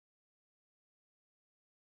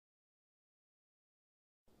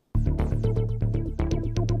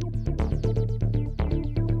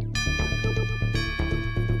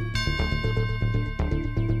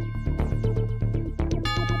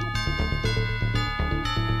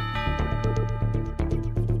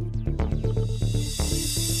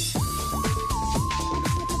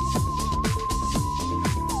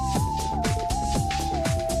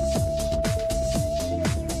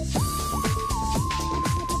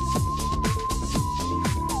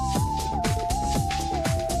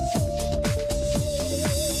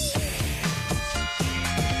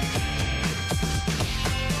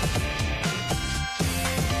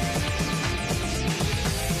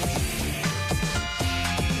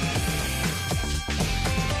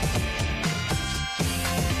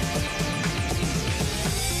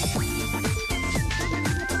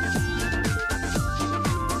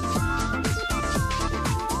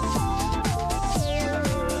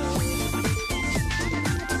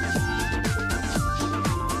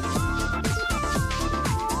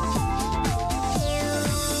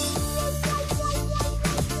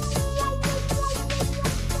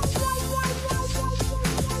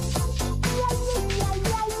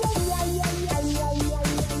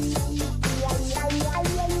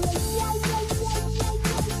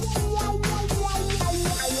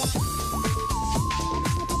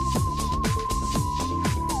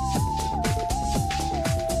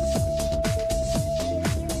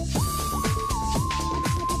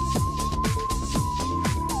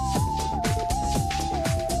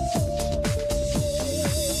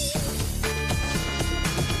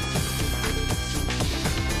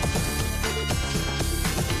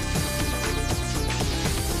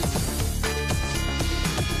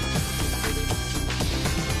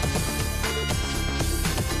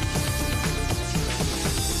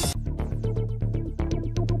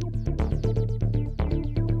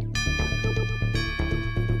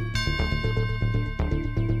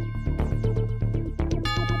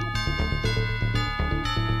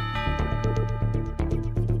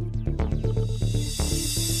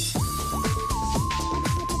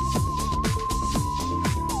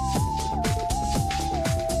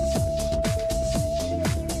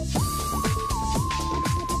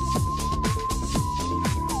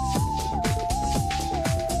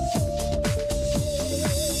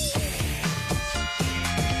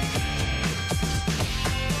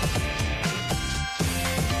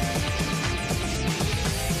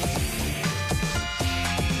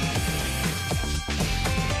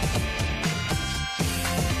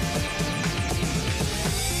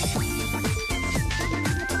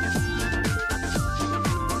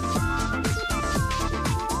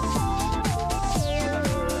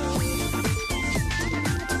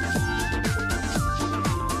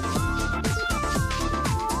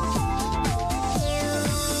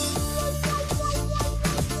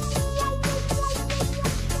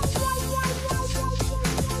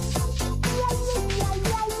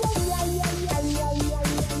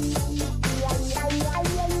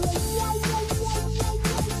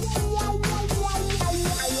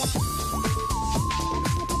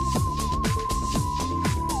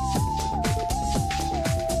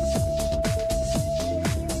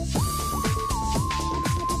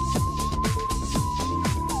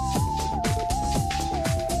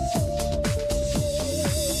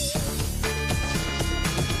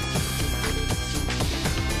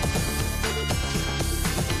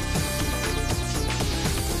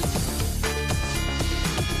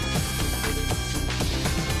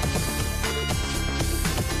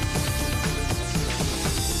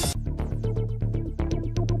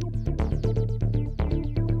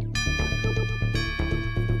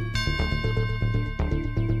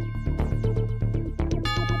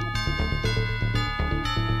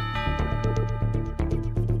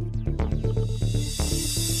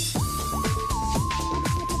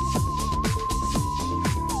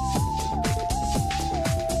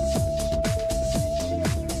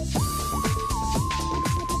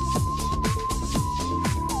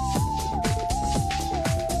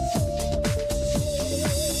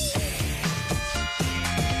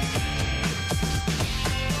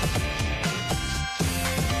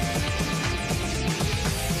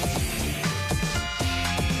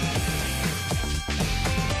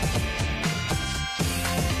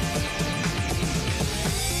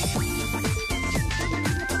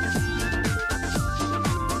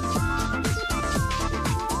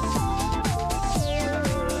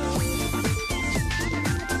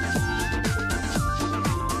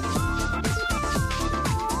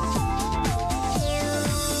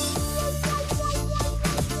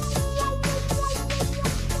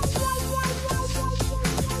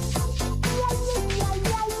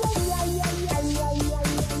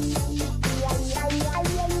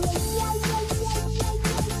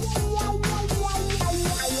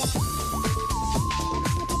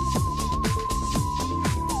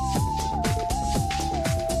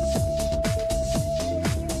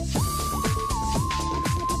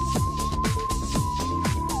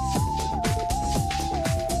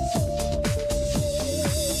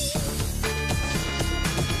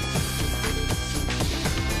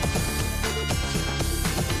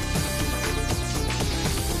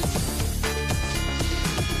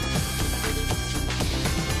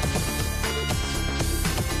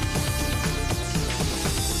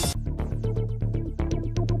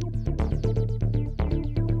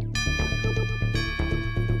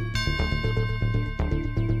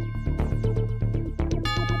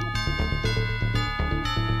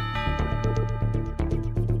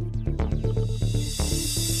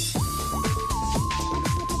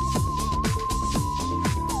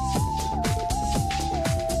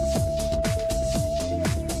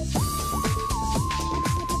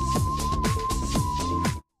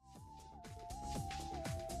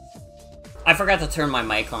I forgot to turn my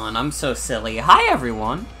mic on. I'm so silly. Hi,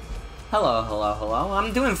 everyone. Hello, hello, hello.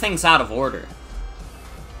 I'm doing things out of order.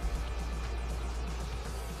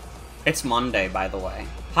 It's Monday, by the way.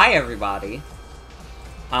 Hi, everybody.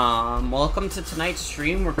 Welcome to tonight's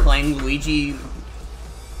stream. We're playing Luigi's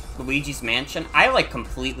Mansion. I, like,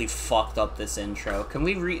 completely fucked up this intro. Can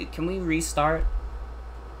we restart?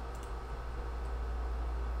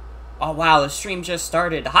 Oh, wow, the stream just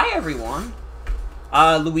started. Hi, everyone.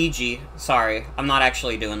 Luigi. Sorry, I'm not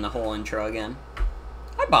actually doing the whole intro again.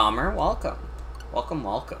 Hi, Bomber. Welcome. Welcome,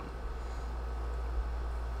 welcome.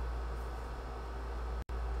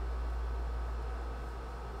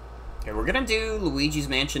 Okay, we're gonna do Luigi's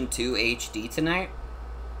Mansion 2 HD tonight.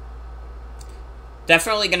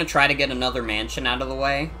 Definitely gonna try to get another mansion out of the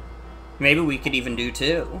way. Maybe we could even do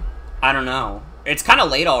 2. I don't know. It's kind of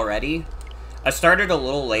late already. I started a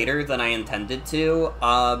little later than I intended to,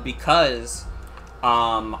 because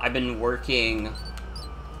I've been working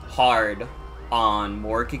hard on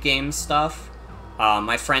morgue game stuff.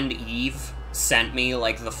 My friend Eve sent me,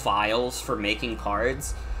 like, the files for making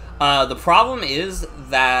cards. The problem is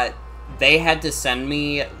that they had to send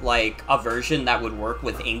me, like, a version that would work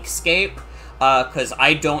with Inkscape, because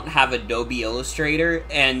I don't have Adobe Illustrator,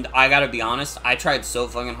 and I gotta be honest, I tried so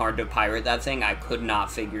fucking hard to pirate that thing, I could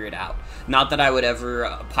not figure it out. Not that I would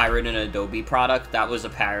ever pirate an Adobe product, that was a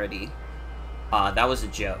parody. That was a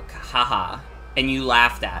joke. Haha. And you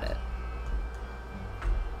laughed at it.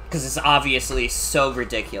 Because it's obviously so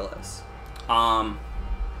ridiculous. But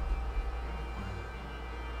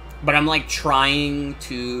I'm, like, trying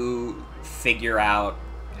to figure out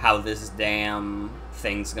how this damn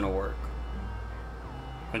thing's gonna work.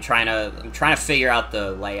 I'm trying to figure out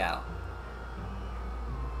the layout.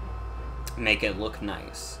 Make it look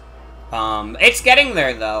nice. It's getting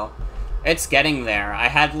there, though. It's getting there. I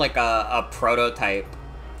had, like, a prototype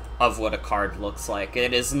of what a card looks like.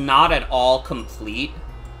 It is not at all complete.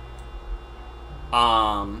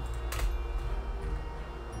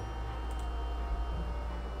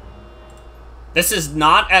 This is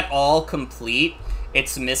not at all complete.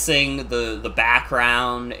 It's missing the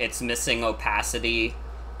background. It's missing opacity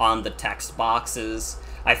on the text boxes.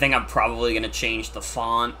 I think I'm probably going to change the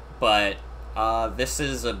font, but this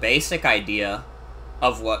is a basic idea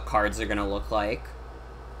of what cards are going to look like.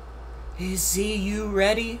 Is you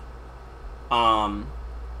ready?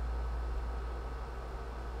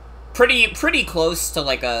 Pretty close to,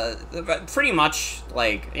 like, pretty much,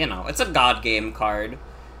 like, you know, it's a God game card.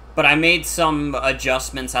 But I made some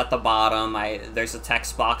adjustments at the bottom. There's a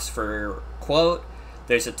text box for quote.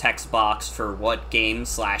 There's a text box for what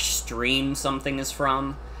game/stream something is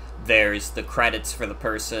from. There's the credits for the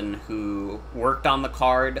person who worked on the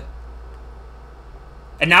card.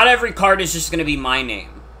 And not every card is just going to be my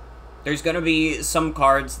name. There's going to be some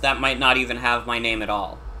cards that might not even have my name at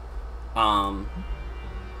all. But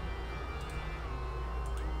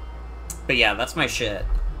yeah, that's my shit.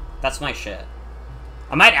 That's my shit.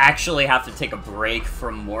 I might actually have to take a break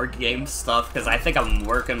from more game stuff, because I think I'm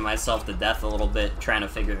working myself to death a little bit trying to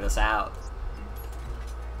figure this out.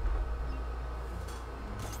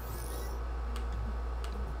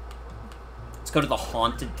 Let's go to the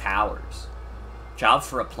Haunted Towers. Job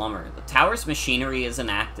for a plumber. The tower's machinery isn't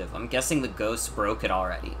active. I'm guessing the ghosts broke it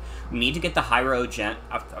already. We need to get the hydro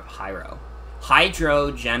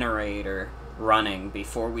generator running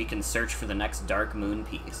before we can search for the next Dark Moon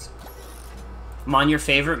piece. I'm on your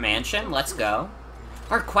favorite mansion? Let's go.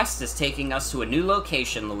 Our quest is taking us to a new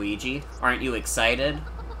location, Luigi. Aren't you excited?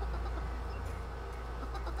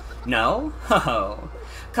 No? Ho-ho.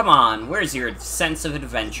 Come on, where's your sense of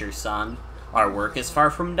adventure, son? Our work is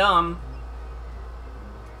far from dumb.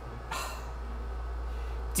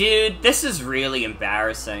 Dude, this is really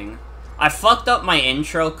embarrassing. I fucked up my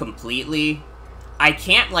intro completely. I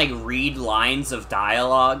can't, like, read lines of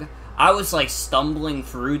dialogue. I was, like, stumbling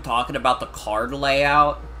through talking about the card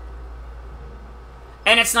layout.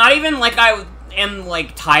 And it's not even like I am,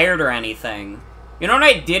 like, tired or anything. You know what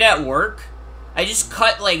I did at work? I just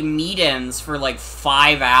cut, like, meat ends for, like,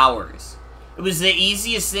 5 hours. It was the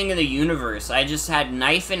easiest thing in the universe. I just had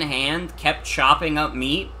knife in hand, kept chopping up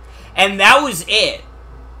meat, and that was it.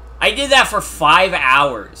 I did that for 5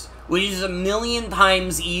 hours, which is 1,000,000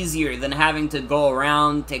 times easier than having to go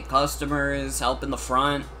around, take customers, help in the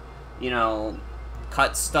front. You know,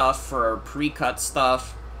 cut stuff for pre-cut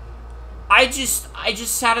stuff. I just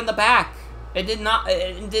sat in the back. It did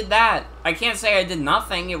that. I can't say I did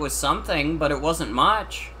nothing. It was something, but it wasn't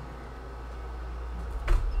much.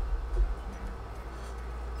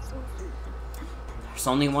 There's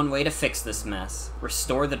only one way to fix this mess.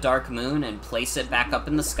 Restore the Dark Moon and place it back up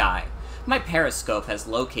in the sky. My periscope has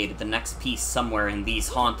located the next piece somewhere in these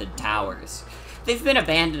haunted towers. They've been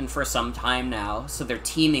abandoned for some time now, so they're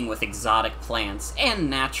teeming with exotic plants, and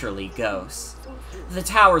naturally ghosts. The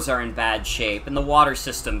towers are in bad shape, and the water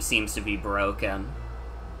system seems to be broken.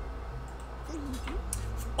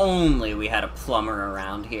 If only we had a plumber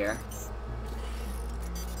around here.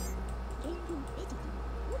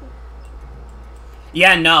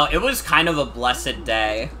 Yeah, no, it was kind of a blessed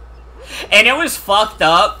day. And it was fucked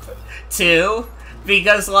up, too,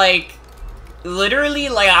 because, like, literally,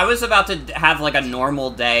 like, I was about to have, like, a normal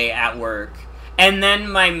day at work, and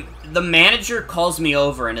then the manager calls me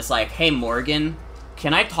over and is like, "Hey, Morgan,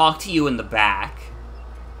 can I talk to you in the back?"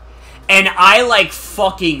 And I, like,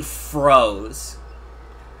 fucking froze.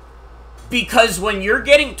 Because when you're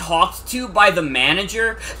getting talked to by the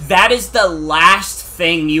manager, that is the last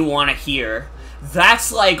thing you want to hear.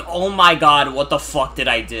 That's like, oh my god, what the fuck did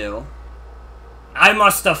I do? I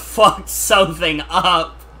must have fucked something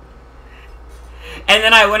up. And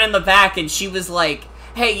then I went in the back and she was like,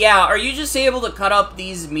 "Hey, yeah, are you just able to cut up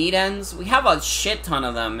these meat ends? We have a shit ton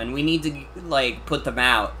of them and we need to, like, put them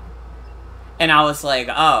out." And I was like,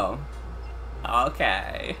 oh,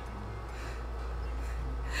 okay.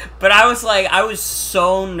 But I was like, I was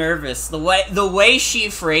so nervous. The way she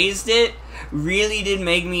phrased it really did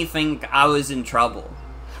make me think I was in trouble.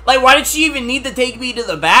 Like, why did she even need to take me to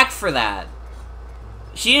the back for that?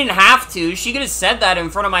 She didn't have to. She could have said that in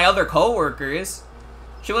front of my other coworkers.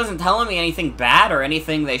 She wasn't telling me anything bad or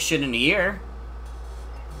anything they shouldn't hear.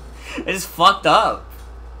 It's fucked up.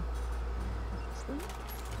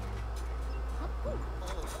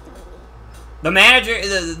 The manager,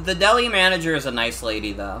 the deli manager is a nice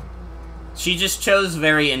lady, though. She just chose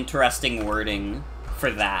very interesting wording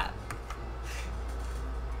for that.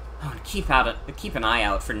 Oh, keep an eye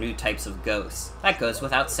out for new types of ghosts. That goes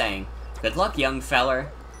without saying. Good luck, young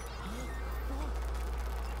feller.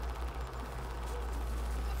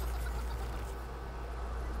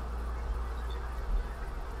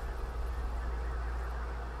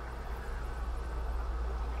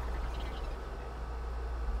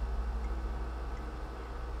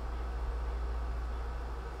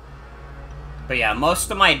 But yeah,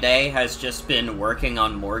 most of my day has just been working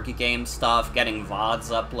on morgue game stuff, getting VODs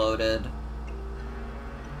uploaded,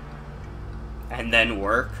 and then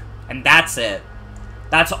work. And that's it.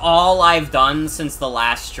 That's all I've done since the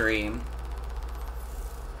last stream.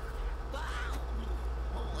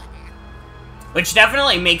 Which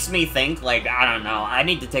definitely makes me think, like, I don't know, I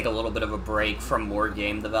need to take a little bit of a break from more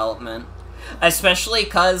game development. Especially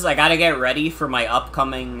because I gotta get ready for my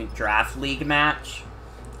upcoming Draft League match.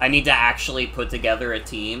 I need to actually put together a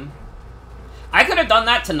team. I could have done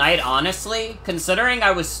that tonight, honestly. Considering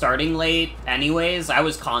I was starting late anyways, I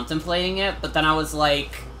was contemplating it, but then I was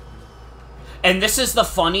like... And this is the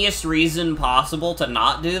funniest reason possible to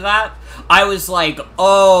not do that. I was like,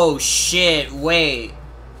 oh shit, wait.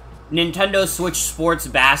 Nintendo Switch Sports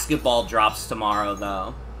Basketball drops tomorrow,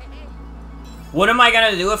 though. What am I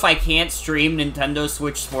gonna do if I can't stream Nintendo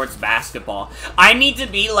Switch Sports Basketball? I need to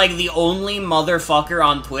be, like, the only motherfucker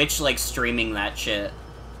on Twitch, like, streaming that shit.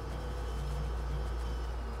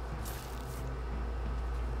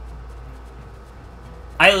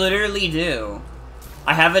 I literally do.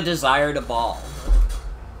 I have a desire to ball.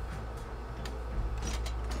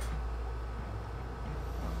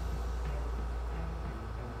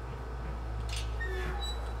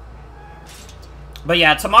 But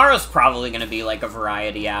yeah, tomorrow's probably gonna be like a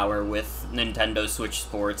variety hour with Nintendo Switch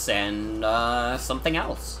Sports and something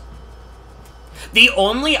else. The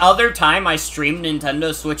only other time I streamed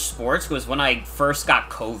Nintendo Switch Sports was when I first got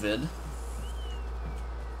COVID.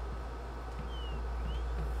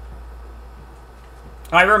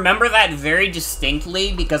 I remember that very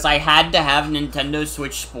distinctly because I had to have Nintendo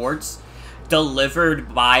Switch Sports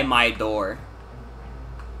delivered by my door.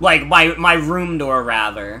 Like, my room door,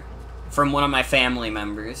 rather. From one of my family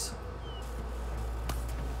members.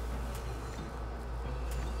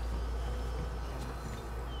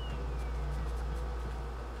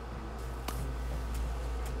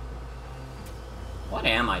 What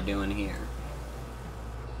am I doing here?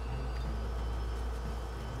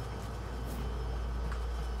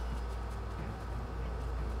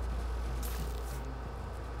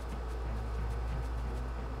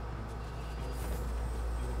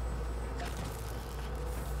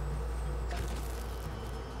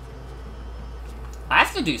 I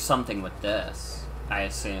have to do something with this, I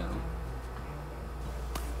assume.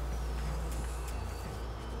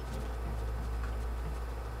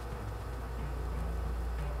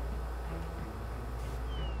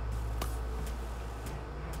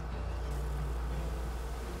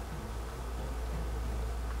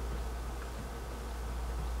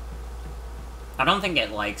 I don't think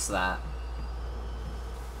it likes that.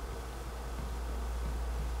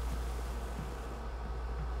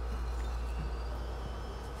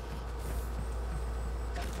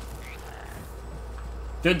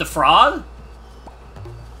 Dude, the frog?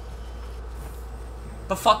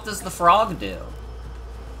 The fuck does the frog do?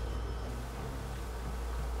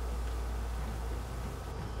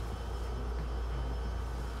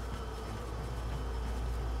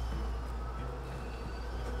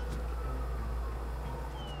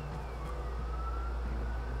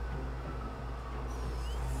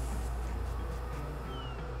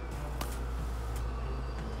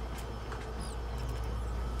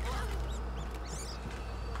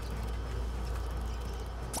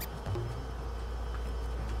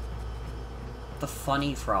 The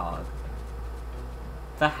funny frog.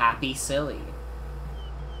 The happy silly.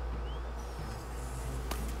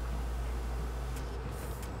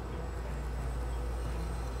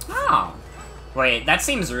 Oh. Wait, that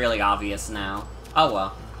seems really obvious now. Oh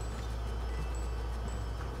well.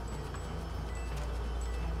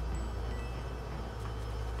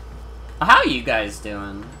 How are you guys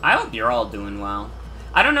doing? I hope you're all doing well.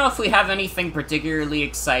 I don't know if we have anything particularly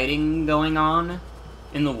exciting going on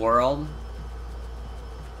in the world.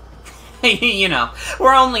 You know,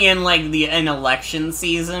 we're only in, like, an election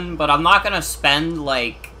season, but I'm not gonna spend,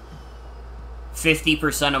 like,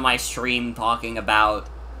 50% of my stream talking about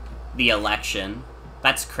the election.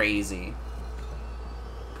 That's crazy.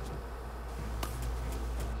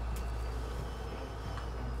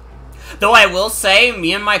 Though I will say,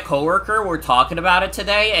 me and my coworker were talking about it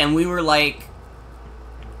today, and we were like,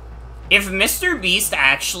 if Mr. Beast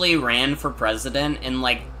actually ran for president in,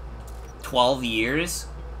 like, 12 years...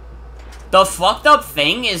 the fucked up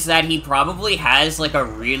thing is that he probably has, like, a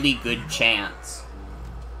really good chance.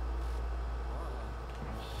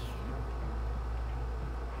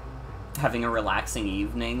 Having a relaxing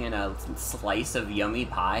evening and a slice of yummy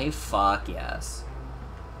pie? Fuck yes.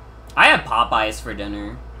 I had Popeyes for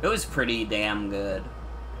dinner. It was pretty damn good.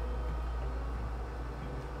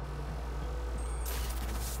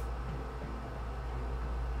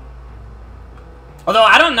 Although,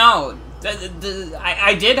 I don't know.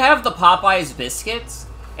 I did have the Popeyes biscuits.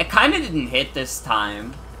 It kind of didn't hit this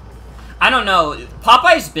time. I don't know.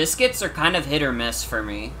 Popeyes biscuits are kind of hit or miss for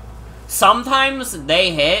me. Sometimes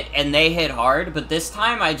they hit, and they hit hard, but this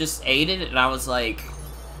time I just ate it, and I was like,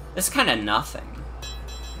 this is kind of nothing.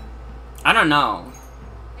 I don't know.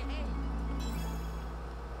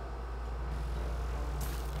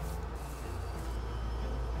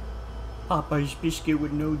 Popeyes biscuit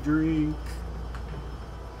with no drink.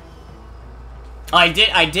 I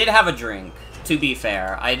did have a drink, to be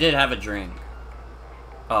fair. I did have a drink.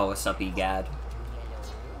 Oh, what's up, Egad?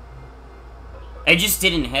 It just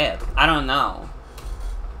didn't hit. I don't know.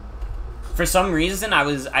 For some reason,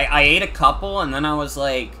 I ate a couple, and then I was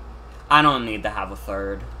like, I don't need to have a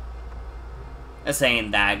third. This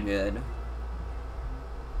ain't that good.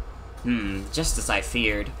 Just as I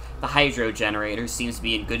feared. The hydro generator seems to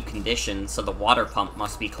be in good condition, so the water pump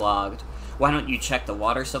must be clogged. Why don't you check the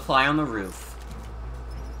water supply on the roof?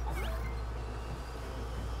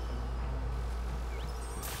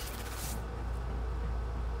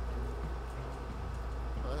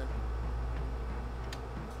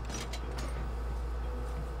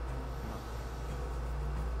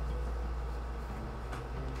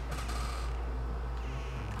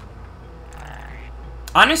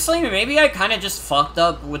 Honestly, maybe I kind of just fucked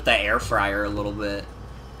up with the air fryer a little bit.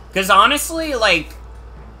 Because honestly, like,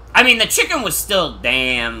 I mean, the chicken was still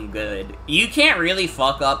damn good. You can't really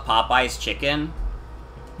fuck up Popeye's chicken.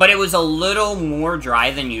 But it was a little more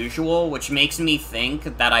dry than usual, which makes me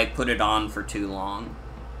think that I put it on for too long.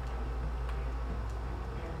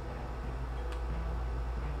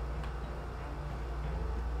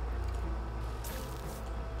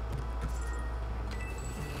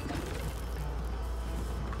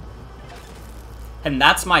 And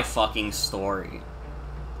that's my fucking story.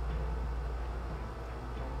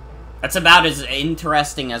 That's about as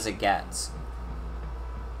interesting as it gets.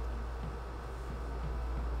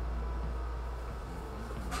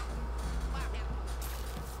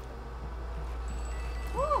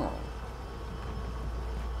 Oh.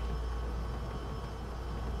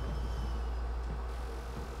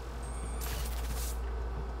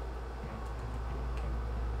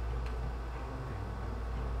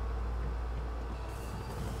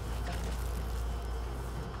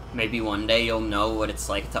 Maybe one day you'll know what it's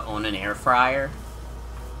like to own an air fryer.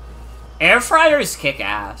 Air fryers kick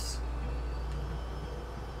ass.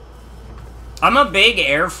 I'm a big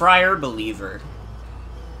air fryer believer.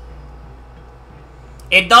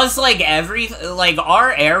 It does like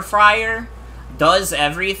our air fryer does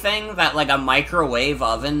everything that, like, a microwave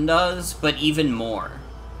oven does, but even more.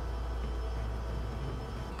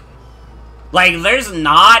 Like, there's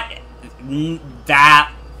not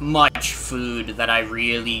that much food that I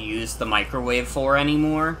really use the microwave for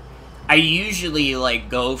anymore. I usually, like,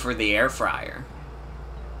 go for the air fryer.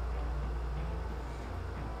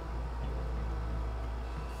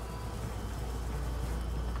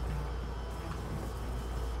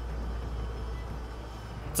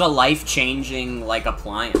 It's a life-changing, like,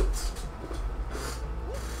 appliance.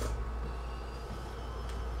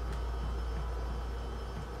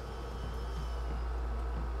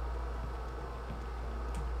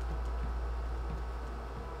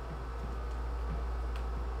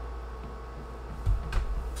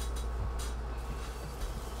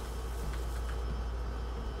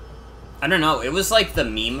 I don't know, it was like the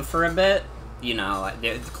meme for a bit. You know,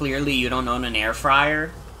 clearly you don't own an air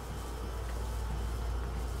fryer.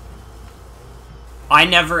 I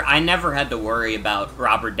never had to worry about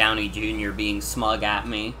Robert Downey Jr. being smug at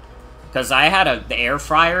me. Because I had the air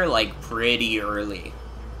fryer, like, pretty early.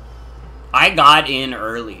 I got in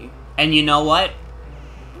early. And you know what?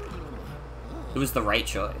 It was the right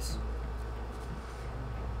choice.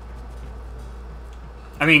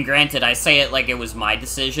 I mean, granted, I say it like it was my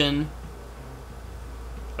decision.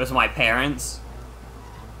 It was my parents'.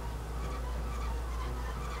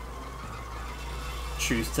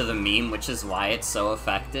 Truth to the meme, which is why it's so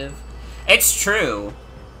effective. It's true.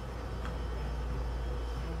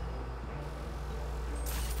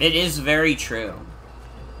 It is very true.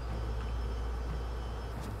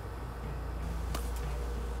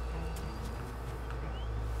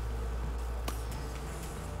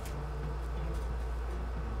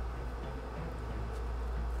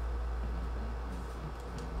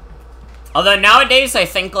 Although nowadays I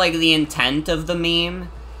think, like, the intent of the meme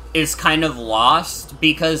is kind of lost,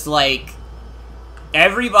 because, like,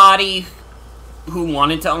 everybody who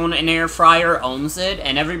wanted to own an air fryer owns it,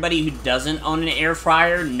 and everybody who doesn't own an air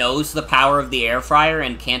fryer knows the power of the air fryer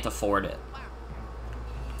and can't afford it.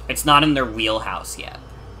 It's not in their wheelhouse yet.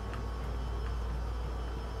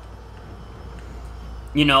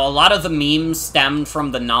 You know, a lot of the memes stemmed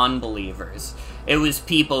from the non-believers. It was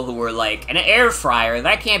people who were like, an air fryer,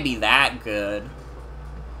 that can't be that good.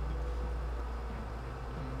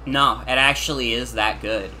 No, it actually is that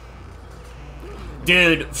good.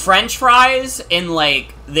 Dude, French fries in,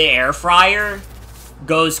 like, the air fryer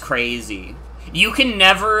goes crazy. You can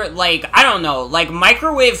never, like, I don't know, like,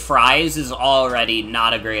 microwave fries is already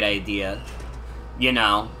not a great idea. You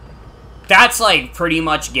know? That's, like, pretty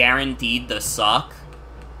much guaranteed to suck.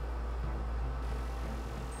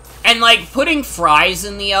 And, like, putting fries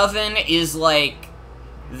in the oven is, like,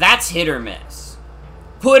 that's hit or miss.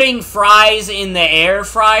 Putting fries in the air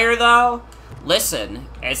fryer, though, listen,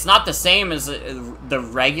 it's not the same as the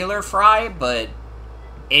regular fry, but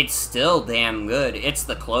it's still damn good. It's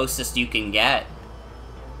the closest you can get.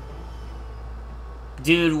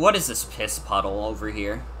 Dude, what is this piss puddle over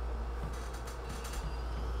here?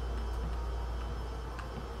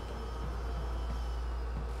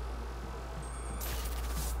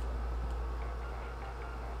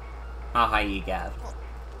 Oh, hi, Gav.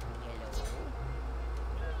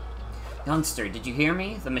 Youngster, did you hear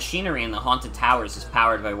me? The machinery in the haunted towers is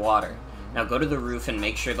powered by water. Now go to the roof and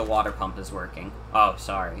make sure the water pump is working. Oh,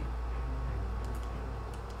 sorry.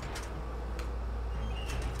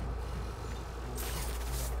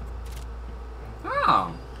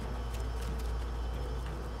 Oh.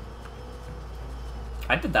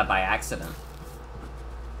 I did that by accident.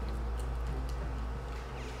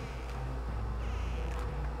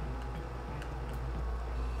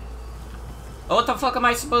 Oh, what the fuck am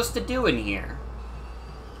I supposed to do in here?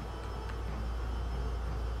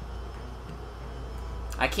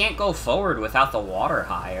 I can't go forward without the water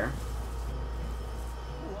higher.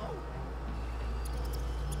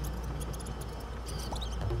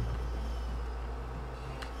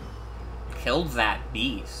 Killed that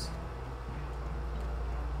beast.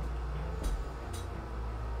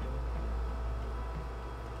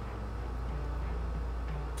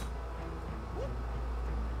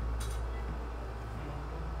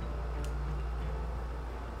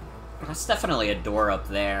 That's definitely a door up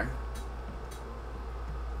there.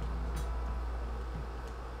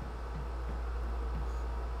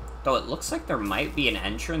 Though it looks like there might be an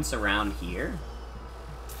entrance around here.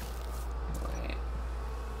 Wait.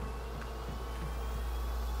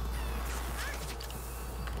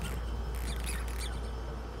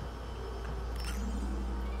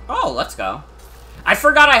 Oh, let's go. I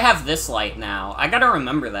forgot I have this light now. I gotta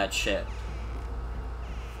remember that shit.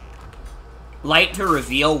 Light to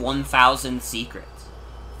reveal 1,000 secrets.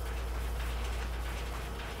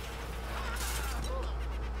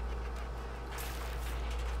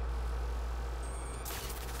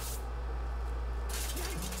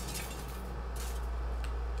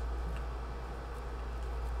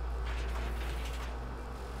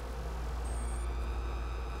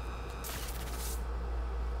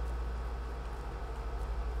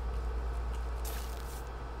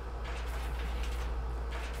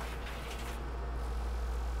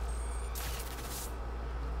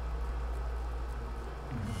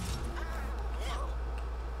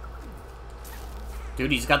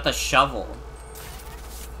 Dude, he's got the shovel.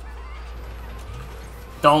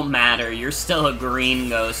 Don't matter, you're still a green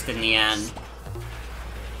ghost in the end.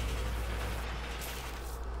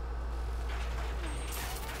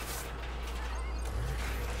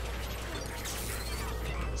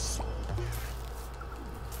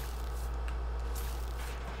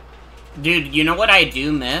 Dude, you know what I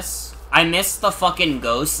do miss? I miss the fucking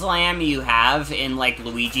Ghost Slam you have in, like,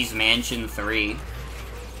 Luigi's Mansion 3.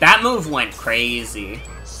 That move went crazy.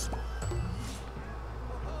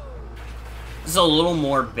 It's a little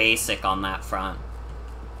more basic on that front.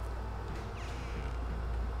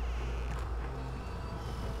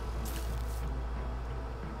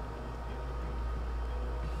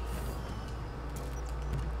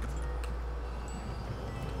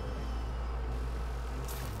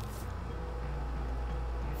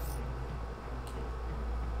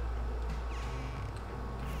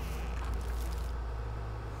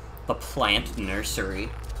 The plant nursery.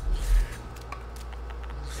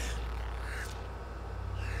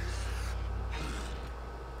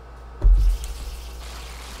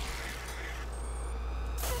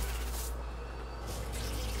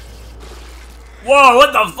 Whoa,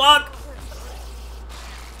 what the fuck?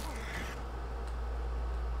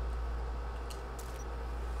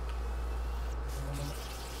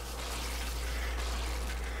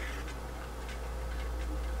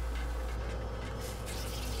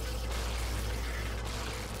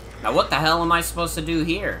 Now what the hell am I supposed to do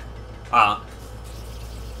here?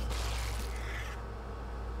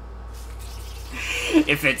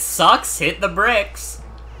 If it sucks, hit the bricks.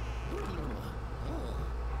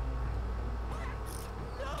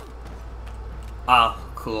 Oh,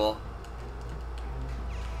 cool.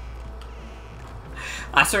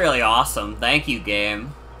 That's really awesome. Thank you,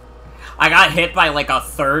 game. I got hit by like a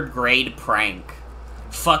 3rd grade prank.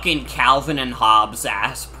 Fucking Calvin and Hobbes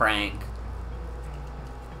ass prank.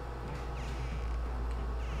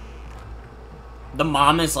 The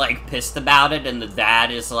mom is like pissed about it and the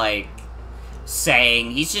dad is like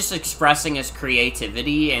saying he's just expressing his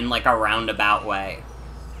creativity in like a roundabout way.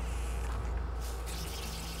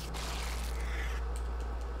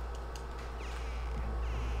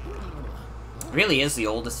 Really is the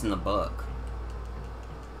oldest in the book.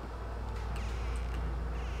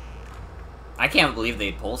 I can't believe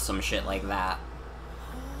they pull some shit like that.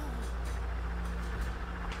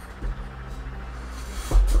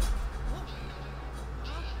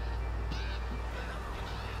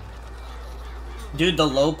 Dude, the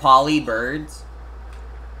low poly birds.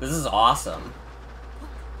 This is awesome.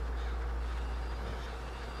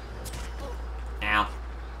 Ow.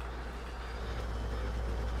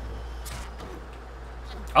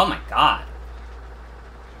 Oh my god.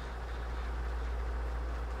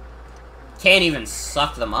 Can't even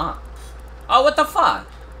suck them up. Oh, what the fuck?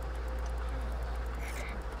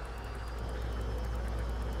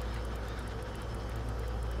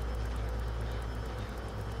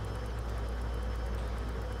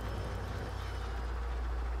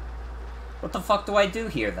 What the fuck do I do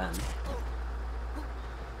here, then?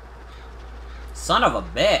 Son of a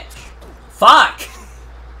bitch. Fuck!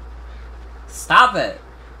 Stop it.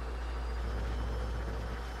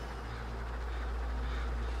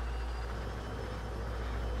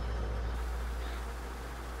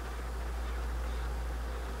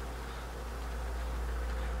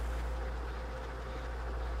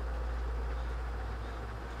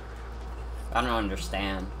 I don't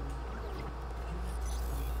understand.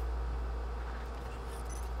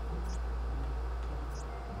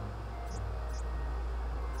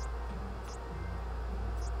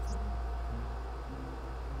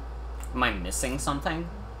 Am I missing something?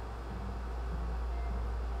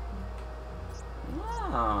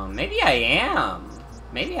 Oh, maybe I am.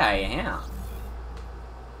 Maybe I am.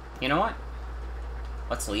 You know what?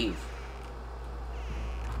 Let's leave.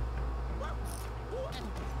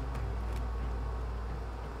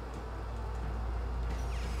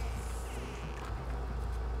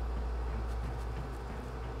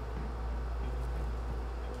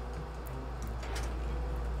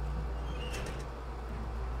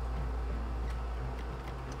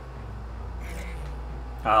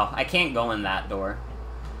 Oh, I can't go in that door.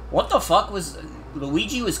 What the fuck was...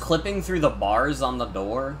 Luigi was clipping through the bars on the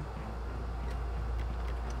door?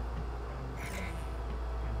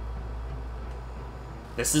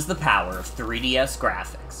 This is the power of 3DS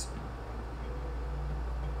graphics.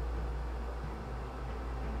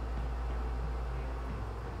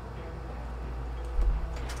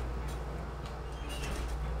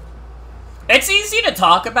 It's easy to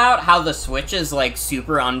talk about how the Switch is, like,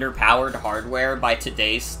 super underpowered hardware by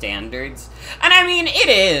today's standards. And I mean, it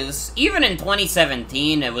is. Even in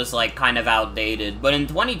 2017, it was, like, kind of outdated. But in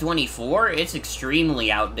 2024, it's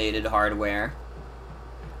extremely outdated hardware.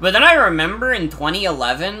 But then I remember in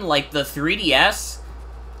 2011, like, the 3DS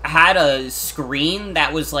had a screen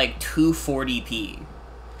that was, like, 240p.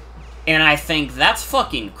 And I think that's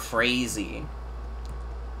fucking crazy.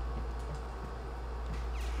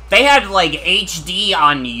 They had, like, HD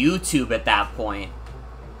on YouTube at that point.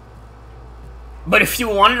 But if you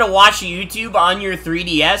wanted to watch YouTube on your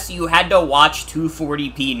 3DS, you had to watch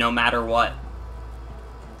 240p no matter what.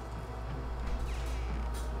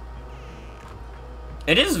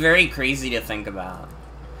 It is very crazy to think about.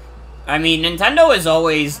 I mean, Nintendo has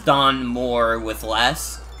always done more with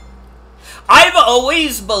less. I've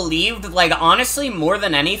always believed, like, honestly, more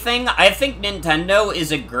than anything, I think Nintendo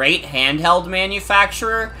is a great handheld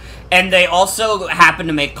manufacturer, and they also happen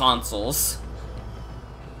to make consoles.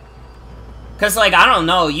 Because, like, I don't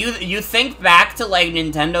know, you think back to, like,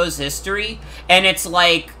 Nintendo's history, and it's,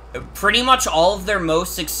 like, pretty much all of their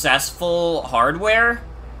most successful hardware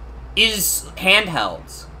is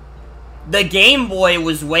handhelds. The Game Boy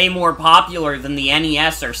was way more popular than the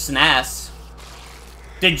NES or SNES.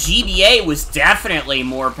 The GBA was definitely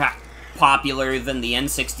more popular than the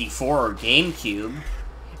N64 or GameCube.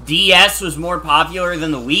 DS was more popular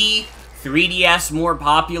than the Wii. 3DS more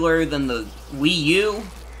popular than the Wii U.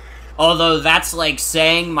 Although that's like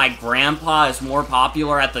saying my grandpa is more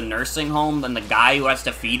popular at the nursing home than the guy who has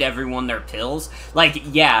to feed everyone their pills. Like,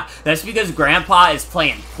 yeah, that's because grandpa is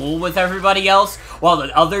playing pool with everybody else, while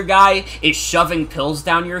the other guy is shoving pills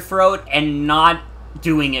down your throat and not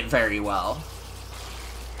doing it very well.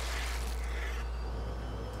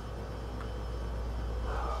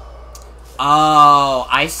 Oh,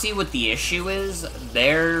 I see what the issue is.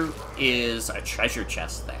 There is a treasure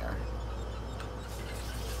chest there.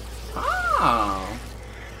 Oh.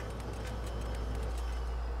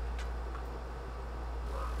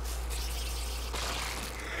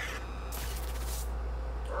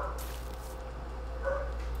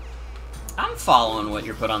 I'm following what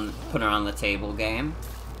you're putting on the table, game.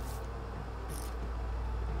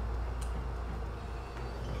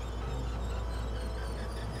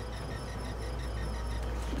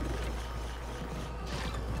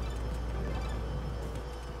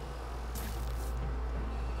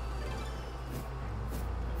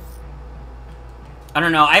 I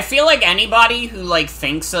don't know, I feel like anybody who, like,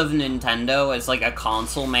 thinks of Nintendo as, like, a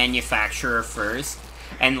console manufacturer first,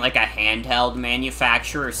 and, like, a handheld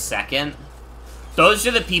manufacturer second, those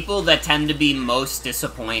are the people that tend to be most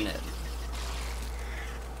disappointed.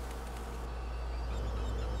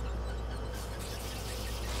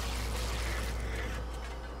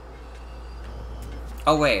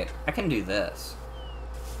 Oh, wait, I can do this.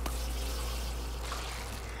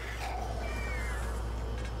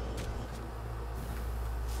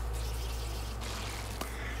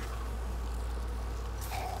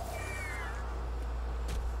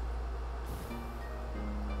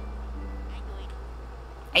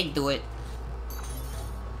 I do it.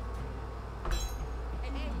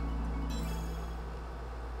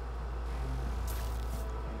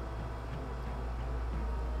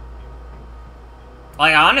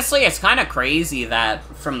 Like, honestly, it's kind of crazy that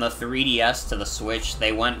from the 3DS to the Switch,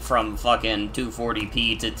 they went from fucking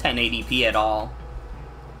 240p to 1080p at all.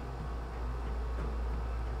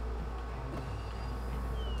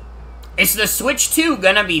 Is the Switch 2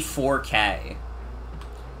 gonna be 4K?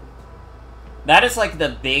 That is, like, the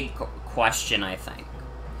big question, I think.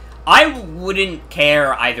 I wouldn't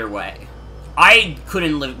care either way. I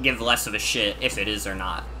couldn't give less of a shit if it is or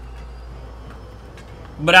not.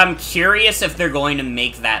 But I'm curious if they're going to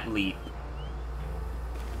make that leap.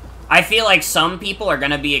 I feel like some people are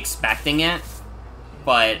gonna be expecting it,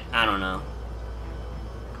 but I don't know.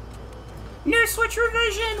 New Switch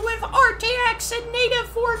revision with RTX and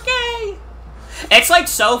native 4K! It's, like,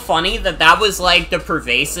 so funny that that was, like, the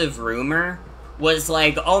pervasive rumor. Was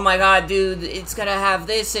like, oh my god, dude, it's gonna have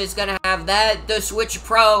this, it's gonna have that, the Switch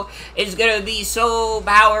Pro is gonna be so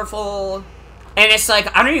powerful. And it's like,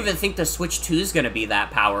 I don't even think the Switch 2 is gonna be that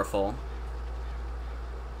powerful.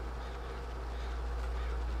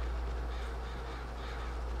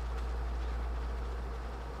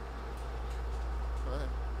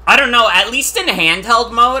 I don't know, at least in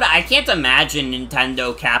handheld mode, I can't imagine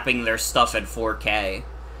Nintendo capping their stuff at 4K.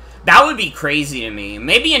 That would be crazy to me.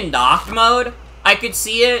 Maybe in docked mode, I could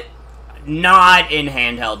see it. Not in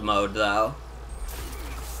handheld mode, though.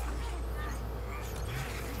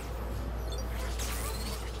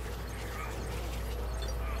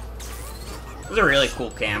 This is a really cool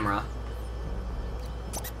camera.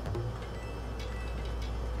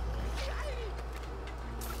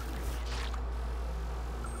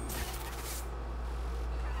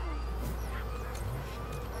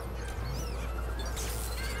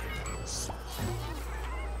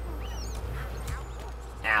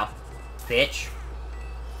 bitch.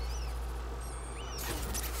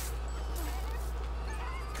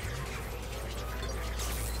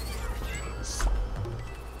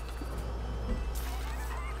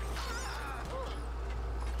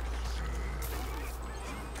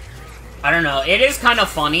 I don't know, it is kind of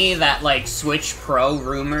funny that, like, Switch Pro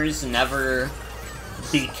rumors never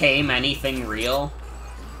became anything real.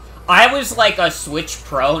 I was, like, a Switch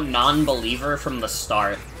Pro non-believer from the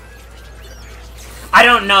start. I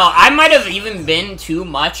don't know, I might have even been too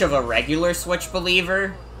much of a regular Switch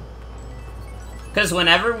believer. Because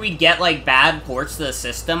whenever we get, like, bad ports to the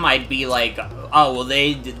system, I'd be like, oh, well,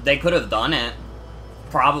 they could have done it.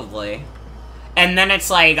 Probably. And then it's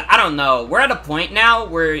like, I don't know, we're at a point now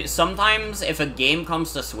where sometimes if a game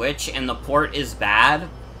comes to Switch and the port is bad,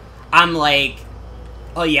 I'm like,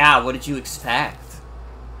 oh yeah, what did you expect?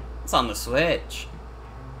 It's on the Switch.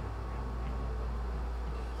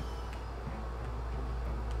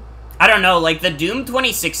 I don't know, like, the Doom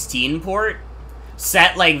 2016 port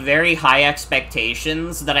set, like, very high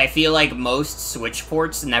expectations that I feel like most Switch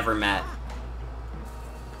ports never met.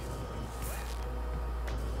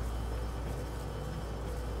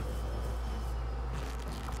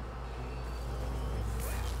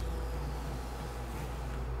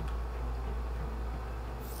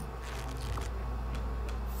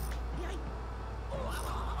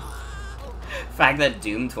 The fact that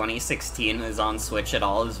Doom 2016 is on Switch at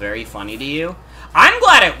all is very funny to you. I'm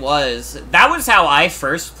glad it was. That was how I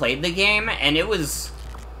first played the game, and it was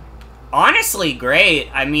honestly great.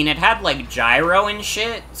 I mean, it had, like, gyro and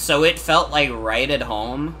shit, so it felt, like, right at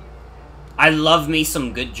home. I love me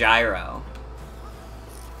some good gyro.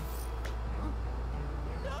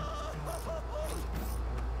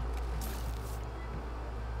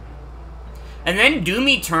 And then Doom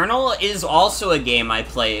Eternal is also a game I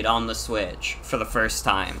played on the Switch for the first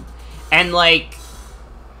time. And, like,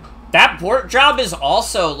 that port job is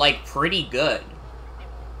also, like, pretty good.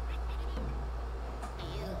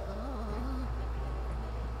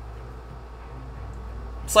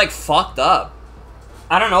 It's, like, fucked up.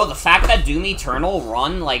 I don't know, the fact that Doom Eternal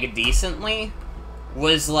run, like, decently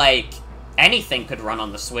was, like, anything could run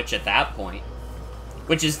on the Switch at that point.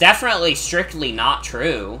 Which is definitely strictly not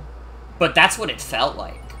true. But that's what it felt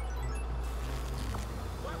like.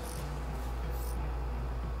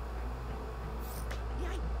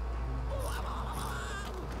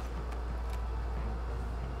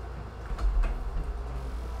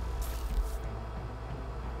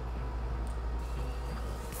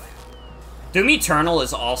 Doom Eternal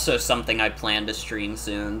is also something I plan to stream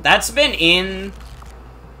soon. That's been in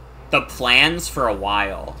the plans for a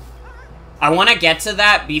while. I want to get to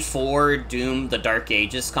that before Doom The Dark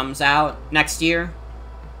Ages comes out next year.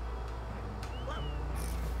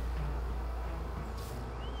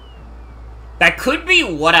 That could be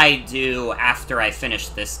what I do after I finish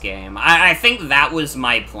this game. I think that was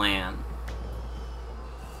my plan.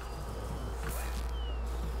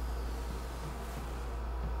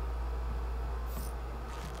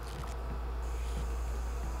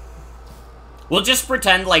 We'll just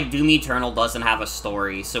pretend like Doom Eternal doesn't have a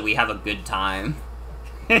story, so we have a good time.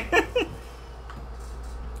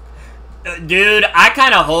 Dude, I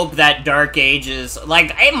kind of hope that Dark Ages...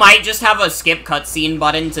 Like, it might just have a skip cutscene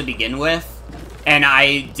button to begin with, and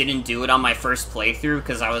I didn't do it on my first playthrough,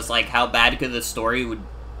 because I was like, how bad could the story would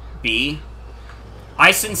be?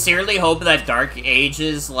 I sincerely hope that Dark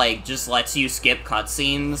Ages, like, just lets you skip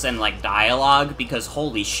cutscenes and, like, dialogue, because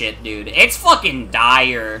holy shit, dude. It's fucking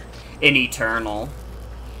dire in Eternal.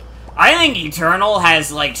 I think Eternal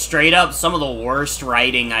has, like, straight up some of the worst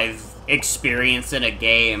writing I've experienced in a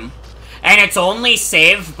game. And it's only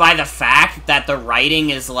saved by the fact that the writing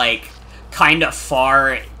is, like, kind of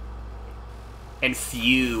far and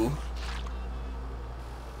few.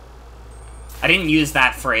 I didn't use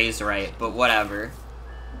that phrase right, but whatever.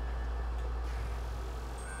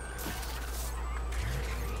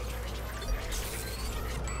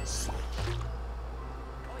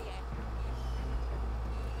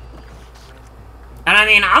 And I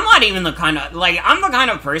mean, I'm not even the kind of, like, I'm the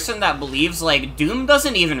kind of person that believes, like, Doom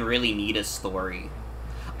doesn't even really need a story.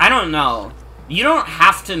 I don't know. You don't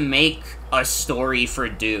have to make a story for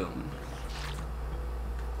Doom.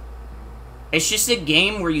 It's just a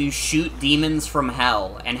game where you shoot demons from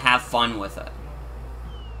hell and have fun with it.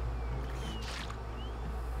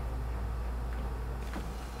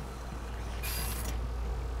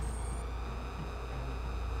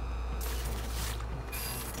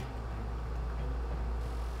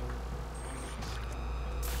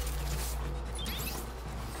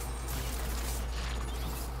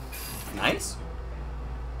 Nice.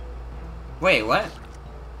 Wait, what?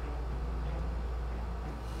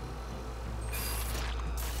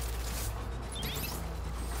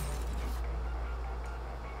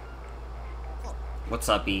 What's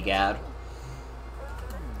up, EGAD?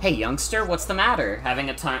 Hey, youngster, what's the matter? Having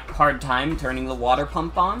a hard time turning the water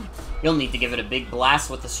pump on? You'll need to give it a big blast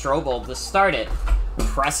with the strobe bulb to start it.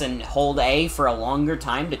 Press and hold A for a longer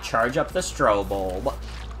time to charge up the strobe bulb.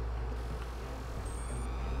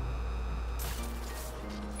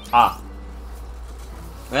 Ah.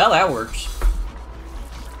 Well, that works.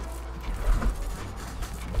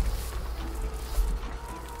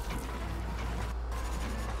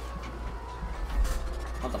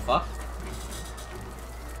 What the fuck?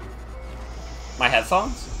 My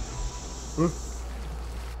headphones?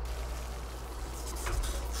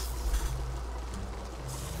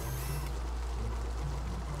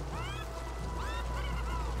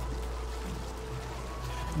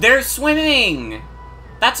 They're swimming!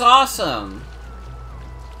 That's awesome!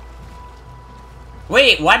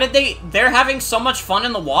 Wait, why did they're having so much fun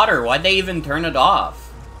in the water, why'd they even turn it off?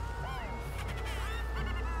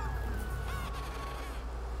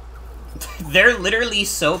 They're literally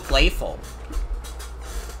so playful.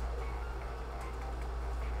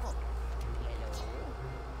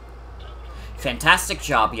 Fantastic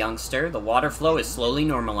job, youngster. The water flow is slowly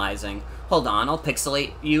normalizing. Hold on, I'll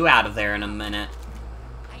pixelate you out of there in a minute.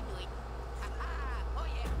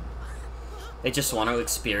 They just want to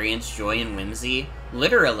experience joy and whimsy.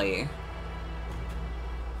 Literally.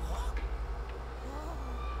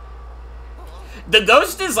 The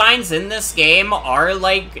ghost designs in this game are,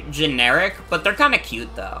 like, generic, but they're kind of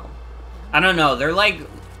cute, though. I don't know, they're like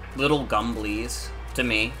little Gumblies to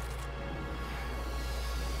me.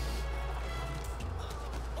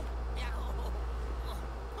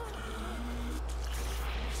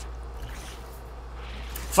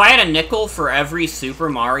 If I had a nickel for every Super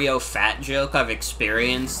Mario fat joke I've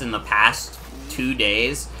experienced in the past 2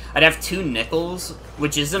 days, I'd have 2 nickels,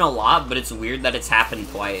 which isn't a lot, but it's weird that it's happened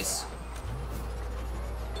twice.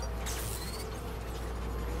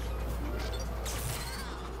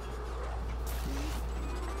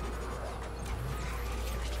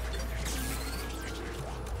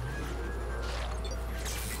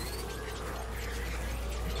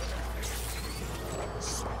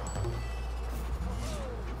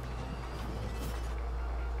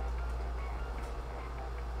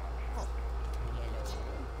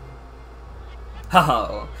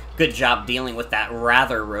 Oh, good job dealing with that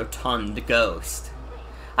rather rotund ghost.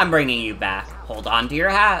 I'm bringing you back. Hold on to your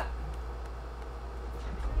hat.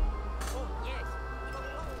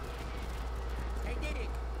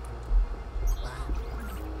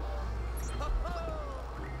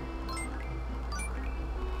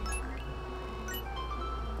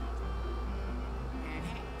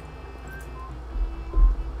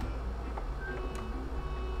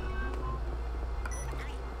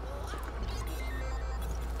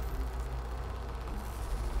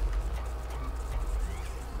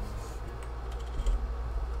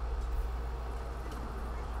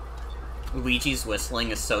 Luigi's whistling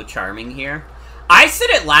is so charming here. I said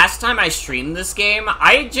it last time I streamed this game.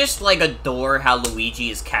 I just, like, adore how Luigi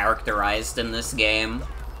is characterized in this game.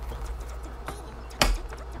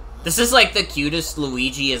 This is, like, the cutest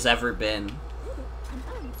Luigi has ever been.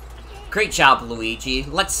 Great job, Luigi.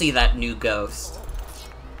 Let's see that new ghost.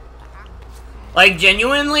 Like,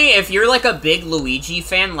 genuinely, if you're, like, a big Luigi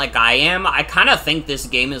fan like I am, I kind of think this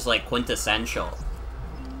game is, like, quintessential.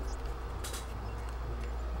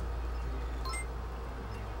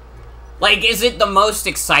 Like, is it the most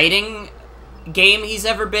exciting game he's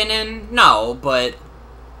ever been in? No, but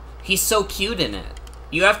he's so cute in it.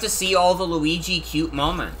 You have to see all the Luigi cute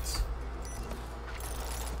moments.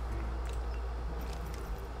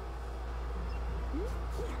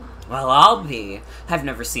 Well, I'll be. I've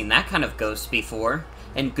never seen that kind of ghost before.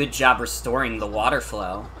 And good job restoring the water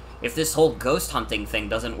flow. If this whole ghost hunting thing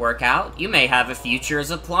doesn't work out, you may have a future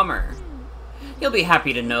as a plumber. You'll be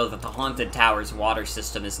happy to know that the Haunted Tower's water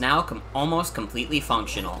system is now almost completely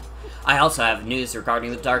functional. I also have news regarding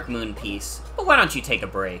the Dark Moon piece, but why don't you take a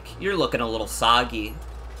break? You're looking a little soggy.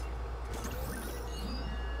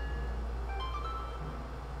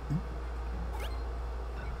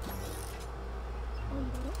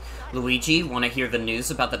 Luigi, want to hear the news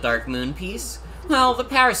about the Dark Moon piece? Well, the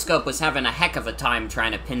Periscope was having a heck of a time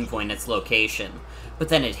trying to pinpoint its location. But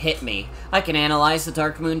then it hit me. I can analyze the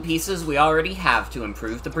Dark Moon pieces we already have to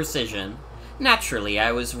improve the precision. Naturally,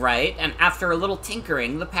 I was right, and after a little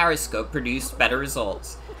tinkering, the Periscope produced better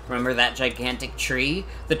results. Remember that gigantic tree?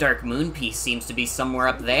 The Dark Moon piece seems to be somewhere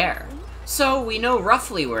up there. So, we know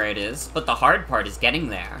roughly where it is, but the hard part is getting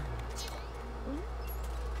there.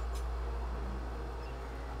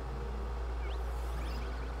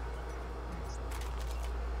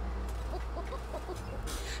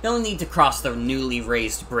 You'll need to cross the newly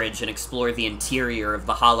raised bridge and explore the interior of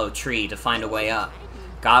the hollow tree to find a way up.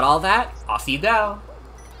 Got all that? Off you go.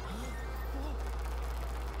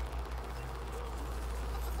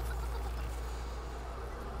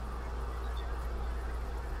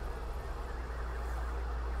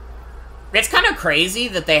 It's kind of crazy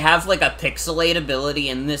that they have, like, a pixelate ability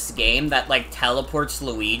in this game that, like, teleports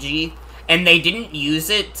Luigi, and they didn't use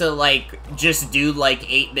it to, like, just do, like,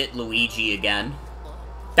 8-bit Luigi again.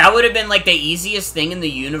 That would have been, like, the easiest thing in the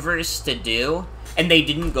universe to do, and they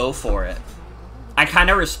didn't go for it. I kind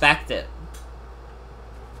of respect it.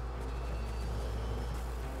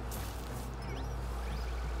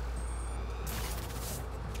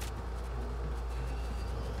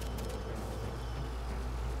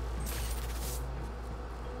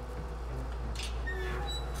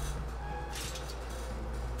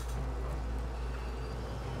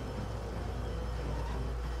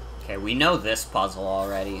 Okay, we know this puzzle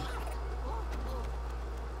already.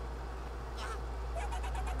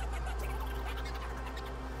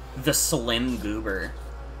 The Slim Goober.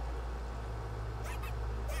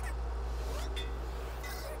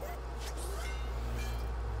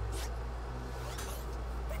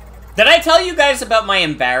 Did I tell you guys about my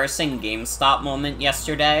embarrassing GameStop moment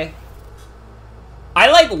yesterday? I,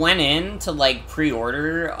 like, went in to, like,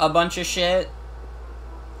 pre-order a bunch of shit.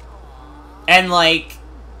 And, like,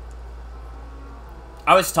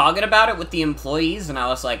 I was talking about it with the employees, and I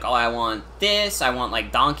was like, oh, I want this, I want,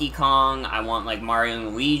 like, Donkey Kong, I want, like, Mario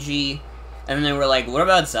and Luigi. And then they were like, what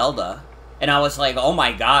about Zelda? And I was like, oh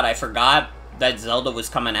my god, I forgot that Zelda was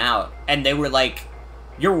coming out. And they were like,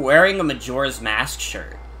 you're wearing a Majora's Mask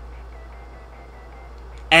shirt.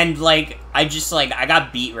 And, like, I just, like, I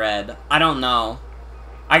got beat red. I don't know.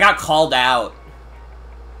 I got called out.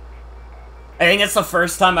 I think it's the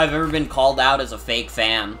first time I've ever been called out as a fake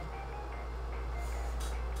fan.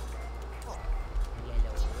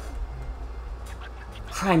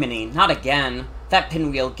 Criminy, not again. That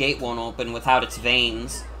pinwheel gate won't open without its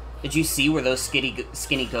veins. Did you see where those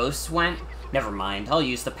skinny ghosts went? Never mind, I'll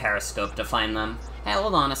use the periscope to find them. Hey,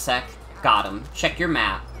 hold on a sec. Got 'em. Check your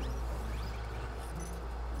map.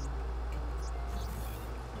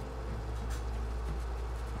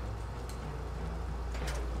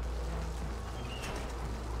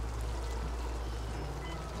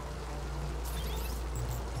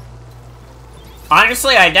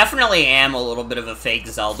 Honestly, I definitely am a little bit of a fake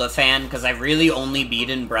Zelda fan, because I've really only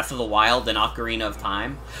beaten Breath of the Wild and Ocarina of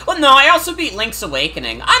Time. Well, no, I also beat Link's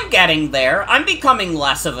Awakening. I'm getting there. I'm becoming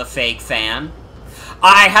less of a fake fan.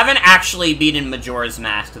 I haven't actually beaten Majora's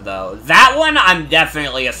Mask, though. That one, I'm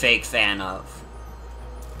definitely a fake fan of.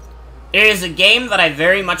 It is a game that I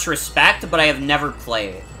very much respect, but I have never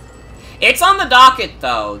played. It's on the docket,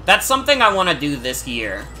 though. That's something I want to do this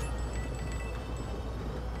year.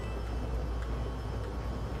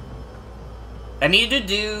 I need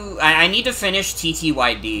to finish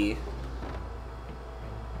TTYD.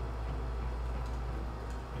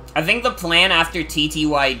 I think the plan after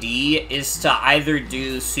TTYD is to either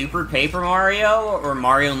do Super Paper Mario or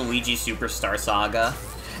Mario and Luigi Superstar Saga.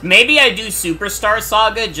 Maybe I do Superstar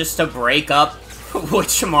Saga just to break up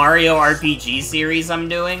which Mario RPG series I'm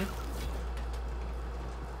doing.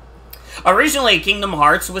 Originally, Kingdom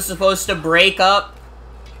Hearts was supposed to break up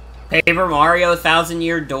Paper Mario Thousand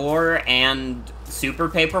Year Door and Super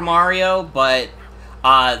Paper Mario, but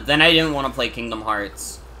then I didn't want to play Kingdom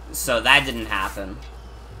Hearts, so that didn't happen.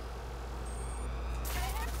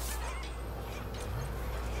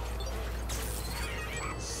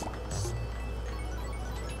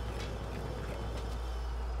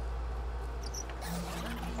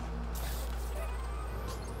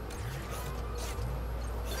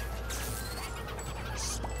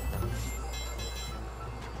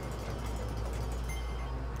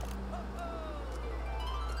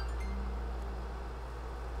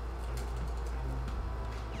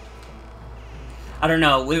 I don't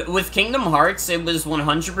know, with Kingdom Hearts, it was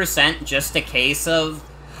 100% just a case of,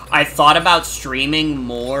 I thought about streaming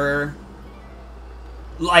more,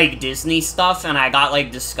 like, Disney stuff, and I got,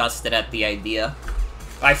 like, disgusted at the idea.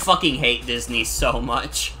 I fucking hate Disney so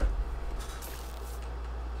much.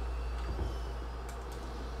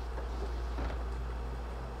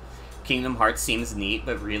 Kingdom Hearts seems neat,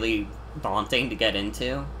 but really daunting to get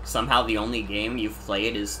into. Somehow the only game you've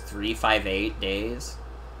played is 358 Days.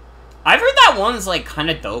 I've heard that one's, like, kind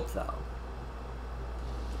of dope, though.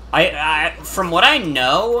 From what I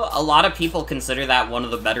know, a lot of people consider that one of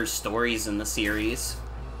the better stories in the series.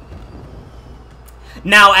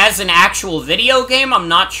 Now, as an actual video game, I'm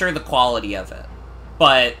not sure the quality of it.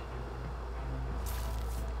 But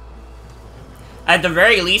At the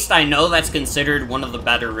very least, I know that's considered one of the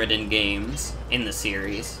better written games in the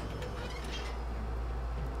series.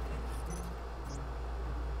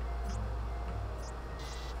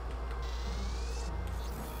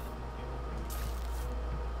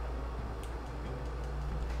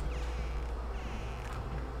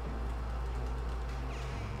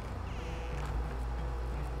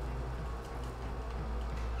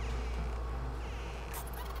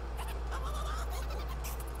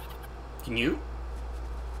 Can you?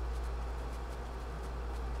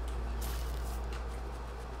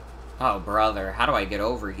 Oh, brother, how do I get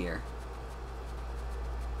over here?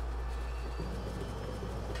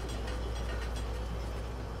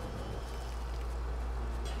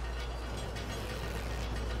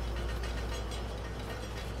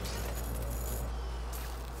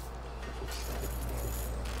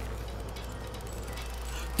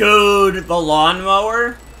 Dude, the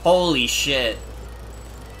lawnmower? Holy shit.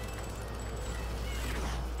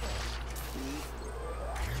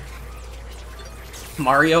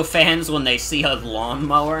 Mario fans when they see a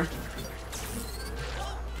lawnmower.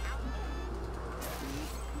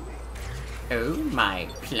 Oh my,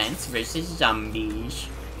 Plants vs. Zombies.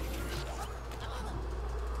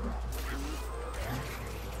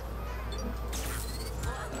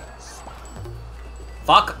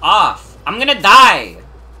 Fuck off! I'm gonna die!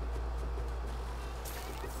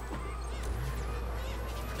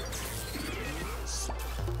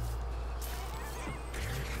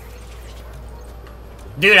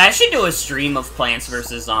 Dude, I should do a stream of Plants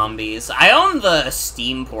vs. Zombies. I own the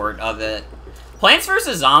Steam port of it. Plants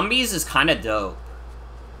vs. Zombies is kinda dope.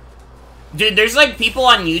 Dude, there's, like, people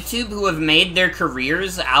on YouTube who have made their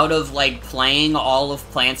careers out of, like, playing all of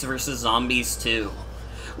Plants vs. Zombies 2.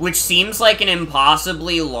 Which seems like an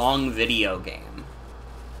impossibly long video game.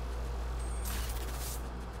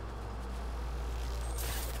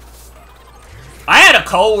 I had a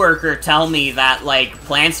coworker tell me that, like,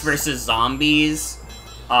 Plants vs. Zombies...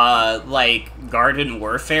 like, Garden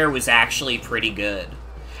Warfare was actually pretty good.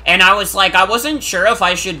 And I was like, I wasn't sure if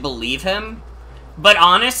I should believe him, but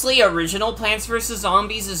honestly, original Plants vs.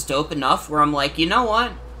 Zombies is dope enough where I'm like, you know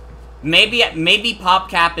what? Maybe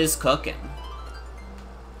PopCap is cooking.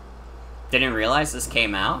 Didn't realize this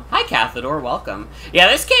came out. Hi, Cathador, welcome. Yeah,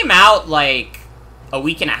 this came out, like, a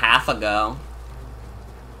week and a half ago.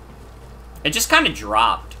 It just kind of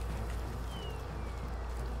dropped.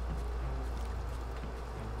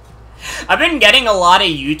 I've been getting a lot of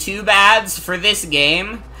YouTube ads for this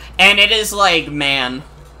game, and it is like, man...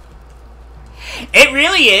 It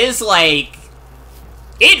really is, like...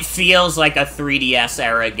 It feels like a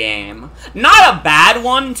 3DS-era game. Not a bad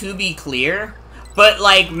one, to be clear, but,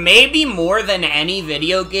 like, maybe more than any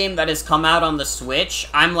video game that has come out on the Switch,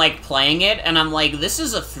 I'm, like, playing it, and I'm like, this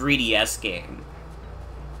is a 3DS game.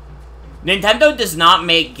 Nintendo does not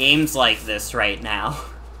make games like this right now.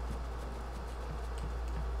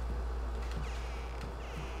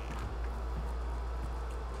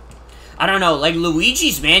 I don't know, like,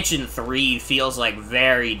 Luigi's Mansion 3 feels, like,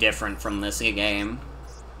 very different from this game.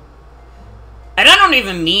 And I don't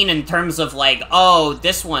even mean in terms of, like, oh,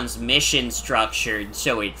 this one's mission structured,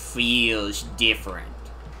 so it feels different.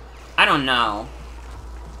 I don't know.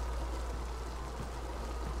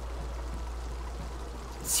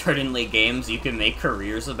 Certainly games you can make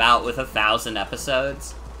careers about with 1,000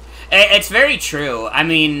 episodes. It's very true. I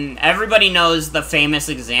mean, everybody knows the famous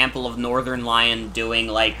example of Northern Lion doing,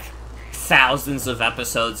 like, thousands of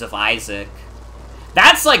episodes of Isaac.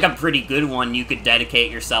 That's, like, a pretty good one you could dedicate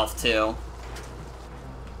yourself to.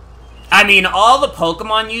 I mean, all the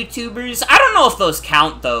Pokemon YouTubers, I don't know if those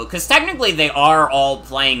count, though, because technically they are all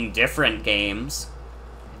playing different games.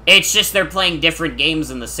 It's just they're playing different games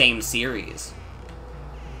in the same series.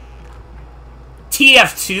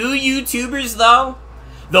 TF2 YouTubers, though?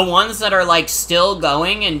 The ones that are, like, still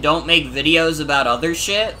going and don't make videos about other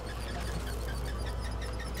shit?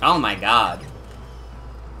 Oh my god.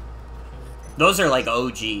 Those are, like,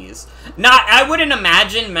 OGs. I wouldn't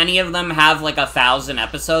imagine many of them have, like, 1,000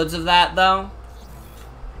 episodes of that, though.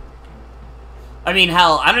 I mean,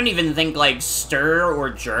 hell, I don't even think, like, Stir or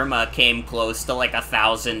Germa came close to, like,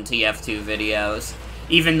 1,000 TF2 videos.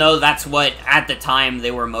 Even though that's what, at the time,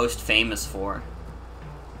 they were most famous for.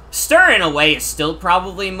 Stir, in a way, is still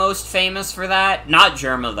probably most famous for that. Not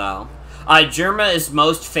Germa, though. Germa is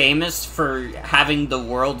most famous for having the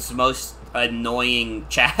world's most annoying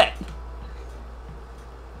chat.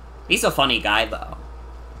 He's a funny guy, though.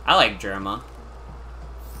 I like Germa.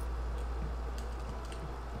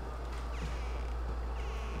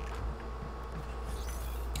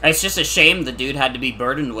 It's just a shame the dude had to be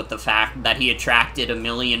burdened with the fact that he attracted 1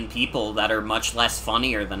 million people that are much less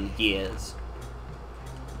funnier than he is.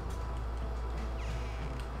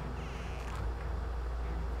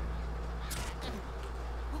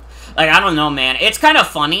 Like, I don't know, man. It's kind of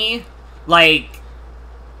funny, like,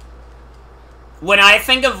 when I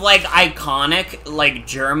think of, like, iconic, like,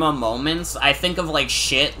 Germa moments, I think of, like,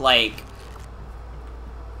 shit like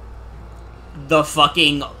the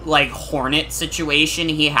fucking, like, hornet situation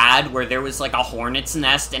he had where there was, like, a hornet's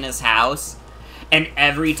nest in his house, and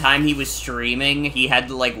every time he was streaming, he had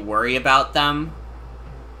to, like, worry about them.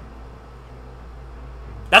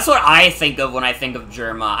 That's what I think of when I think of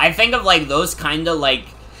Germa. I think of, like, those kind of, like,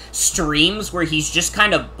 streams where he's just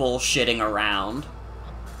kind of bullshitting around.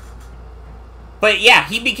 But yeah,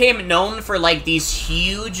 he became known for, like, these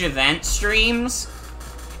huge event streams,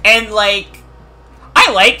 and, like,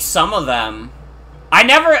 I liked some of them.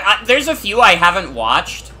 There's a few I haven't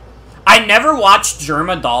watched. I never watched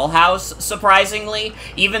Germa Dollhouse, surprisingly,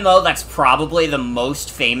 even though that's probably the most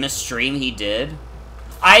famous stream he did.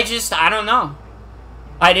 I don't know.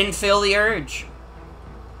 I didn't feel the urge.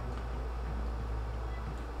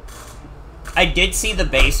 I did see the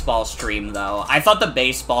baseball stream, though. I thought the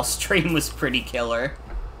baseball stream was pretty killer.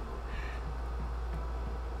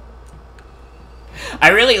 I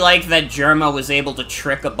really like that Germa was able to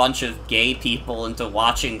trick a bunch of gay people into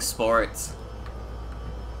watching sports.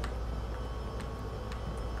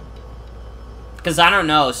 Because, I don't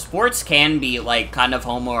know, sports can be, like, kind of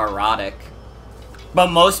homoerotic.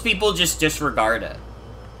 But most people just disregard it.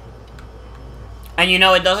 And, you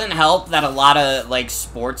know, it doesn't help that a lot of, like,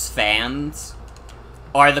 sports fans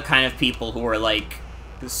are the kind of people who are, like,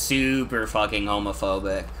 super fucking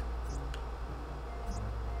homophobic.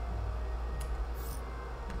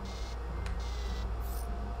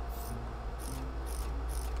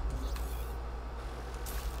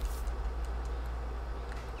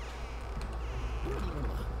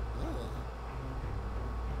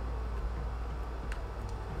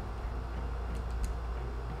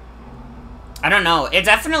 I don't know, it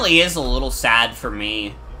definitely is a little sad for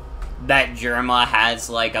me that Germa has,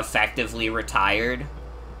 like, effectively retired.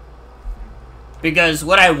 Because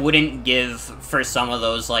what I wouldn't give for some of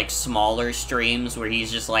those, like, smaller streams where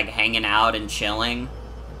he's just, like, hanging out and chilling.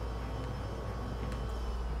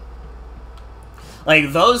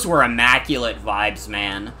 Like, those were immaculate vibes,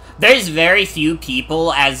 man. There's very few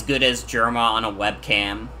people as good as Germa on a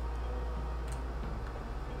webcam.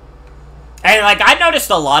 And, like, I noticed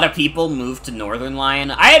a lot of people moved to Northern Lion.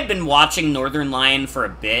 I had been watching Northern Lion for a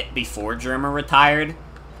bit before Germa retired.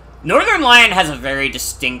 Northern Lion has a very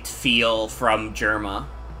distinct feel from Germa.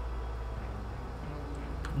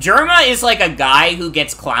 Germa is like a guy who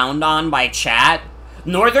gets clowned on by chat.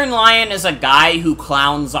 Northern Lion is a guy who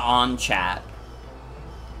clowns on chat.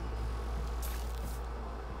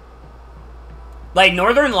 Like,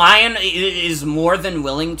 Northern Lion is more than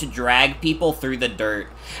willing to drag people through the dirt.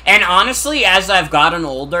 And honestly, as I've gotten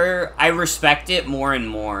older, I respect it more and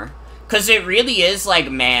more. Because it really is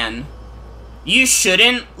like, man, you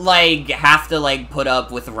shouldn't, like, have to, like, put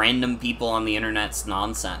up with random people on the internet's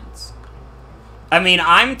nonsense. I mean,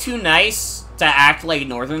 I'm too nice to act like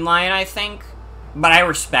Northern Lion, I think, but I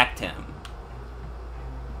respect him.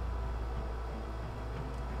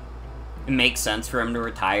 It makes sense for him to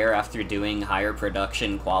retire after doing higher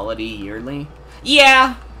production quality yearly.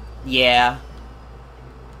 Yeah.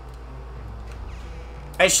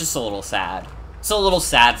 It's just a little sad. It's a little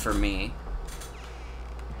sad for me.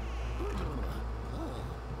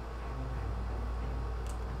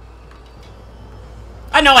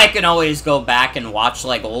 I know I can always go back and watch,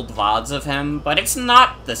 like, old VODs of him, but it's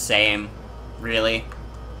not the same, really.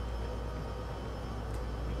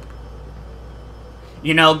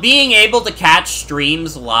 You know, being able to catch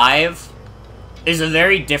streams live is a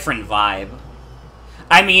very different vibe.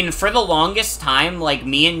 I mean, for the longest time, like,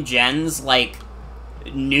 me and Jen's, like,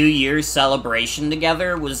 New Year's celebration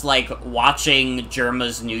together was, like, watching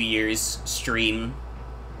Germa's New Year's stream.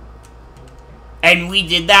 And we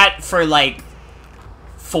did that for, like,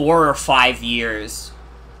 4 or 5 years.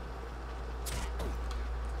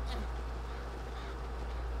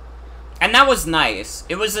 And that was nice.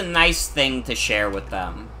 It was a nice thing to share with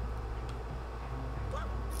them.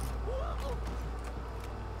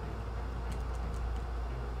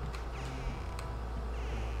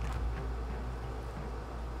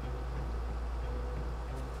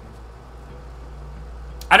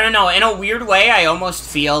 I don't know, in a weird way, I almost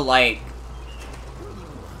feel like...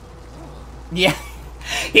 Yeah,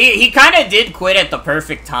 he kind of did quit at the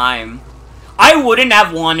perfect time. I wouldn't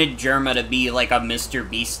have wanted Germa to be like a Mr.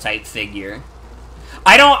 Beast type figure.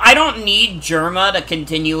 I don't need Germa to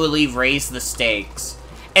continually raise the stakes.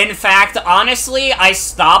 In fact, honestly, I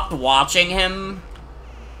stopped watching him.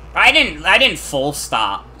 I didn't full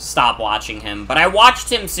stop watching him, but I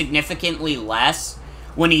watched him significantly less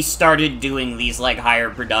when he started doing these, like, higher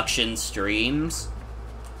production streams.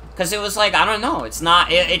 Because it was like, I don't know, it's not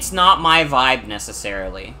my vibe,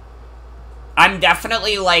 necessarily. I'm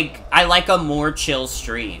definitely, like, I like a more chill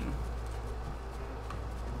stream.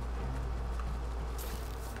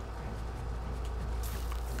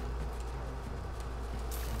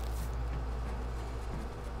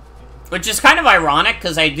 Which is kind of ironic,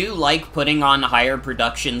 because I do like putting on higher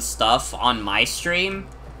production stuff on my stream.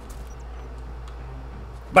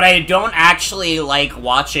 But I don't actually like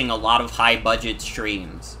watching a lot of high-budget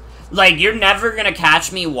streams. Like, you're never gonna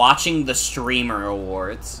catch me watching the Streamer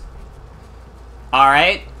Awards.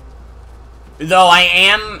 Alright? Though I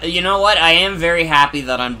am, you know what? I am very happy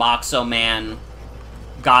that Unboxo Man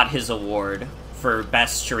got his award for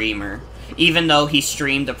Best Streamer. Even though he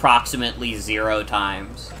streamed approximately 0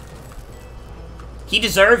 times. He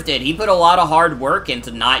deserved it. He put a lot of hard work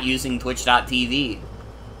into not using Twitch.tv.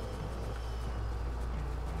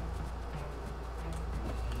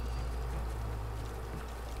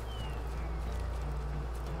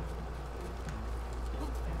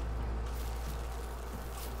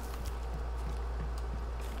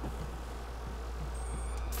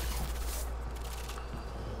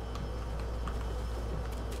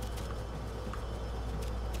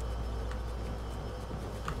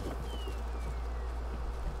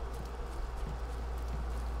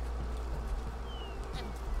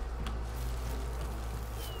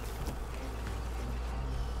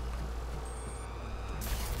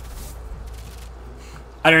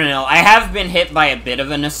 I don't know, I have been hit by a bit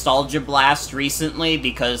of a nostalgia blast recently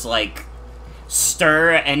because, like,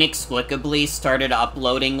 Stir inexplicably started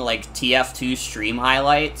uploading, like, TF2 stream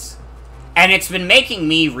highlights, and it's been making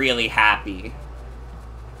me really happy.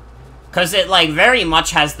 Because it, like, very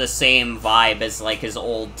much has the same vibe as, like, his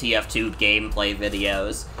old TF2 gameplay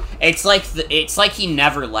videos. It's like he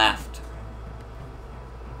never left.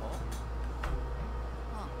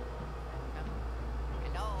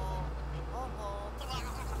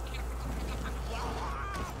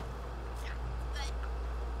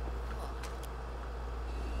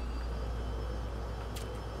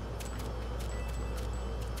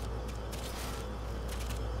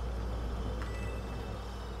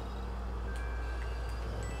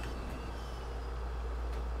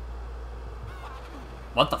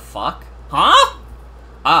 What the fuck? Huh?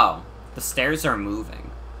 Oh, the stairs are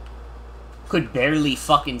moving. Could barely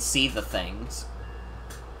fucking see the things.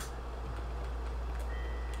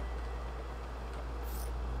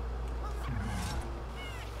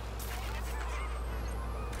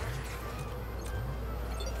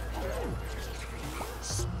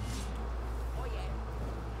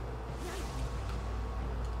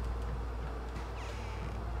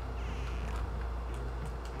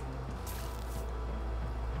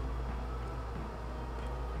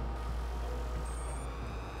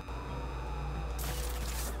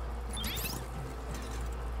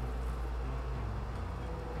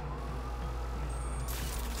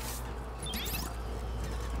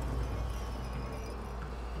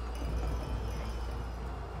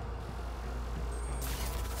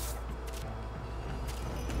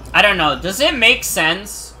 I don't know, does it make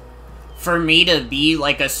sense for me to be,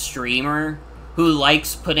 like, a streamer who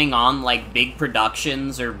likes putting on, like, big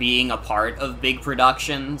productions or being a part of big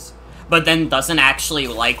productions, but then doesn't actually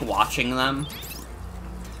like watching them?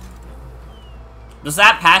 Does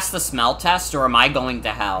that pass the smell test, or am I going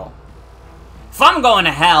to hell? If I'm going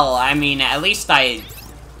to hell, I mean, at least I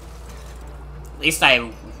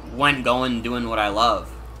went going doing what I love.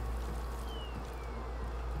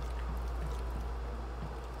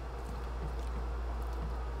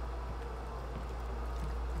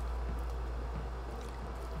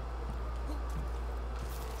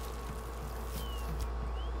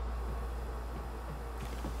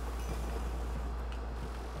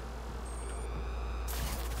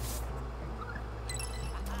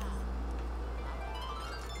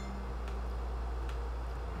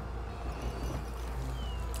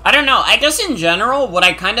 I don't know, I guess in general, what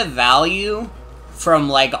I kind of value from,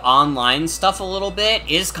 like, online stuff a little bit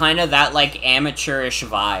is kind of that, like, amateurish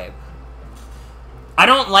vibe. I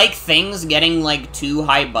don't like things getting, like, too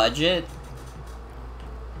high budget.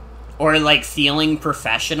 Or, like, feeling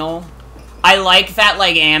professional. I like that,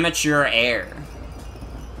 like, amateur air.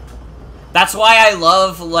 That's why I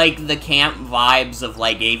love, like, the camp vibes of,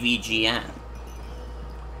 like, AVGN.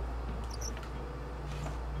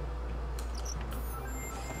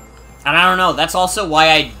 And I don't know, that's also why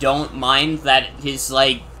I don't mind that his,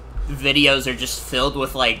 like, videos are just filled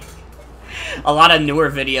with, like... A lot of newer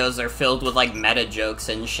videos are filled with, like, meta jokes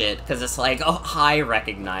and shit, because it's like, oh, I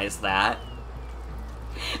recognize that.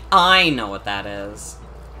 I know what that is.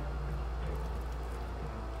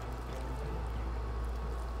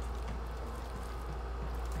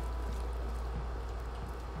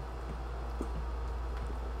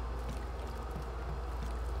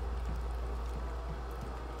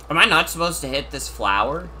 Am I not supposed to hit this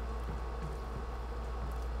flower?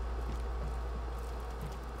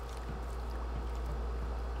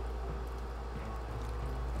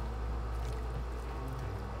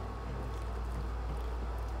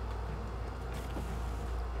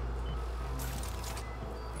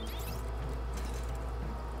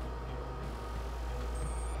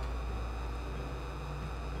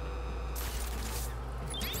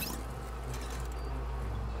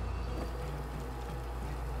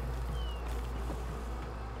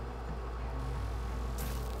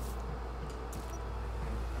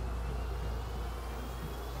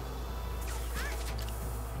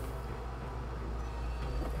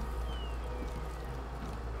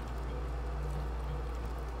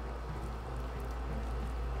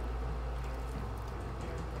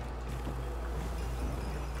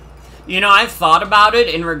 You know, I've thought about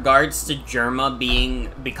it in regards to Germa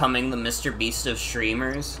becoming the Mr. Beast of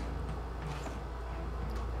streamers.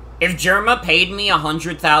 If Germa paid me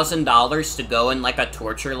 $100,000 to go in, like, a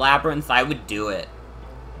torture labyrinth, I would do it.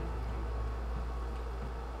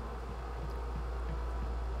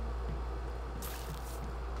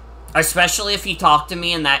 Especially if he talked to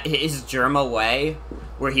me in his Germa way,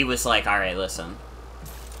 where he was like, alright, listen.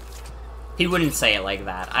 He wouldn't say it like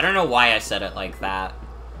that. I don't know why I said it like that.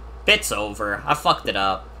 Bit's over. I fucked it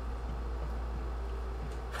up.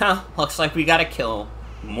 Huh, looks like we gotta kill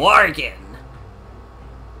Morgan.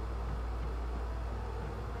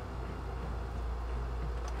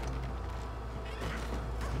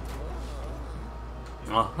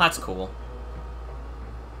 Oh, that's cool.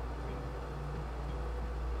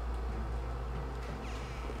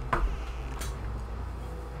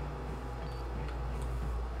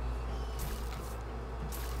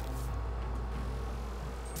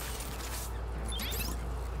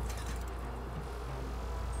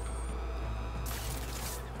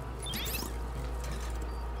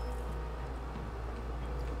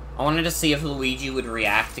 I wanted to see if Luigi would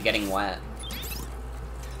react to getting wet.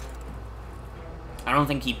 I don't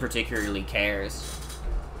think he particularly cares.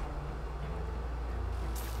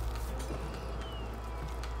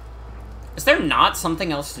 Is there not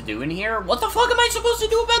something else to do in here? What the fuck am I supposed to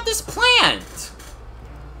do about this plant?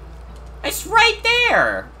 It's right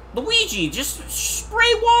there! Luigi, just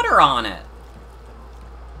spray water on it.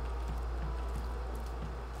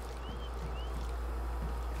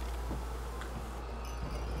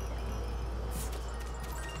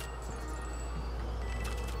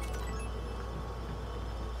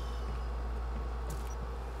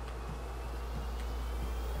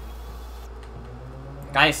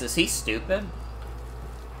 Guys, is he stupid?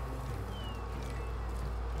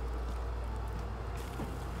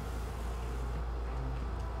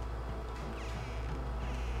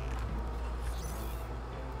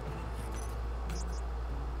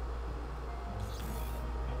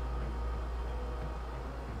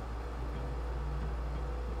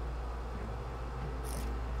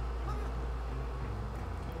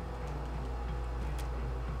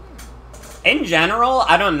 In general,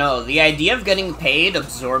 I don't know. The idea of getting paid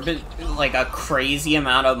absorbent, like, a crazy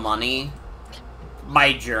amount of money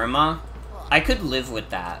by Germa, I could live with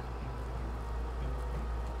that.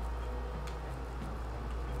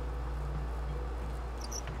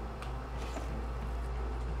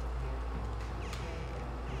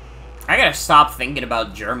 I gotta stop thinking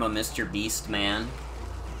about Germa, Mr. Beast, man.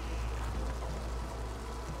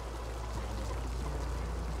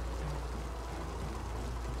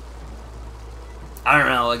 I don't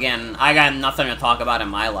know, again, I got nothing to talk about in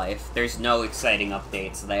my life. There's no exciting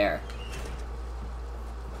updates there.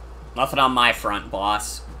 Nothing on my front,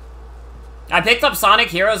 boss. I picked up Sonic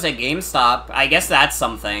Heroes at GameStop. I guess that's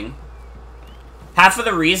something. Half of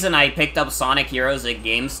the reason I picked up Sonic Heroes at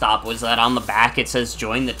GameStop was that on the back it says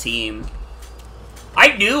join the team.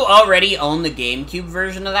 I do already own the GameCube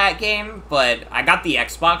version of that game, but I got the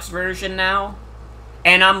Xbox version now.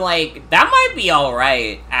 And I'm like, that might be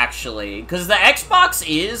alright, actually. Because the Xbox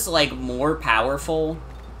is, like, more powerful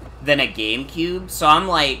than a GameCube. So I'm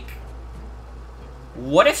like,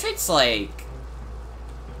 what if it's, like...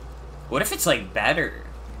 What if it's, like, better?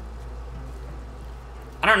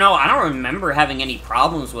 I don't know, I don't remember having any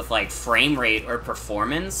problems with, like, frame rate or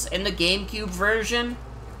performance in the GameCube version.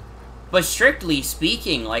 But strictly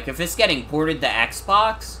speaking, like, if it's getting ported to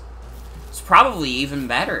Xbox, it's probably even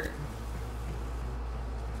better.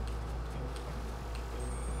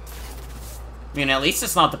 I mean, at least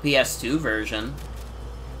it's not the PS2 version.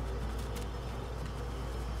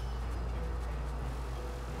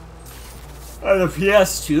 The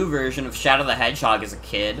PS2 version of Shadow the Hedgehog as a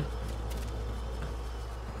kid.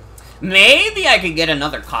 Maybe I could get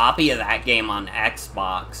another copy of that game on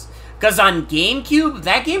Xbox. Because on GameCube,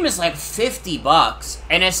 that game is like $50.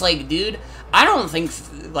 And it's like, dude, I don't think,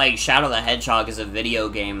 like, Shadow the Hedgehog is a video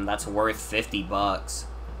game that's worth $50.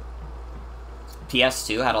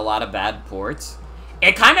 PS2 had a lot of bad ports.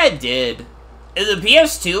 It kind of did. The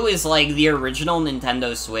PS2 is like the original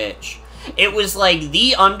Nintendo Switch. It was like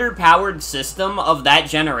the underpowered system of that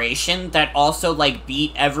generation that also like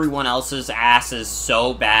beat everyone else's asses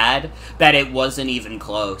so bad that it wasn't even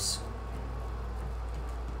close.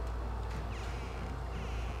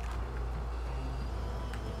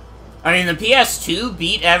 I mean, the PS2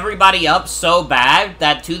 beat everybody up so bad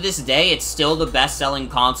that to this day it's still the best-selling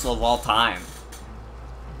console of all time.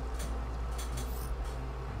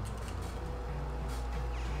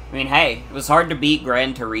 I mean, hey, it was hard to beat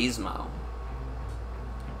Gran Turismo.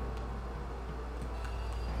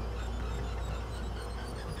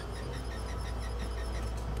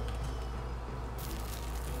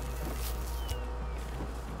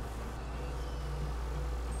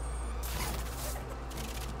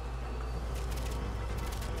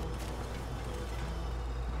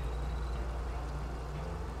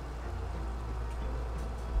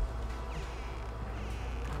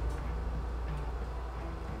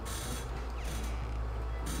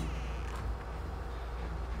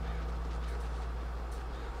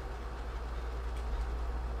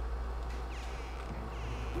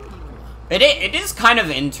 It is kind of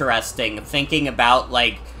interesting thinking about,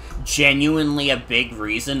 like, genuinely a big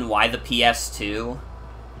reason why the PS2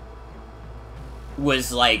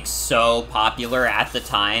 was, like, so popular at the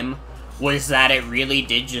time was that it really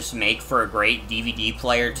did just make for a great DVD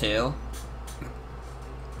player, too.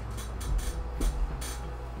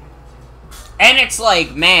 And it's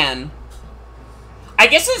like, man, I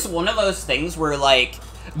guess it's one of those things where, like,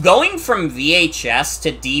 going from VHS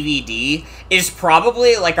to DVD is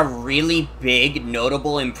probably, like, a really big,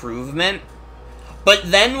 notable improvement. But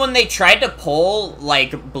then when they tried to pull,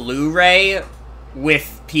 like, Blu-ray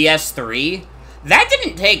with PS3, that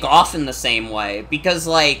didn't take off in the same way. Because,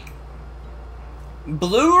 like,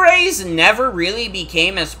 Blu-rays never really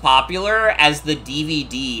became as popular as the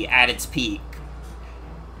DVD at its peak.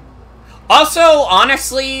 Also,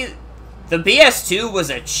 honestly, the PS2 was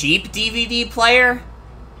a cheap DVD player.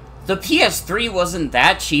 The PS3 wasn't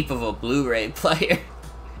that cheap of a Blu-ray player.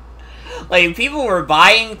 Like, people were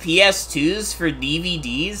buying PS2s for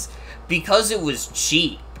DVDs because it was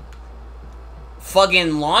cheap.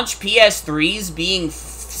 Fucking launch PS3s being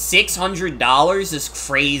 $600 is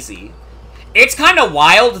crazy. It's kind of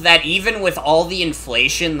wild that even with all the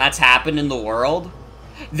inflation that's happened in the world,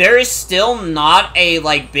 there is still not a,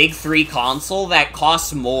 like, big 3 console that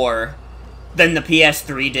costs more than the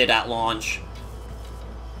PS3 did at launch.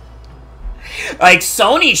 Like,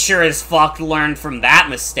 Sony sure as fuck learned from that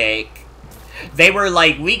mistake. They were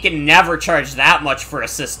like, we can never charge that much for a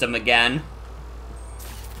system again.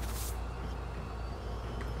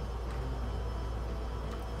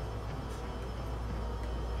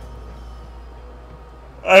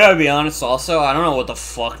 I gotta be honest also, I don't know what the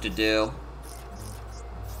fuck to do.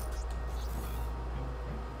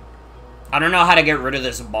 I don't know how to get rid of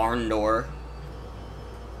this barn door.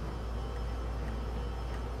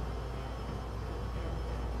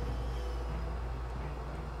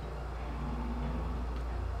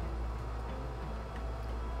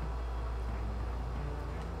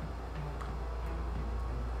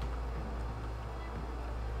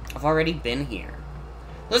 I've already been here.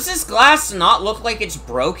 Does this glass not look like it's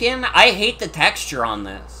broken? I hate the texture on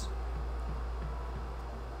this.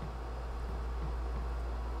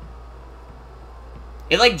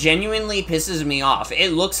 It, like, genuinely pisses me off.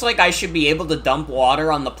 It looks like I should be able to dump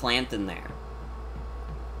water on the plant in there.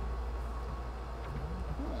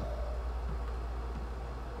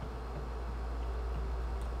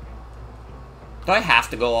 Do I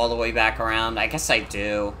have to go all the way back around? I guess I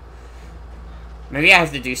do. Maybe I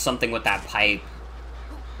have to do something with that pipe.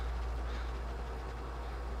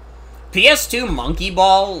 PS2 Monkey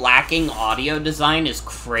Ball lacking audio design is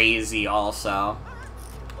crazy also.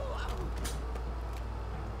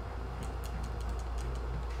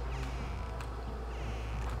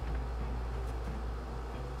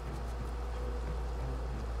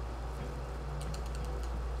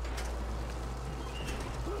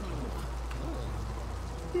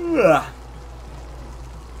 Ugh.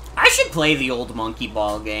 I should play the old Monkey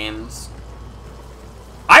Ball games.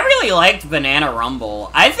 I really liked Banana Rumble.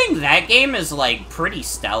 I think that game is, like, pretty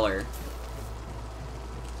stellar.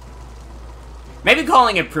 Maybe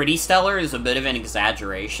calling it pretty stellar is a bit of an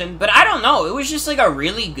exaggeration, but I don't know. It was just, like, a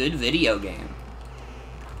really good video game.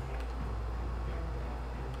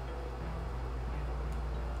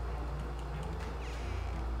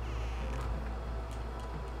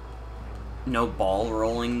 No ball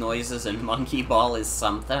rolling noises and Monkey Ball is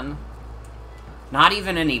something. Not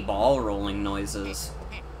even any ball rolling noises.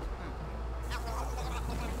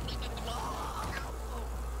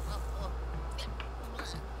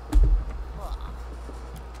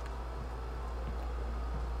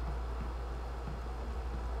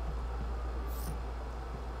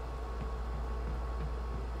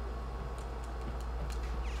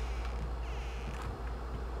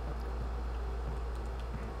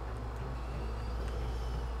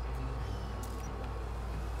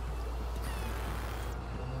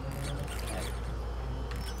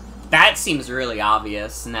 That seems really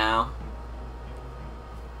obvious now.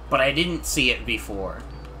 But I didn't see it before.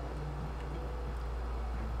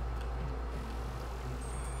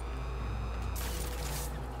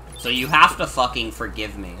 So you have to fucking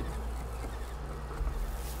forgive me.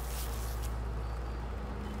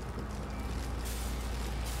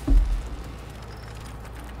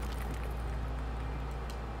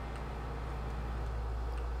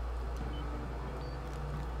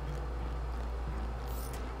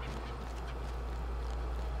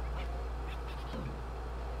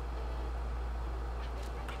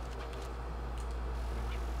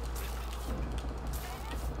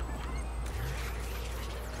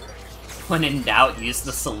 When in doubt, use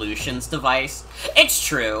the solutions device. It's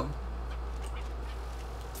true.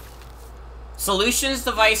 Solutions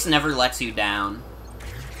device never lets you down.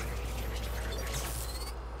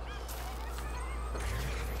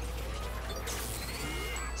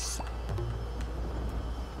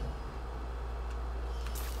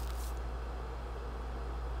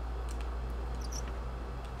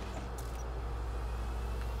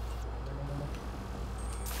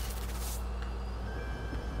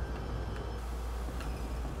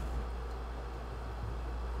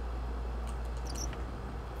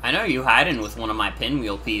 I know you hiding with one of my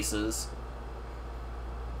pinwheel pieces.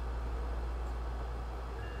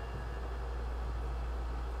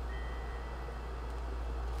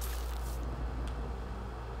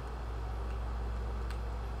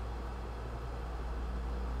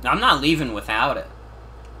 I'm not leaving without it.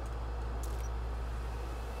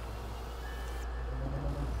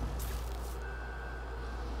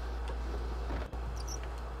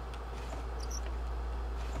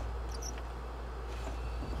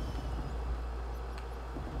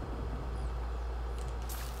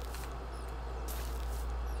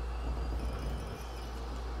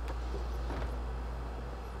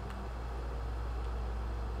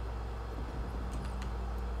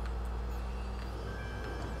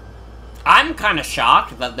 I'm kind of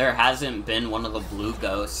shocked that there hasn't been one of the blue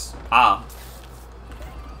ghosts. Ah.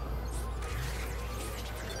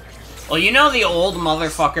 Well, you know the old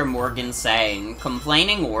motherfucker Morgan saying,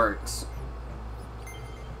 complaining works.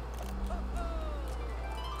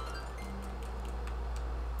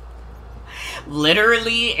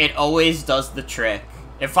 Literally, it always does the trick.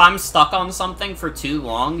 If I'm stuck on something for too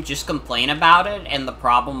long, just complain about it and the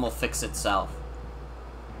problem will fix itself.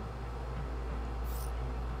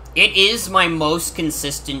 It is my most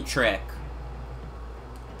consistent trick.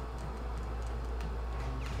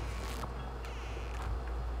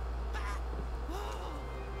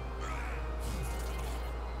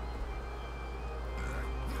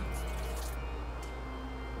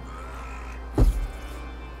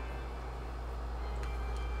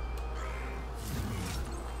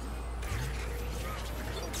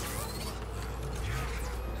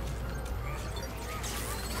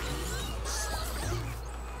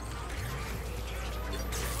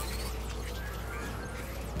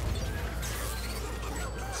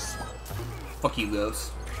 Fuck you,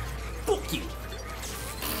 Ghost. Fuck you.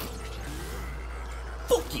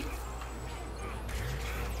 Fuck you.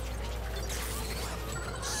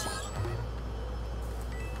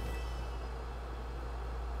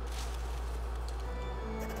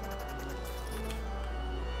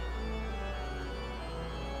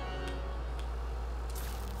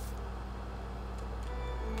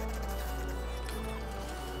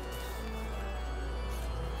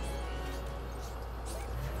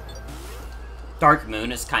 Dark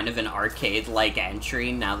Moon is kind of an arcade-like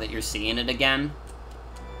entry now that you're seeing it again.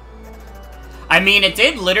 I mean, it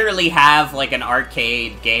did literally have, like, an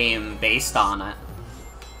arcade game based on it.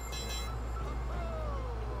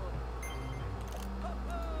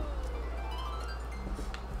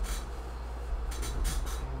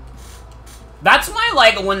 That's why,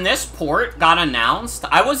 like, when this port got announced,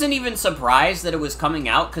 I wasn't even surprised that it was coming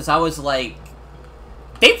out, because I was like,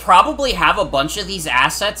 they probably have a bunch of these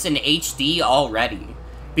assets in HD already,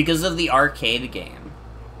 because of the arcade game.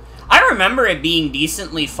 I remember it being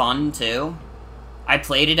decently fun, too. I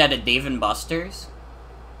played it at a Dave & Buster's.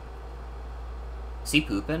 Is he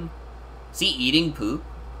pooping? Is he eating poop?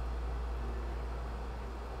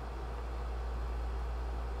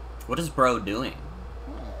 What is bro doing?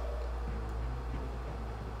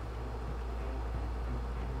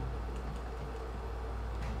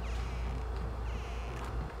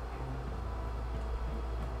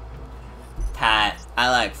 Pat, I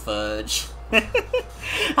like fudge.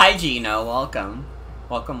 Hi Gino, welcome.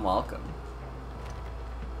 Welcome, welcome.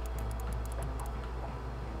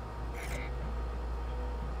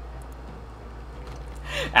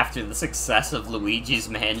 After the success of Luigi's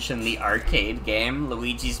Mansion, the arcade game,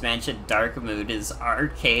 Luigi's Mansion Dark Mood is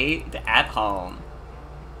arcade at home.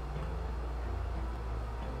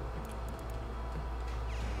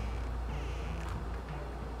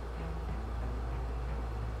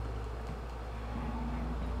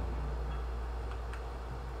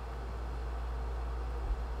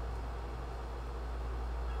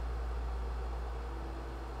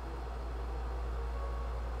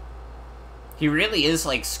 He really is,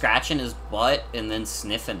 like, scratching his butt and then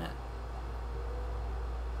sniffing it.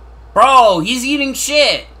 Bro, he's eating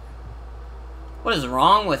shit! What is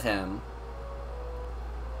wrong with him?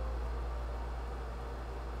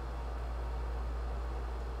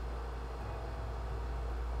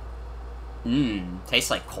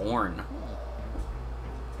 Tastes like corn.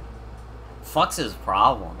 Fuck's his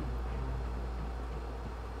problem?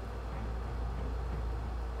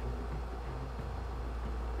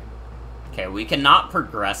 Okay, we cannot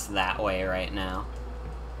progress that way right now.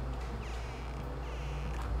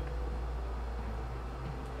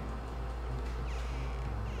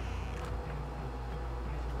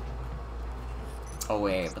 Oh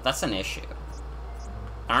wait, but that's an issue.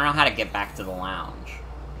 I don't know how to get back to the lounge.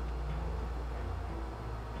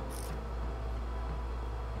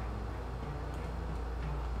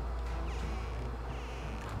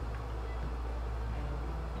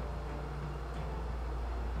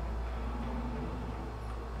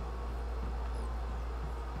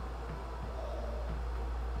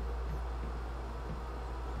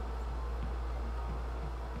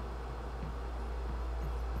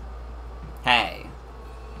 Hey.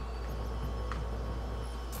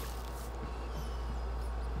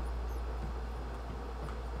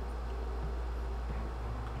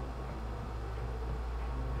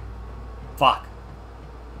 Fuck.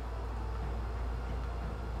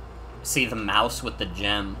 See the mouse with the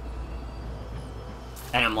gem.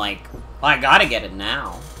 And I'm like, well, I gotta get it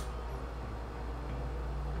now.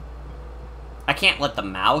 I can't let the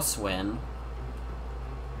mouse win.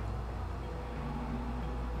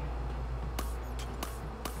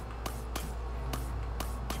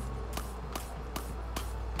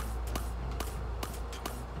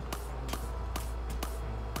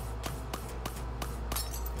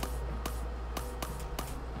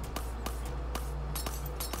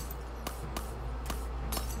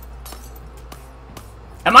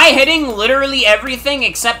 Am I hitting literally everything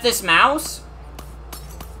except this mouse?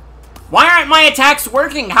 Why aren't my attacks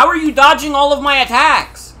working? How are you dodging all of my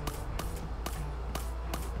attacks?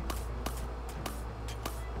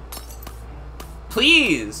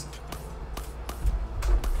 Please.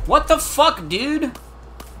 What the fuck, dude?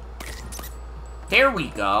 There we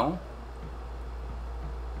go.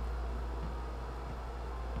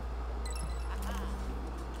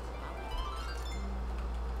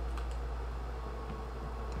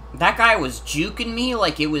 That guy was juking me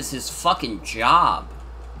like it was his fucking job.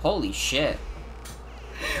 Holy shit.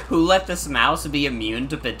 Who let this mouse be immune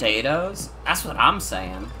to potatoes? That's what I'm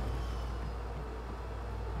saying.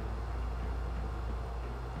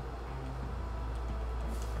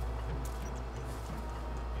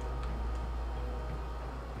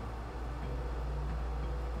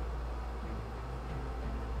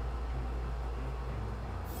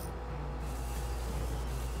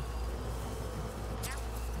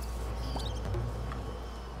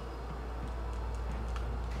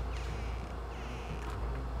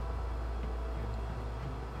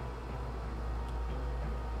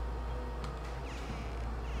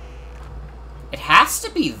 It has to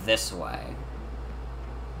be this way.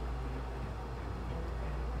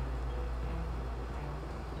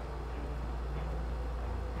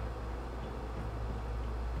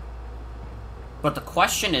 But the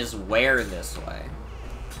question is, where this way?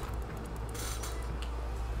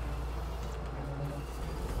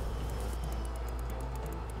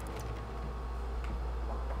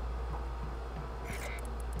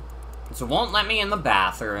 So it won't let me in the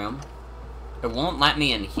bathroom. It won't let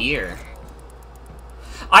me in here.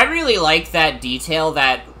 I really like that detail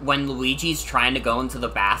that when Luigi's trying to go into the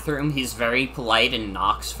bathroom, he's very polite and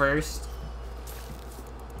knocks first.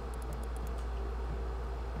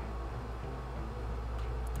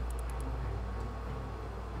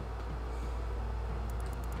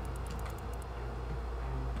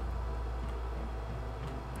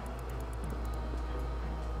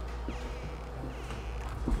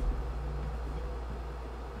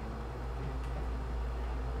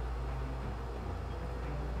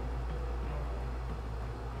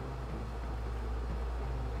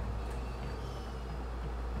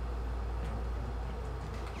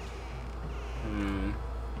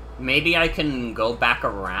 Maybe I can go back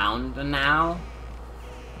around now?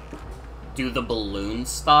 Do the balloon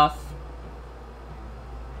stuff?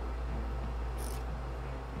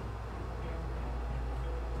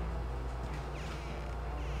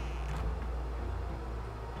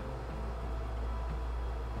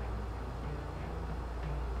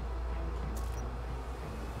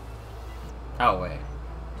 Oh, wait.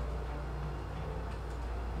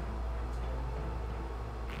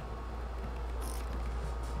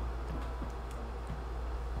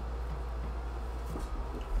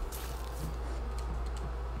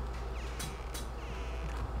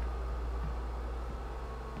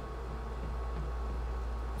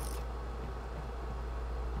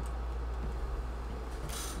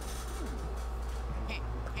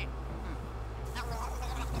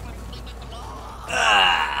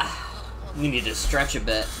 We need to stretch a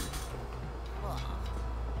bit.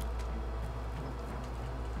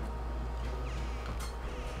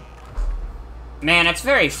 Man, it's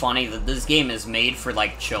very funny that this game is made for,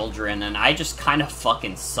 like, children, and I just kind of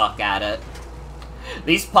fucking suck at it.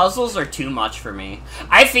 These puzzles are too much for me.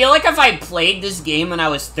 I feel like if I played this game when I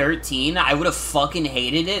was 13, I would have fucking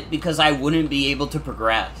hated it because I wouldn't be able to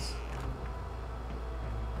progress.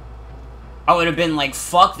 I would have been like,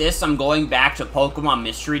 fuck this, I'm going back to Pokemon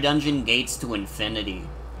Mystery Dungeon Gates to Infinity.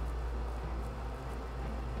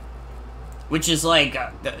 Which is, like,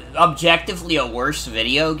 objectively a worse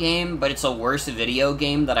video game, but it's a worse video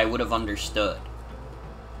game that I would have understood.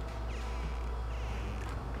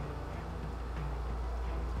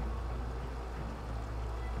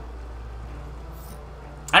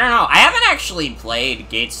 I don't know, I haven't actually played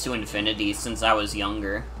Gates to Infinity since I was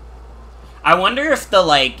younger. I wonder if the,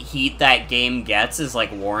 like, heat that game gets is,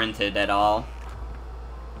 like, warranted at all.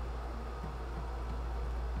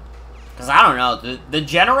 Because I don't know, the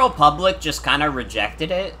general public just kind of rejected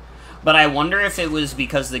it, but I wonder if it was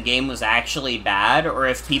because the game was actually bad, or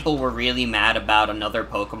if people were really mad about another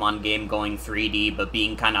Pokemon game going 3D, but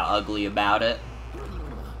being kind of ugly about it.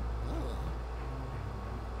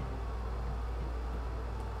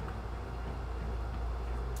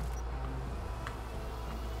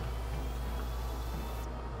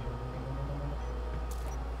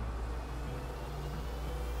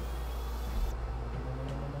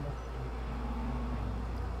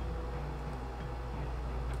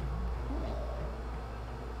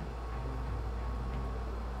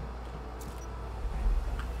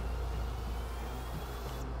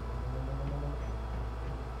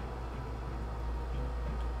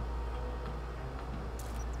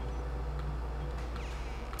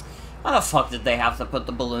 Why the fuck did they have to put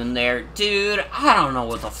the balloon there? Dude, I don't know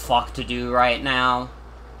what the fuck to do right now.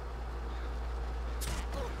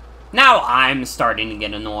 Now I'm starting to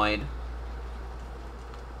get annoyed.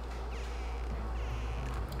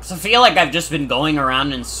 So I feel like I've just been going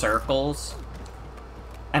around in circles,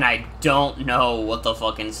 and I don't know what the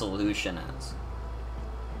fucking solution is.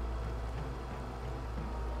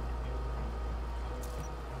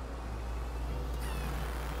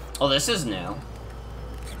 Oh, this is new.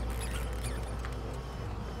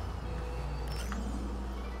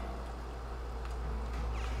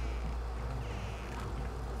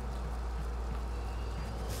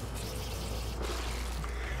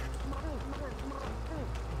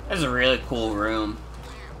 This is a really cool room.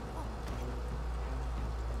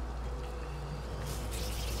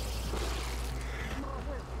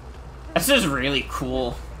 This is really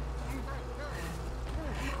cool.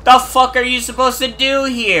 The fuck are you supposed to do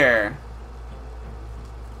here?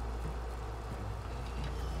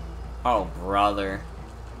 Oh, brother.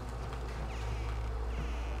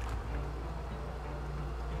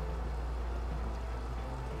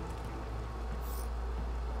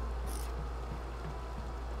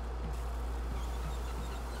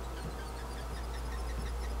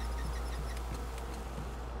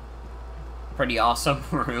 Pretty awesome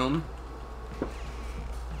room.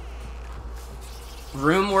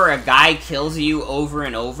 Room where a guy kills you over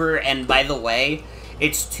and over, and by the way,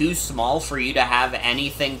 it's too small for you to have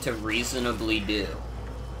anything to reasonably do.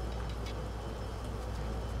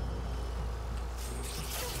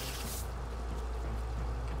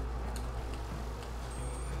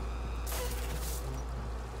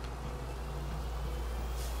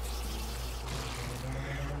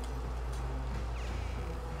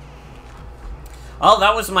 Oh,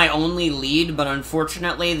 that was my only lead, but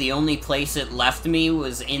unfortunately, the only place it left me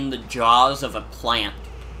was in the jaws of a plant.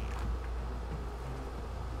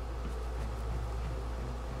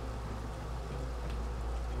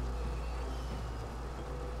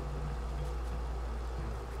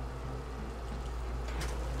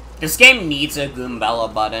 This game needs a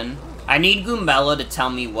Goombella button. I need Goombella to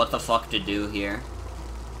tell me what the fuck to do here.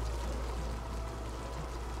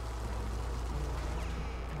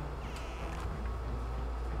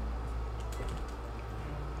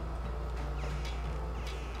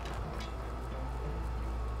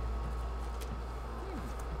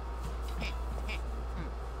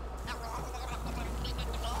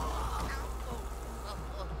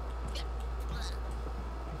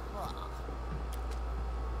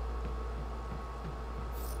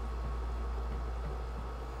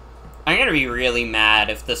 I'm gonna be really mad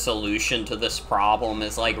if the solution to this problem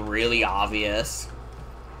is, like, really obvious.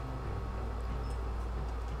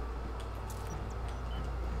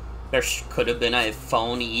 There could have been a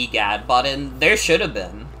phone EGAD button. There should have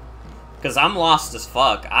been. Because I'm lost as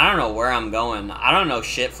fuck. I don't know where I'm going. I don't know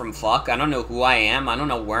shit from fuck. I don't know who I am. I don't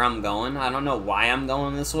know where I'm going. I don't know why I'm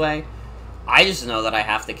going this way. I just know that I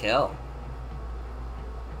have to kill.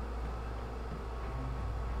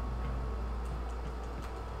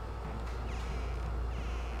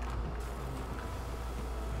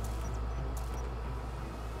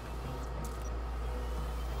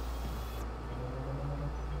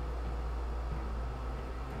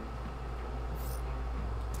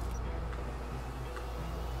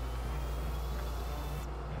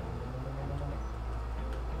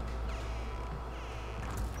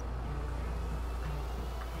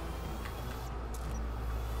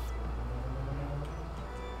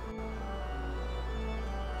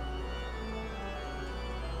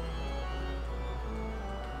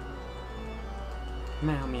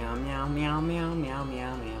 Meow, meow, meow, meow, meow, meow,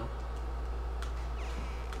 meow, meow.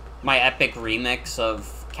 My epic remix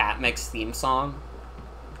of Cat Mix theme song.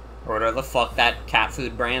 Or whatever the fuck that cat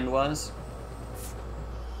food brand was.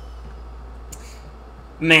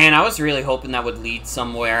 Man, I was really hoping that would lead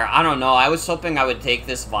somewhere. I don't know, I was hoping I would take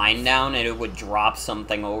this vine down and it would drop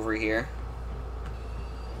something over here.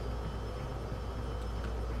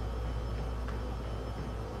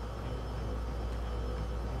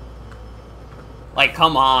 Like,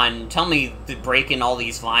 come on, tell me that breaking all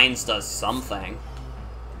these vines does something.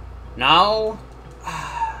 No?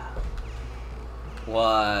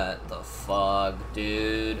 What the fuck,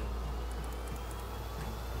 dude?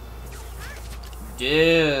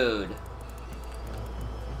 Dude.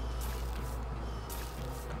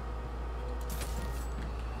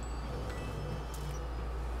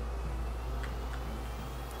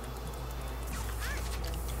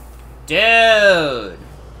 Dude.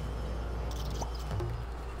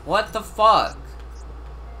 What the fuck?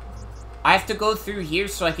 I have to go through here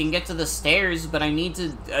so I can get to the stairs, but I need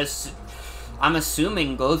to, I'm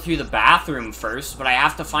assuming, go through the bathroom first, but I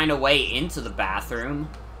have to find a way into the bathroom.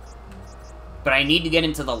 But I need to get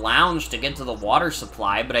into the lounge to get to the water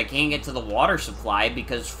supply, but I can't get to the water supply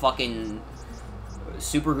because fucking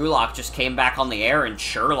Super Hulock just came back on the air and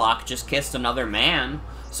Sherlock just kissed another man.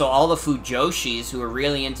 So all the Fujoshis who are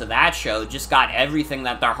really into that show just got everything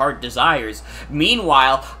that their heart desires.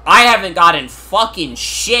 Meanwhile, I haven't gotten fucking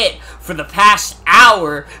shit for the past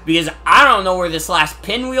hour because I don't know where this last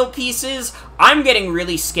pinwheel piece is. I'm getting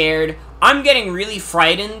really scared. I'm getting really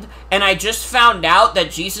frightened. And I just found out that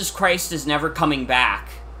Jesus Christ is never coming back.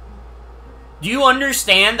 Do you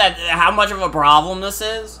understand that how much of a problem this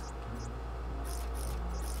is?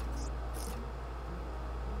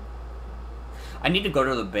 I need to go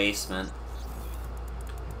to the basement.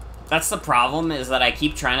 That's the problem, is that I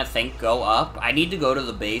keep trying to think go up. I need to go to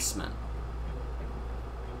the basement.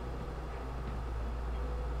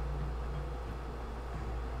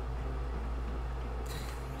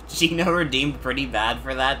 Gino redeemed pretty bad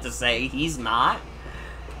for that to say he's not.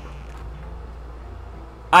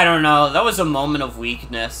 I don't know, that was a moment of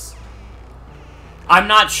weakness. I'm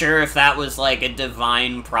not sure if that was like a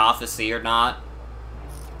divine prophecy or not.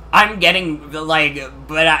 I'm getting, like,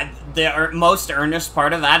 but the most earnest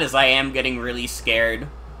part of that is I am getting really scared.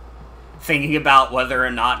 Thinking about whether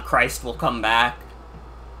or not Christ will come back.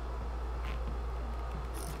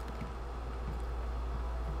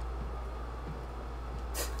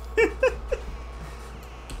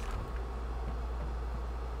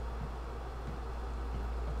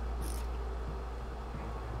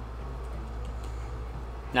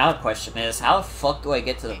 Now the question is, how the fuck do I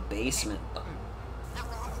get to the basement, though?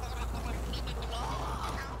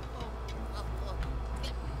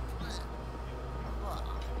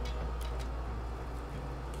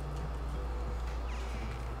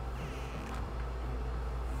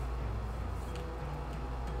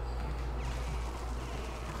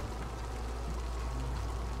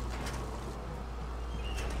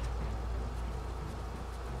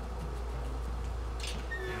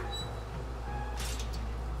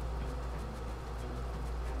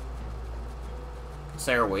 Is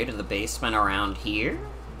there a way to the basement around here?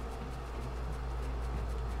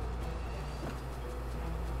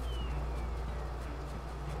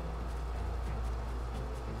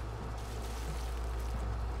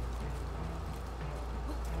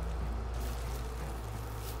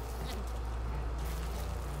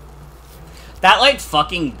 That, like,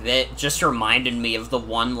 fucking bit just reminded me of the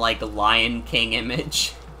one, like, Lion King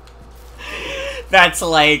image. That's,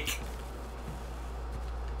 like...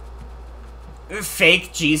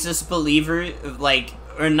 fake Jesus believer, like,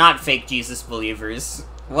 or not fake Jesus believers.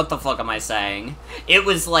 What the fuck am I saying? It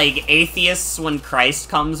was like atheists when Christ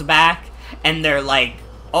comes back, and they're like,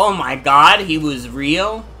 oh my god, he was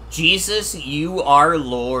real? Jesus, you are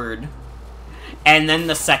Lord. And then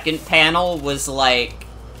the second panel was like,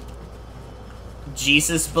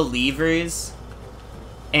 Jesus believers,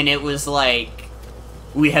 and it was like,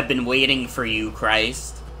 we have been waiting for you,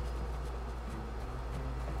 Christ.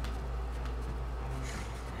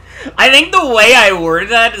 I think the way I word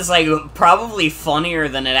that is, like, probably funnier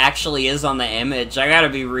than it actually is on the image. I gotta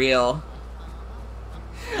be real.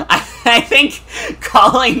 I think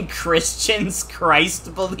calling Christians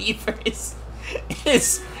Christ believers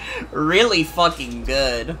is really fucking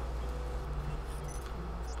good.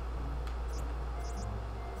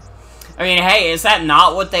 I mean, hey, is that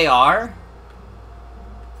not what they are?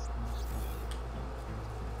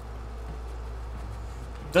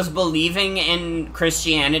 Does believing in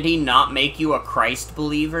Christianity not make you a Christ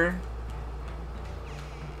believer?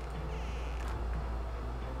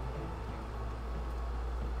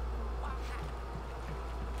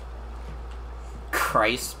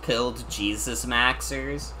 Christ-pilled Jesus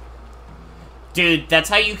maxers? Dude, that's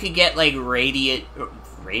how you could get, like, Radiant...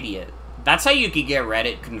 That's how you could get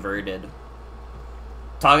Reddit converted.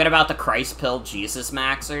 Talking about the Christ-pilled Jesus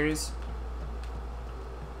maxers?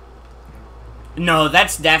 No,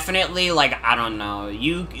 that's definitely, like, I don't know.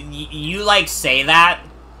 You like, say that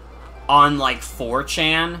on, like,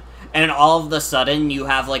 4chan, and all of a sudden you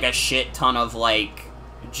have, like, a shit ton of, like,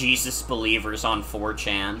 Jesus believers on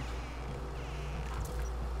 4chan.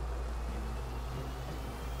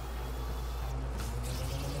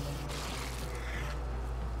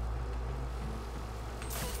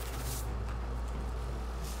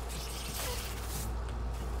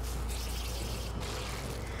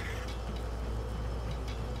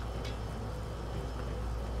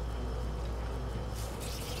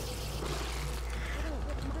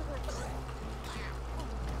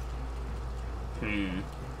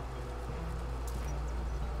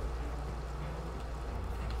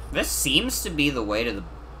 This seems to be the way to the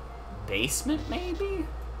basement, maybe?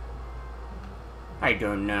 I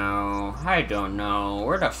don't know. I don't know.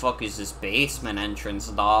 Where the fuck is this basement entrance,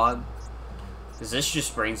 dog? Because this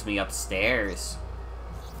just brings me upstairs.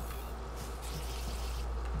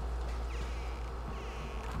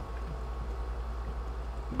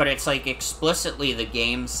 But it's like explicitly the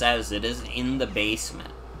game says it is in the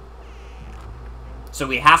basement. So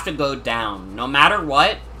we have to go down. No matter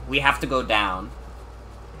what, we have to go down.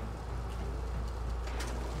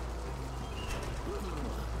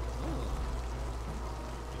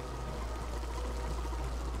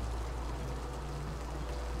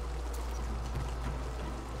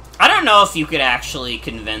 I don't know if you could actually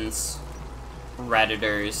convince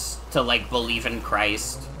Redditors to, like, believe in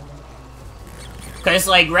Christ. Because,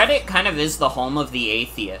 like, Reddit kind of is the home of the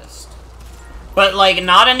atheist. But, like,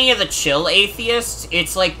 not any of the chill atheists.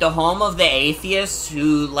 It's, like, the home of the atheists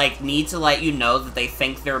who, like, need to let you know that they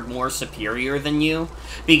think they're more superior than you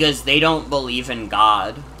because they don't believe in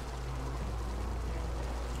God.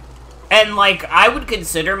 And, like, I would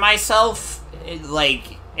consider myself,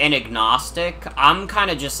 like, an agnostic. I'm kind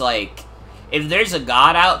of just like, if there's a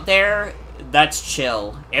God out there, that's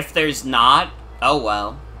chill. If there's not, oh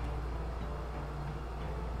well.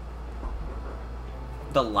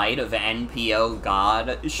 The light of NPO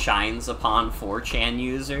God shines upon 4chan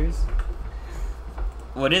users.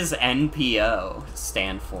 What does NPO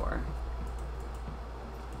stand for?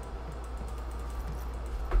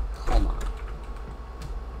 Hold on.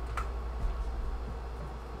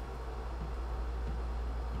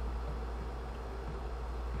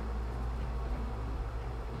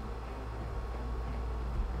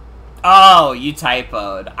 Oh, you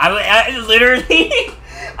typoed. I literally,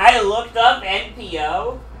 I looked up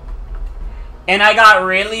NPO, and I got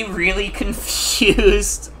really, really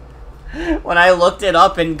confused when I looked it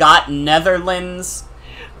up and got Netherlands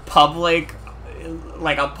public,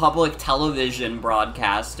 like a public television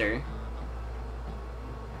broadcaster.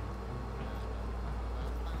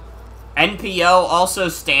 NPO also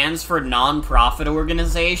stands for non-profit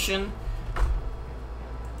organization.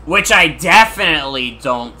 Which I definitely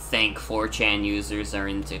don't think 4chan users are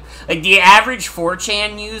into. Like, the average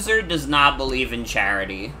 4chan user does not believe in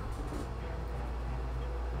charity.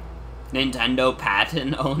 Nintendo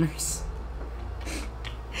patent owners.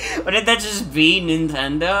 Wouldn't that just be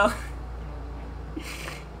Nintendo?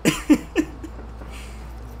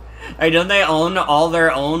 Like, don't they own all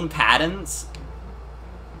their own patents?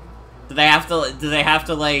 Do they have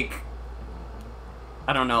to, like,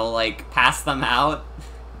 I don't know, like, pass them out?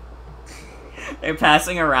 They're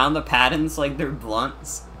passing around the patents like they're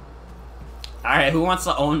blunts. Alright, who wants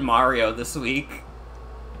to own Mario this week?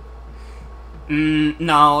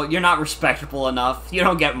 No, you're not respectable enough. You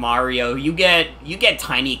don't get Mario. You get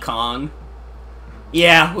Tiny Kong.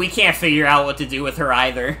 Yeah, we can't figure out what to do with her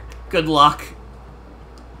either. Good luck.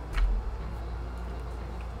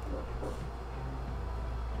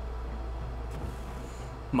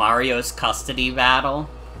 Mario's custody battle.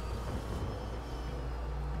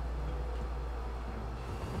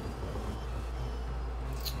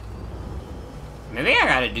 Maybe I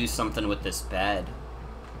gotta do something with this bed.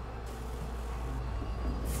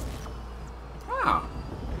 Oh.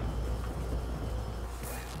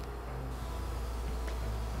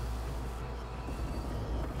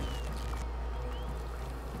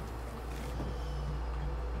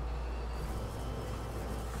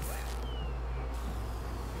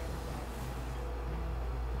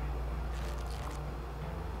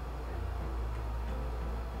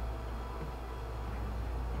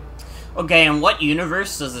 Okay, in what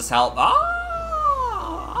universe does this help?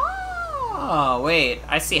 Oh, wait.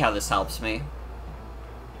 I see how this helps me.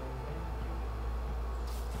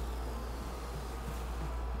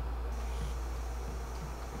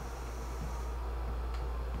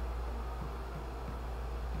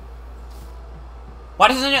 Why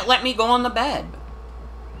doesn't it let me go on the bed?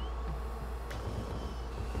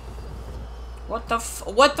 What the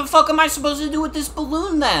fuck am I supposed to do with this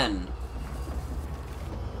balloon, then?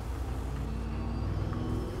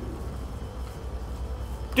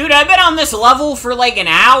 Dude, I've been on this level for like an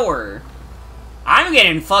hour. I'm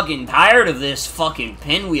getting fucking tired of this fucking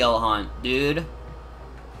pinwheel hunt, dude.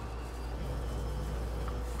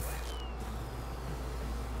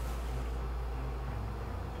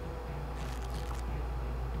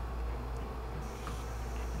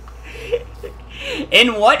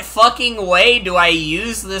 In what fucking way do I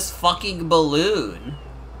use this fucking balloon?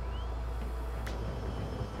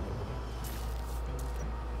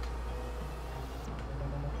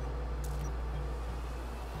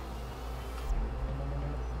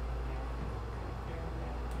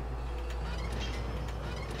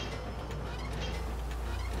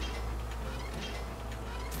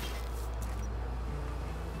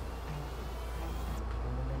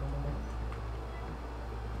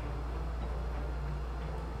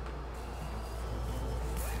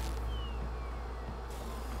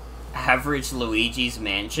 Average Luigi's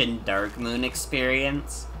Mansion Dark Moon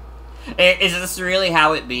experience? Is this really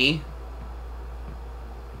how it be?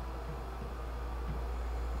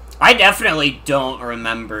 I definitely don't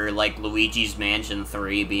remember, like, Luigi's Mansion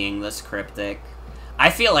 3 being this cryptic. I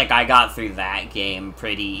feel like I got through that game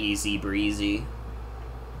pretty easy breezy.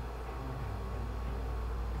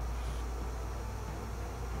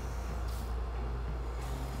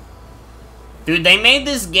 Dude, they made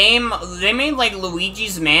this game, they made, like,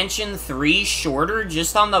 Luigi's Mansion 3 shorter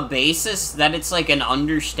just on the basis that it's, like, an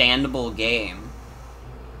understandable game.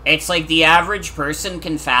 It's like the average person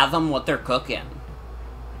can fathom what they're cooking.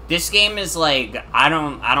 This game is, like, I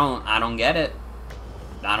don't get it.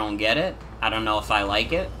 I don't get it. I don't know if I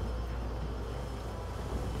like it.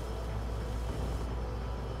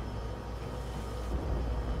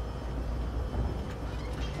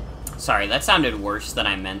 Sorry, that sounded worse than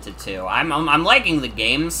I meant it to. I'm liking the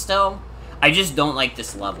game still. I just don't like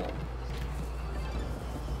this level.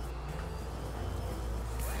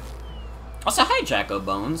 Also, hi, Jacko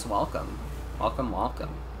Bones. Welcome. Welcome, welcome.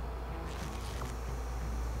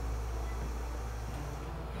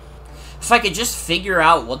 If I could just figure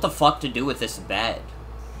out what the fuck to do with this bed.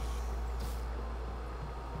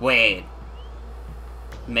 Wait.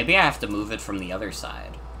 Maybe I have to move it from the other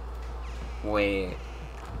side. Wait.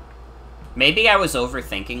 Maybe I was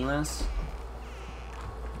overthinking this.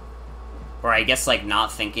 Or I guess, like, not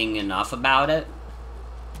thinking enough about it.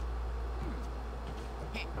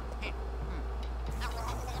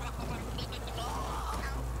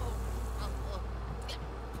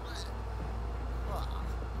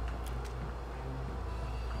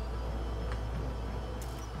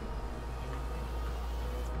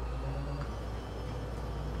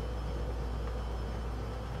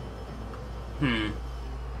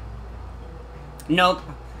 Nope.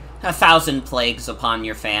 1,000 plagues upon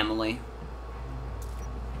your family.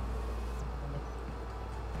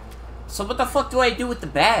 So what the fuck do I do with the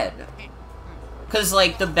bed? Cause,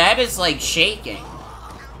 like, the bed is, like, shaking.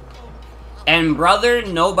 And, brother,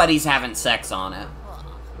 nobody's having sex on it.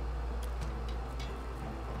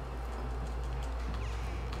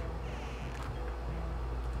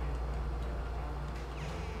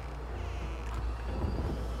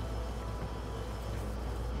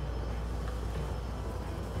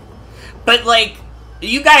 But, like,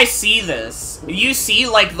 you guys see this. You see,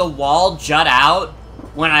 like, the wall jut out?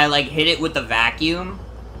 when I, like, hit it with the vacuum.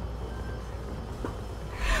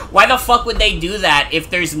 Why the fuck would they do that if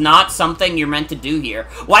there's not something you're meant to do here?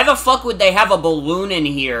 Why the fuck would they have a balloon in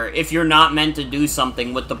here if you're not meant to do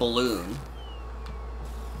something with the balloon?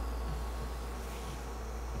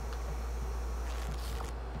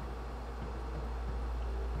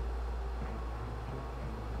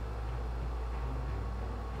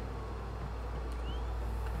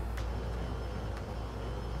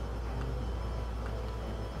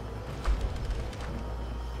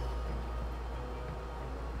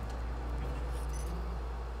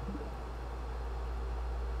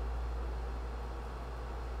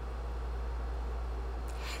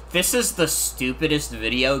 This is the stupidest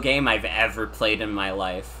video game I've ever played in my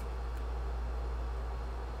life.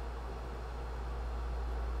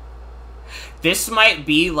 This might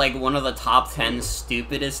be, like, one of the top 10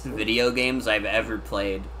 stupidest video games I've ever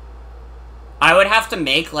played. I would have to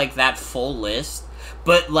make, like, that full list,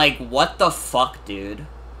 but, like, what the fuck, dude?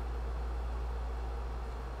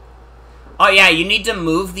 Oh, yeah, you need to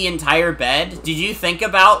move the entire bed? Did you think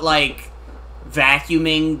about, like,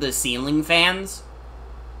 vacuuming the ceiling fans?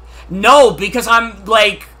 No, because I'm,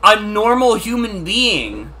 like, a normal human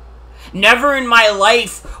being. Never in my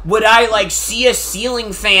life would I, like, see a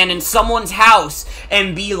ceiling fan in someone's house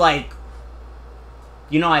and be like,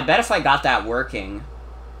 you know, I bet if I got that working,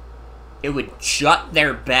 it would jut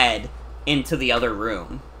their bed into the other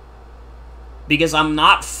room. Because I'm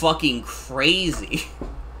not fucking crazy.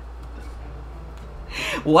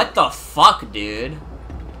 What the fuck, dude?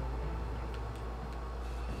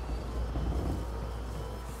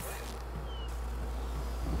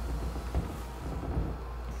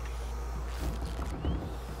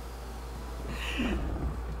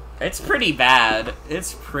 It's pretty bad.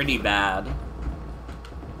 It's pretty bad.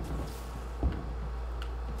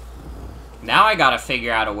 Now I gotta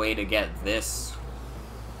figure out a way to get this.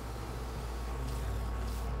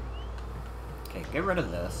 Okay, get rid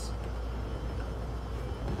of this.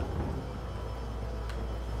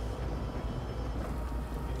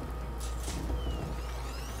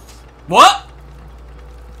 What?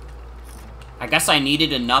 I guess I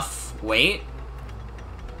needed enough weight.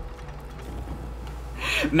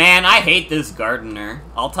 Man, I hate this gardener.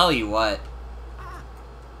 I'll tell you what.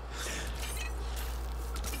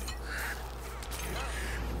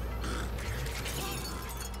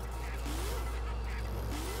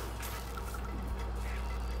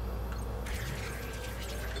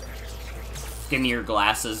 Give me your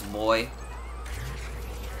glasses, boy.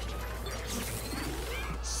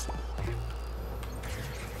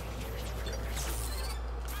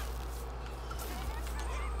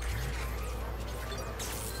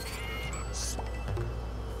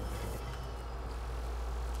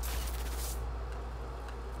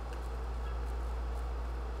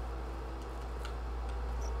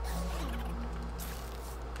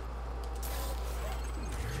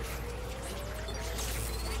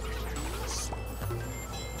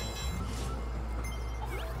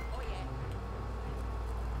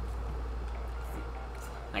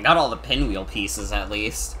 I got all the pinwheel pieces, at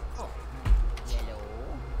least.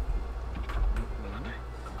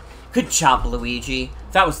 Good job, Luigi.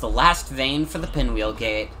 That was the last vein for the pinwheel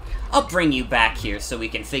gate. I'll bring you back here so we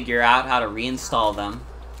can figure out how to reinstall them.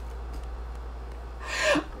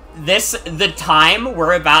 The time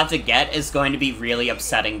we're about to get is going to be really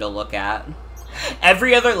upsetting to look at.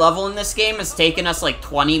 Every other level in this game has taken us like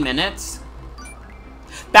 20 minutes.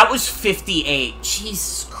 That was 58.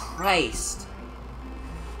 Jesus Christ.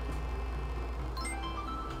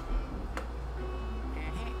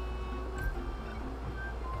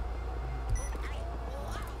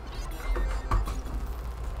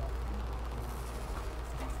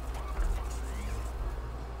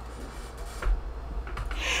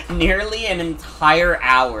 Nearly an entire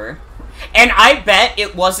hour. And I bet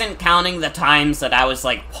it wasn't counting the times that I was,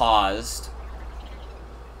 like, paused.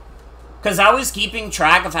 Because I was keeping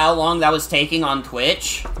track of how long that was taking on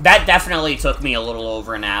Twitch. That definitely took me a little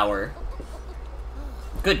over an hour.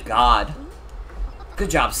 Good God.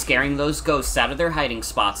 Good job scaring those ghosts out of their hiding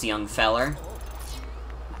spots, young feller.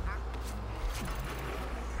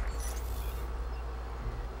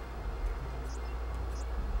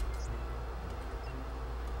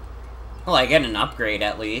 Well, I get an upgrade,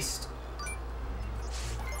 at least.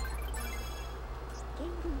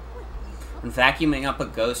 When vacuuming up a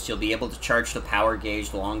ghost, you'll be able to charge the power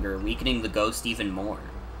gauge longer, weakening the ghost even more.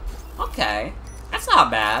 Okay. That's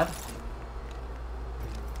not bad.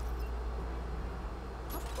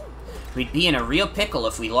 We'd be in a real pickle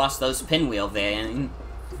if we lost those pinwheel veins.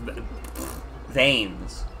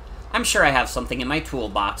 I'm sure I have something in my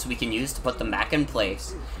toolbox we can use to put them back in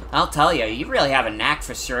place. I'll tell you really have a knack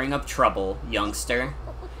for stirring up trouble, youngster.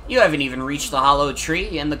 You haven't even reached the hollow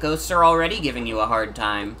tree, and the ghosts are already giving you a hard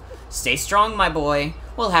time. Stay strong, my boy.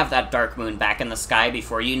 We'll have that dark moon back in the sky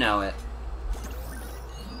before you know it.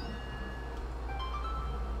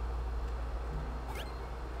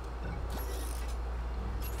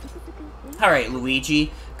 Alright,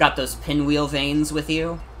 Luigi. Got those pinwheel veins with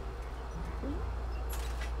you?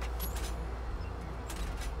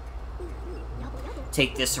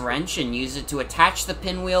 Take this wrench and use it to attach the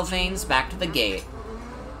pinwheel veins back to the gate.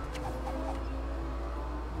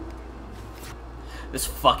 This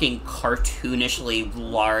fucking cartoonishly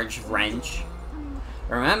large wrench.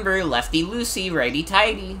 Remember, lefty-loosey,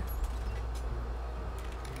 righty-tighty.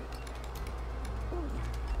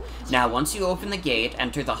 Now, once you open the gate,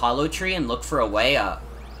 enter the hollow tree and look for a way up.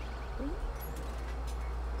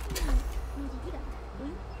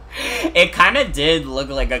 It kind of did look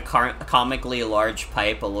like a comically large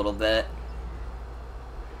pipe a little bit.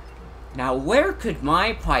 Now, where could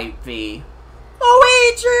my pipe be?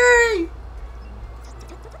 Luigi!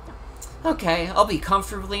 Okay, I'll be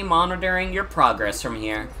comfortably monitoring your progress from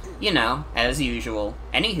here. You know, as usual.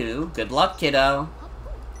 Anywho, good luck, kiddo.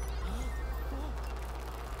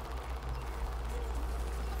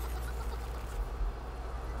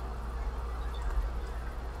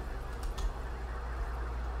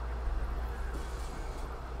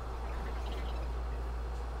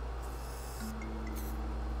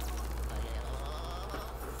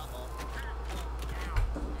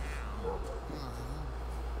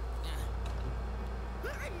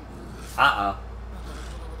 Uh-oh.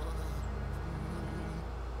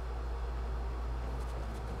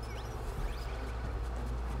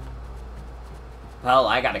 Well,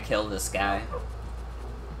 I gotta kill this guy.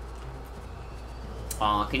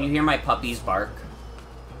 Aw, can you hear my puppies bark?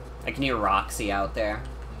 I can hear Roxy out there.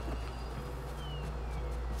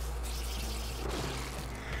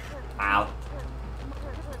 Ow.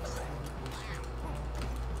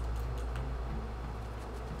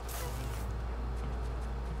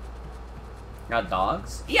 Got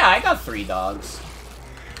dogs? Yeah, I got 3 dogs.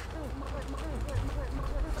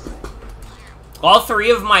 All 3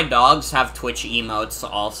 of my dogs have Twitch emotes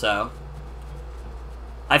also.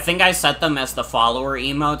 I think I set them as the follower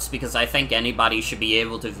emotes because I think anybody should be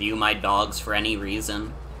able to view my dogs for any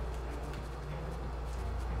reason.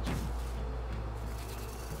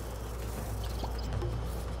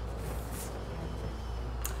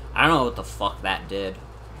 I don't know what the fuck that did.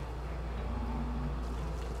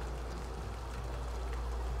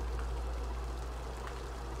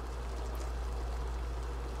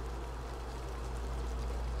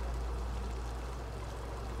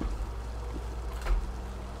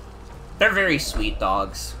 They're very sweet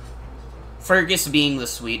dogs. Fergus being the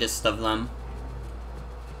sweetest of them.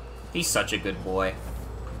 He's such a good boy.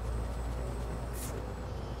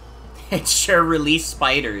 It sure released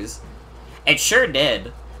spiders. It sure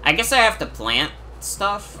did. I guess I have to plant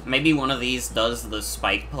stuff. Maybe one of these does the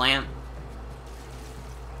spike plant.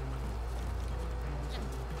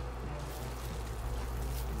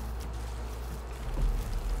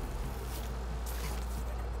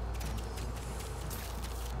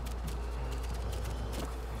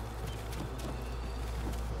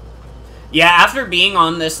 Yeah, after being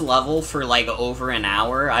on this level for like over an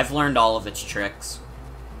hour, I've learned all of its tricks.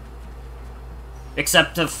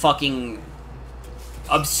 Except the fucking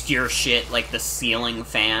obscure shit like the ceiling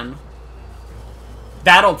fan.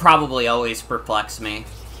 That'll probably always perplex me.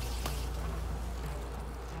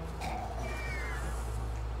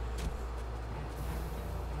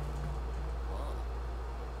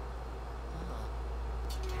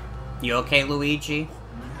 You okay, Luigi?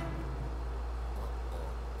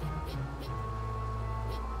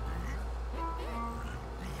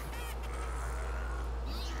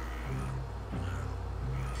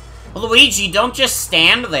 Luigi, don't just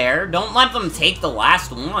stand there. Don't let them take the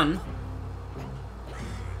last one.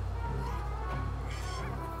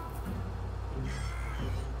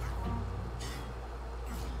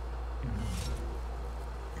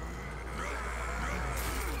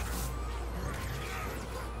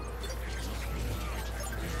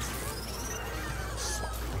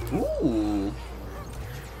 Ooh.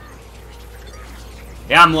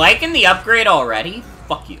 Yeah, I'm liking the upgrade already.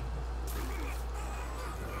 Fuck you.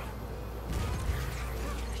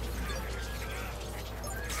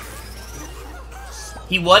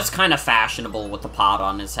 He was kind of fashionable with the pot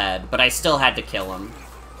on his head, but I still had to kill him.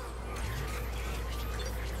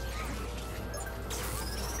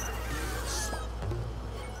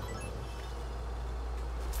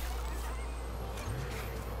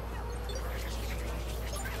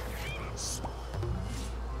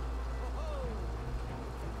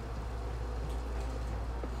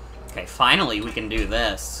 Okay, finally we can do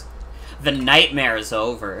this. The nightmare is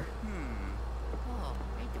over.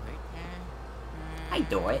 I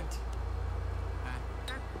do it.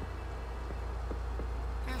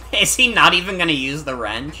 Is he not even gonna use the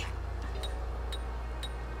wrench?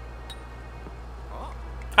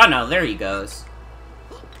 Oh no, there he goes.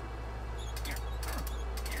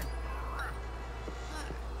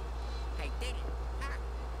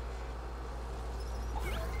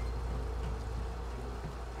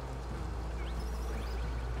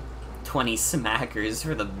 "20 smackers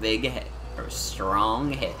for the big hit, or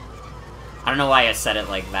strong hit." I don't know why I said it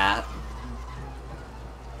like that.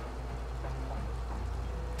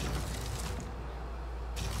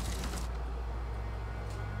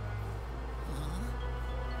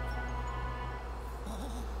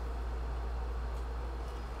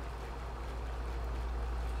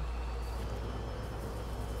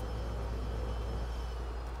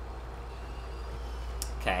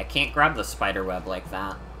 Okay, I can't grab the spider web like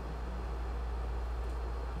that.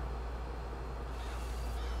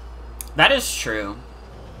 That is true.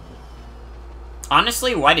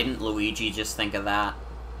 Honestly, why didn't Luigi just think of that?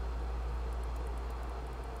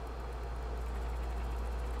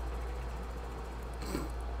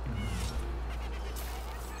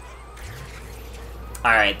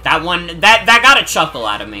 Alright, that one, that got a chuckle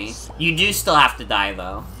out of me. You do still have to die,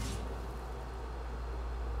 though.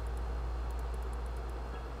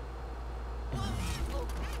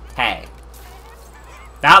 Hey.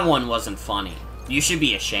 That one wasn't funny. You should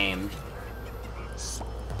be ashamed.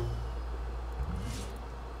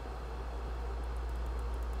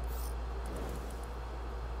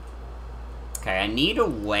 Okay, I need a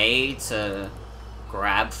way to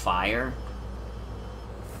grab fire.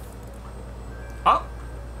 Oh,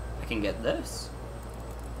 I can get this.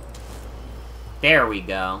 There we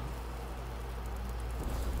go.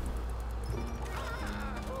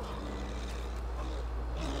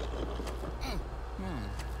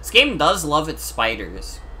 This game does love its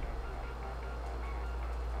spiders.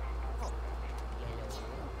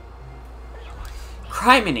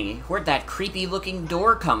 Criminy, where'd that creepy-looking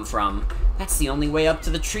door come from? That's the only way up to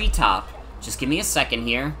the treetop. Just give me a second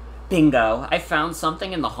here. Bingo, I found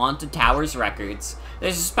something in the Haunted Tower's records.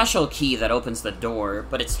 There's a special key that opens the door,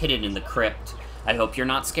 but it's hidden in the crypt. I hope you're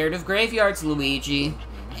not scared of graveyards, Luigi.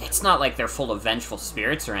 It's not like they're full of vengeful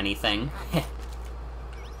spirits or anything.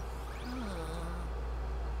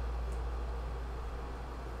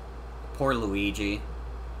 Poor Luigi.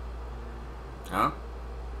 Huh?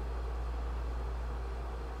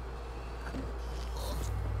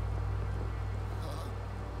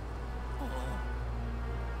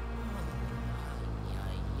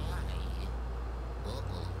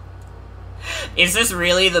 Is this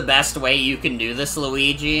really the best way you can do this,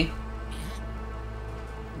 Luigi?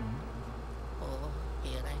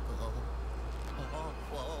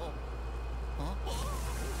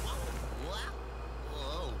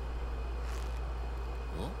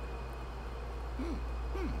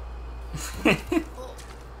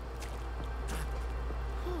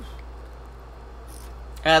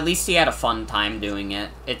 At least he had a fun time doing it,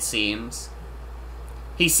 it seems.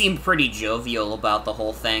 He seemed pretty jovial about the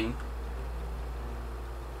whole thing.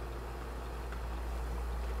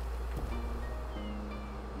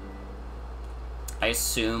 I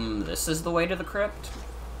assume this is the way to the crypt?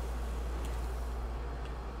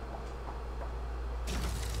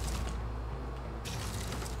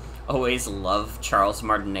 Always love Charles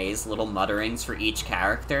Martinet's little mutterings for each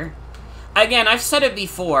character. Again, I've said it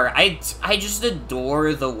before, I just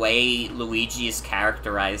adore the way Luigi is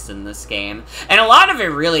characterized in this game. And a lot of it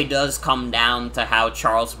really does come down to how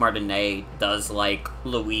Charles Martinet does, like,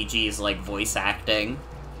 Luigi's, like, voice acting.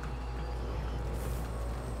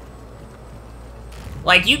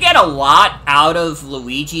 Like, you get a lot out of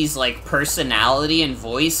Luigi's, like, personality and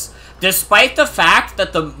voice, despite the fact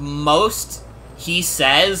that the most he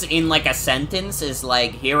says in, like, a sentence is,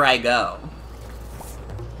 like, "Here I go."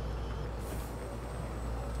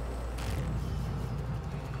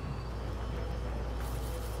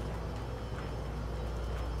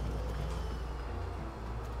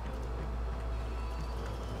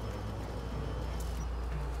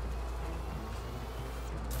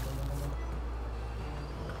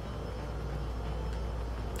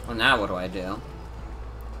 Well, now what do I do?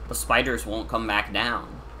 The spiders won't come back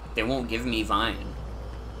down. They won't give me Vine.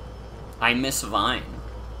 I miss Vine.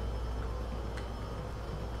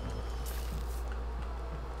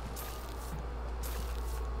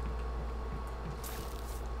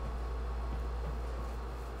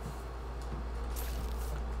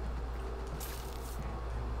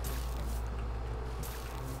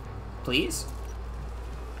 Please?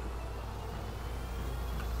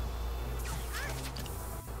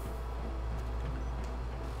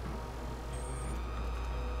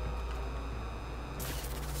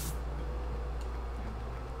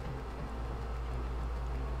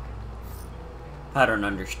 I don't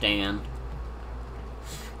understand.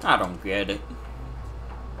 I don't get it.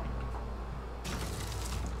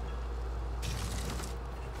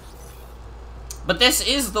 But this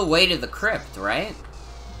is the way to the crypt, right?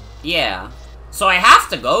 Yeah. So I have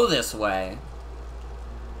to go this way.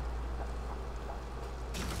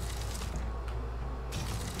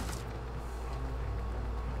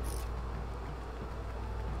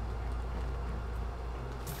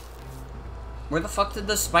 Where the fuck did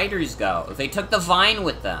the spiders go? They took the vine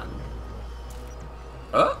with them.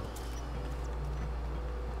 Oh?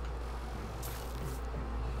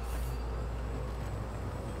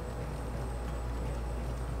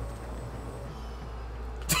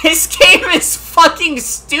 This game is fucking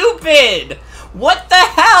stupid! What the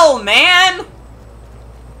hell, man?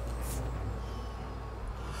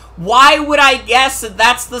 Why would I guess that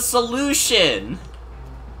that's the solution?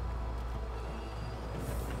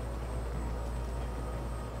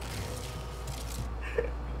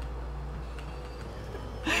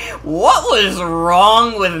 What was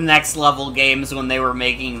wrong with Next Level Games when they were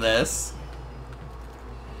making this?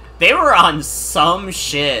 They were on some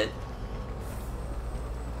shit.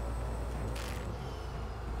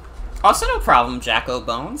 Also, no problem, Jacko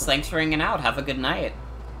Bones. Thanks for hanging out. Have a good night.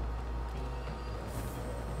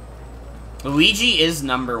 Luigi is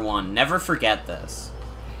 #1. Never forget this.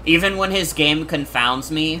 Even when his game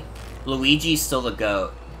confounds me, Luigi's still the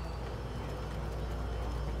GOAT.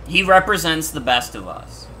 He represents the best of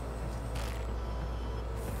us.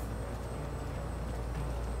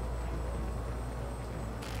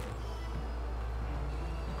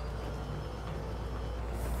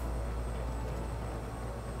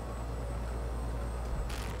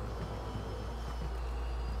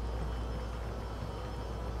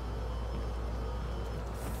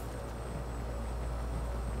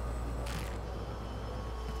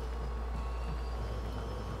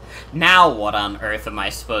 Now what on earth am I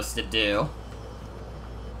supposed to do?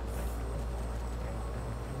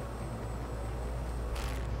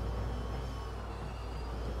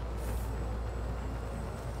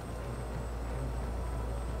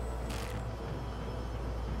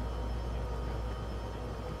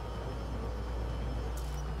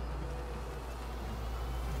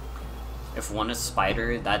 If one is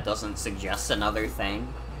spider, that doesn't suggest another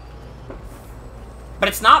thing. But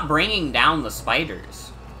it's not bringing down the spiders.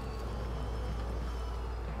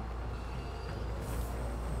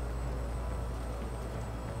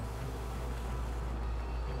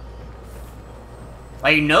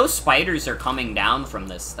 Like, no spiders are coming down from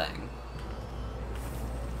this thing.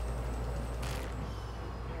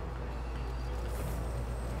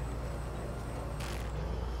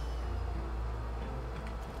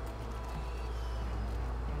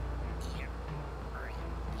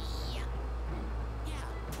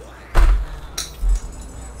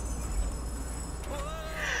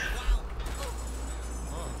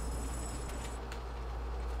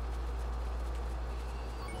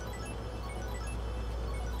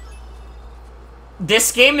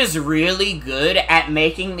 This game is really good at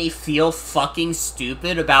making me feel fucking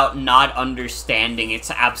stupid about not understanding its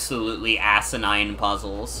absolutely asinine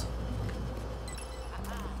puzzles.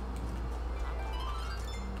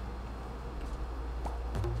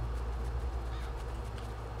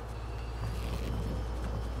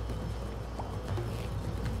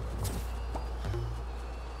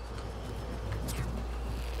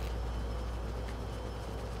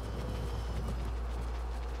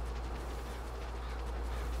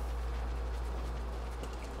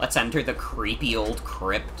 Let's enter the creepy old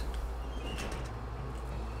crypt.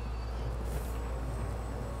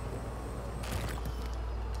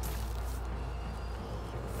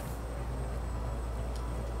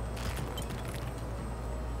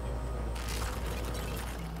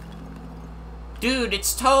 Dude,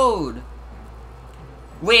 it's Toad!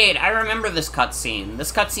 Wait, I remember this cutscene.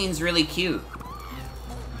 This cutscene's really cute.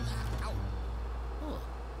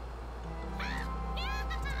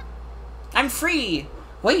 I'm free!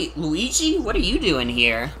 Wait, Luigi? What are you doing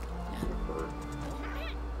here?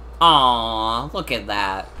 Aw, look at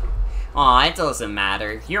that. Aw, it doesn't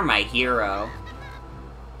matter. You're my hero.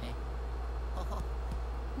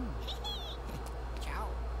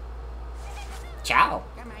 Ciao.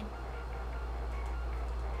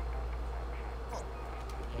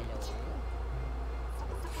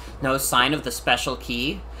 No sign of the special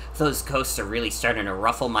key? Those ghosts are really starting to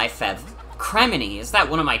ruffle my feathers. Criminy, is that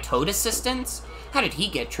one of my Toad assistants? How did he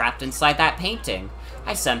get trapped inside that painting?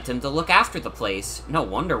 I sent him to look after the place. No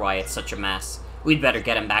wonder why it's such a mess. We'd better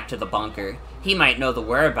get him back to the bunker. He might know the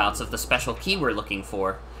whereabouts of the special key we're looking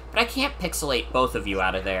for. But I can't pixelate both of you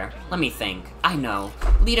out of there. Let me think. I know.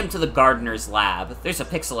 Lead him to the gardener's lab. There's a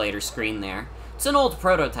pixelator screen there. It's an old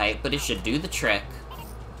prototype, but it should do the trick.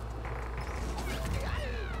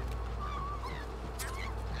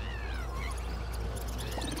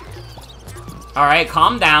 Alright,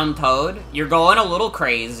 calm down, Toad. You're going a little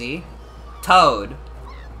crazy. Toad.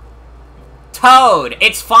 Toad!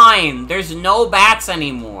 It's fine! There's no bats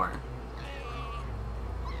anymore.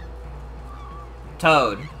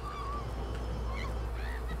 Toad.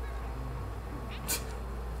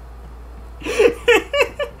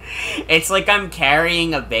 It's like I'm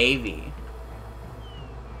carrying a baby.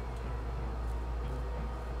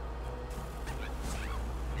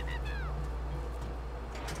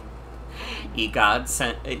 E-God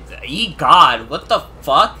sent... E-God? What the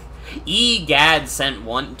fuck? E-Gad sent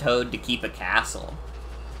one Toad to keep a castle.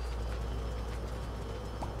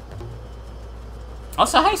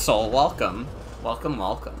 Also, hi Soul, welcome. Welcome,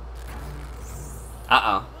 welcome.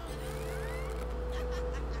 Uh-oh.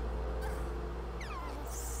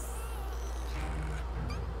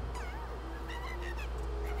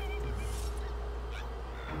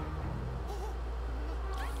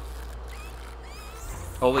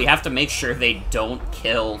 Well, we have to make sure they don't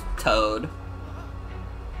kill Toad.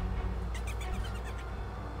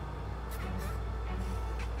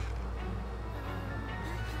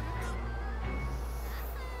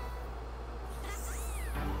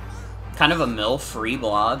 Kind of a MILF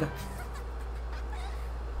reblog.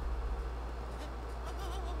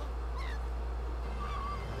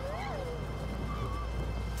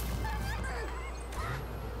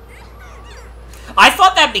 I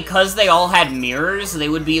thought that because they all had mirrors, they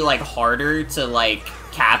would be, like, harder to, like,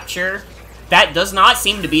 capture. That does not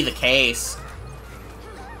seem to be the case.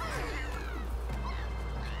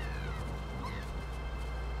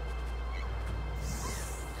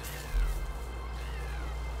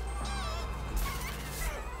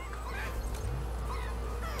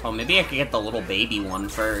 Oh, maybe I could get the little baby one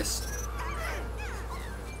first.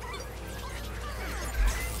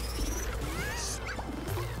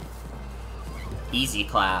 Easy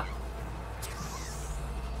clap.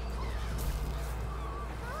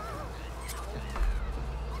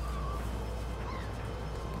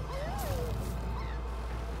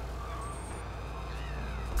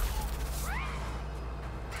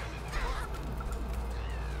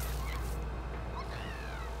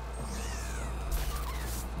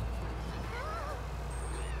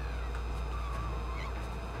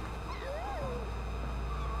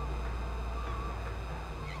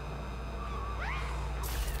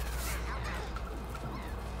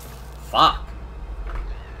 Fuck.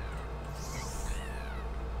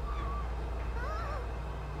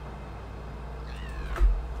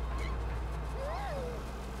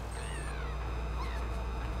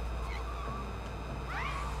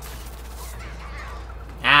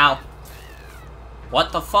 Ow.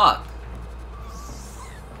 What the fuck?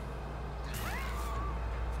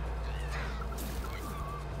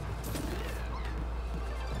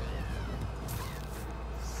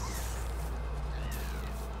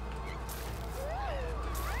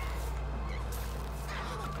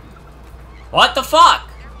 What the fuck?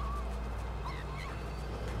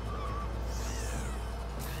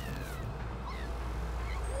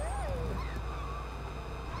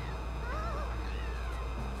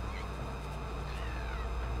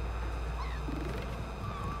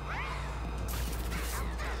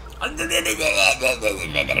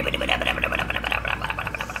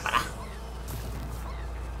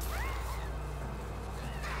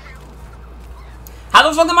 How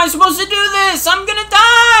the fuck am I supposed to do this? I'm gonna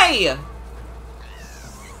die!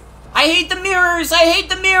 I hate the mirrors! I hate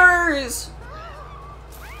the mirrors!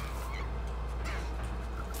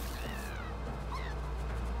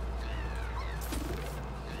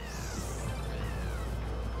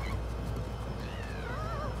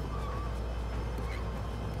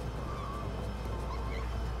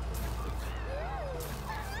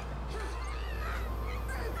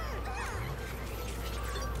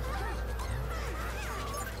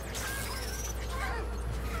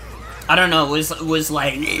 I don't know, it was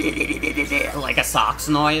like like a socks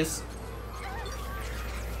noise.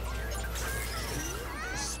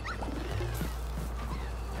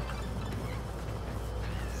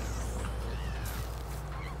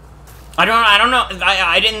 I don't know.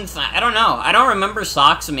 I don't know. I don't remember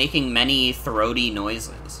Socks making many throaty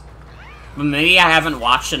noises. But maybe I haven't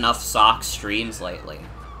watched enough Socks streams lately.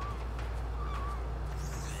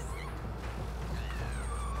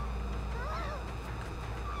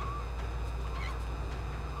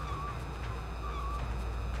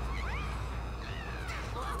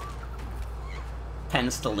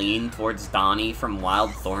 Tends to lean towards Donnie from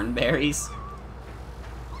Wild Thornberries.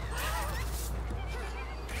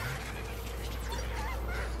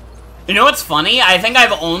 You know what's funny? I think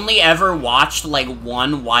I've only ever watched, like,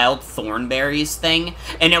 one Wild Thornberrys thing,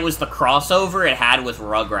 and it was the crossover it had with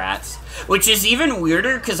Rugrats. Which is even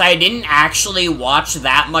weirder, because I didn't actually watch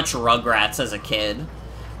that much Rugrats as a kid.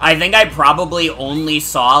 I think I probably only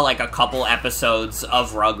saw, like, a couple episodes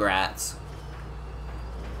of Rugrats.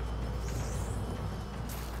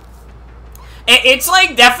 It's,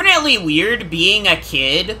 like, definitely weird being a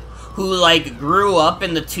kid who, like, grew up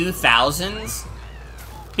in the 2000s.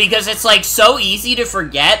 Because it's, like, so easy to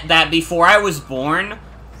forget that before I was born,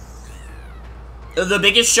 the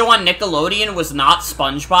biggest show on Nickelodeon was not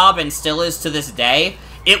SpongeBob, and still is to this day.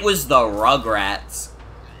 It was the Rugrats.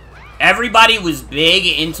 Everybody was big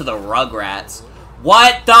into the Rugrats.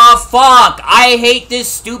 What the fuck? I hate this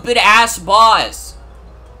stupid-ass boss.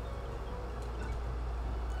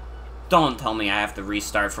 Don't tell me I have to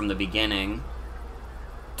restart from the beginning.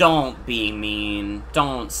 Don't be mean.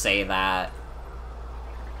 Don't say that.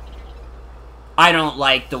 I don't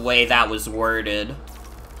like the way that was worded.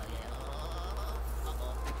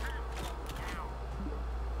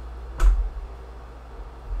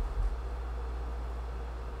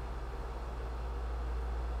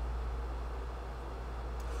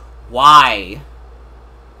 Why?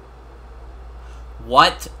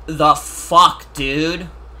 What the fuck, dude?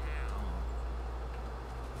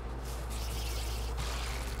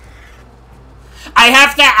 I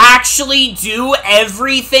have to actually do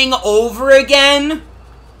everything over again?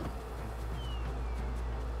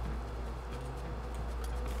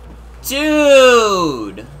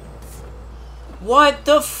 Dude! What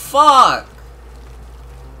the fuck?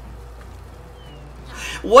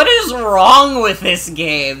 What is wrong with this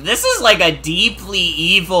game? This is like a deeply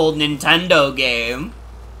evil Nintendo game.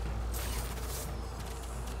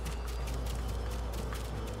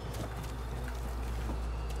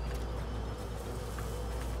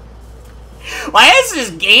 Why is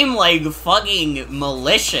this game, like, fucking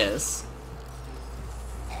malicious?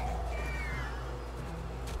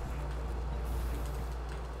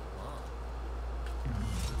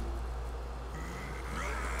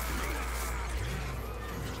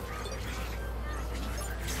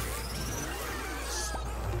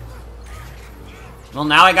 Well,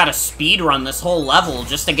 now I gotta speedrun this whole level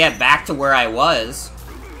just to get back to where I was.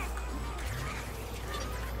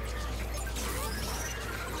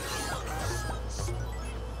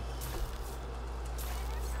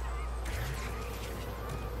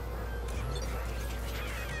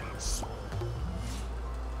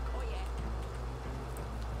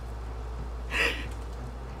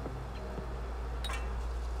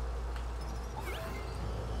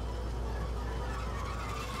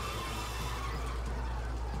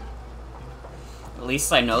 At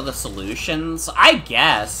least I know the solutions? I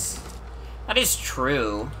guess. That is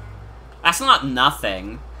true. That's not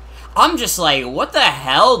nothing. I'm just like, what the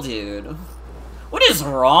hell, dude? What is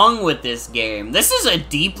wrong with this game? This is a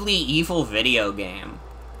deeply evil video game.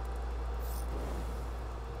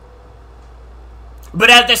 But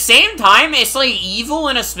at the same time, it's like evil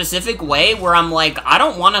in a specific way where I'm like, I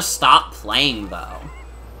don't want to stop playing, though.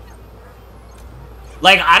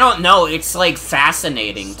 Like, I don't know, it's like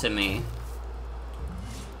fascinating to me.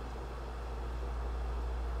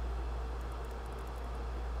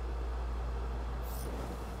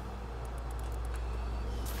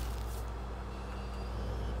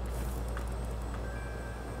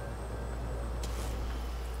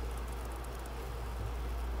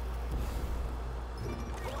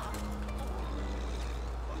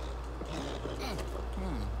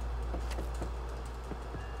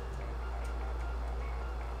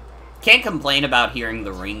 Can't complain about hearing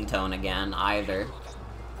the ringtone again, either.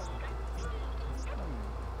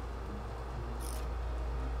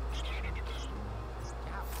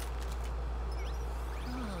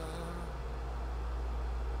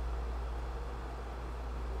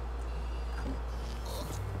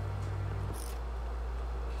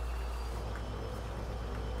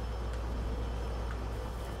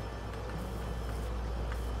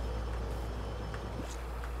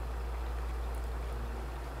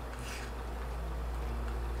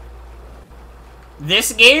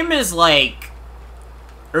 This game is like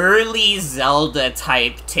early Zelda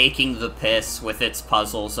type taking the piss with its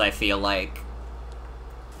puzzles, I feel like.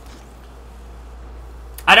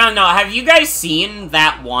 I don't know, have you guys seen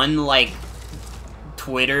that one, like,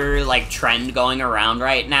 Twitter, like, trend going around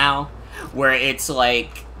right now? Where it's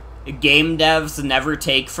like, game devs never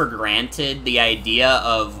take for granted the idea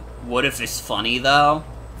of, what if it's funny, though?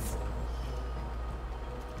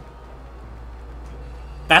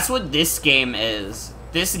 That's what this game is.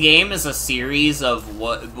 This game is a series of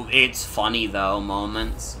what it's funny though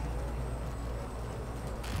moments.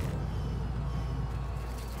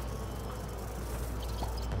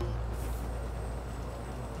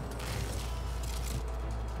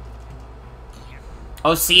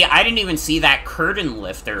 Oh, see, I didn't even see that curtain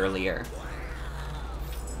lift earlier.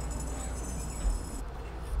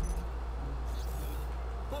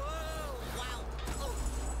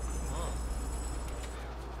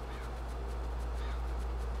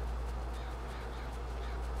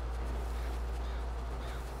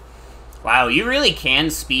 Wow, you really can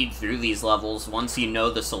speed through these levels once you know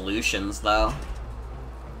the solutions, though.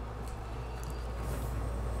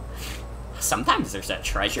 Sometimes there's a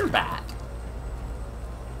treasure bat.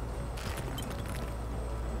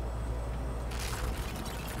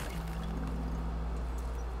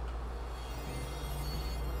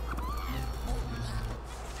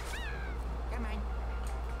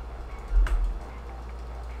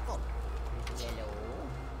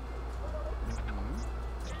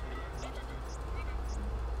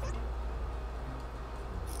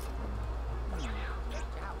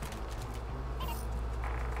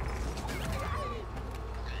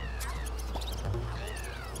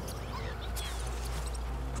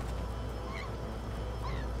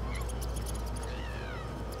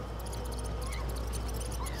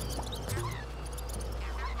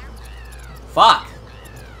 Fuck!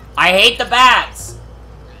 I hate the bats!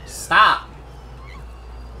 Stop.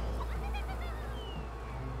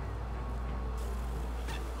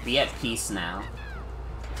 Be at peace now.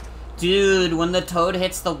 Dude, when the toad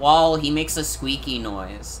hits the wall, he makes a squeaky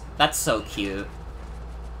noise. That's so cute.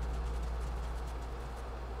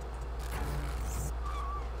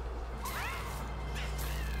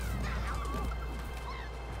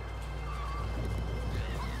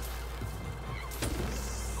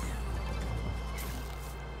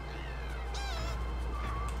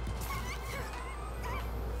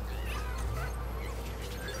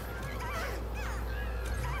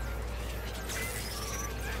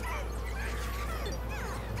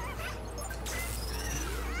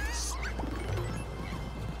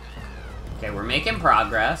 Okay, we're making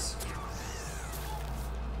progress.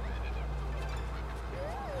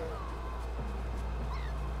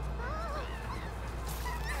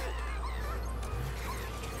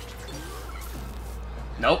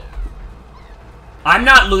 Nope. I'm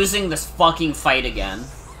not losing this fucking fight again.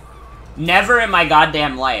 Never in my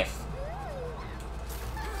goddamn life.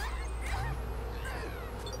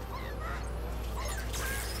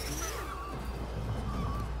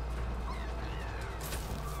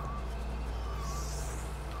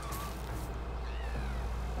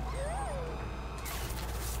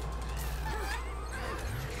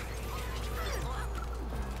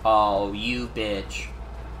 Oh, you bitch.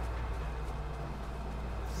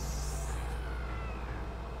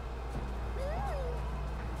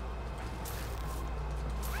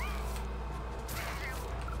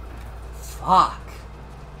 Fuck.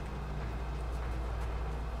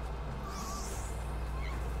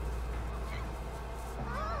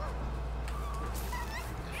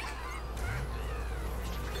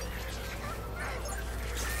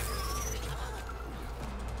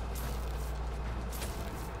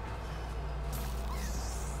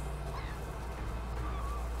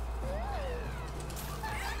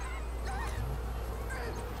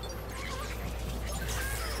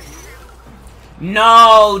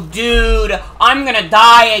 No, dude, I'm gonna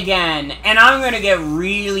die again, and I'm gonna get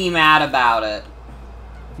really mad about it.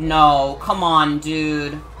 No, come on,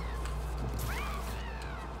 dude.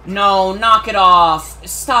 No, knock it off.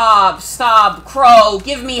 Stop, stop, Crow,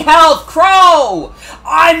 give me health, Crow!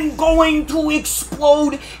 I'm going to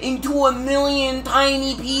explode into a million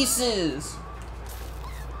tiny pieces.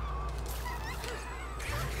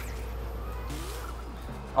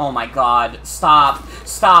 Oh my god, stop,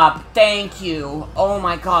 stop, thank you, oh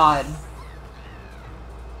my god.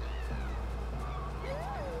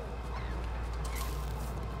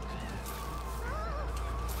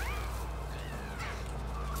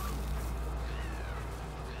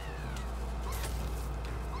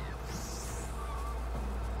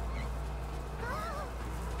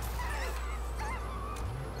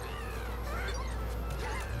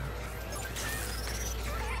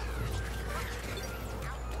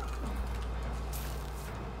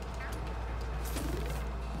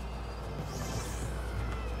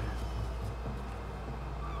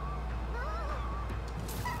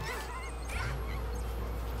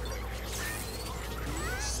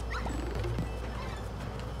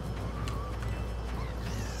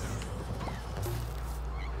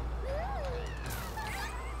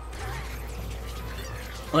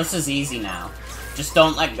 Well, this is easy now. Just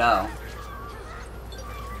don't let go.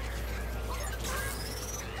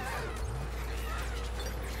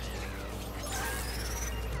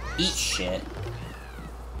 Eat shit.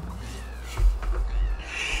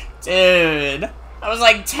 Dude, that was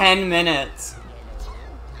like 10 minutes.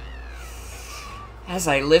 As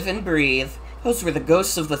I live and breathe, those were the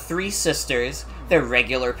ghosts of the three sisters. They're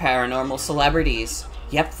regular paranormal celebrities.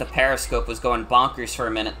 Yep, the periscope was going bonkers for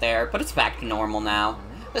a minute there, but it's back to normal now.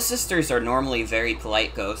 The sisters are normally very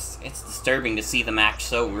polite ghosts. It's disturbing to see them act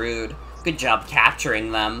so rude. Good job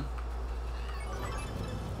capturing them.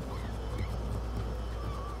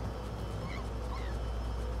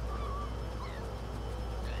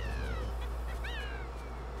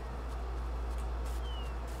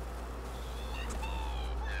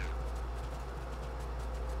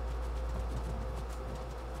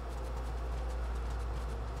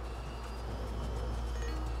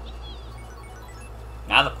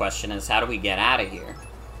 Now the question is, how do we get out of here?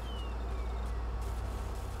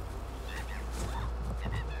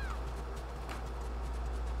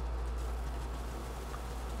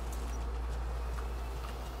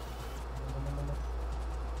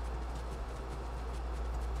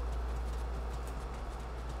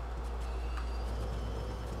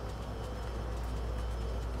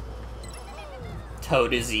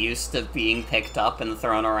 Toad is used to being picked up and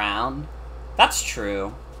thrown around. That's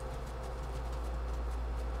true.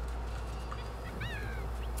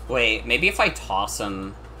 Wait, maybe if I toss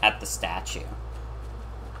him at the statue.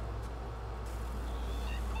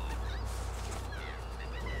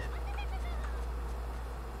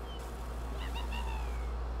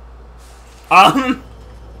 I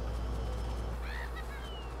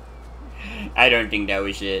don't think that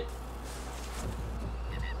was it.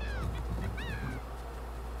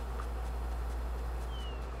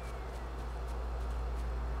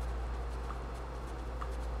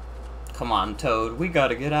 Come on, Toad, we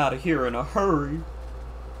gotta get out of here in a hurry.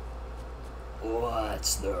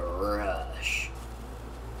 What's the rush?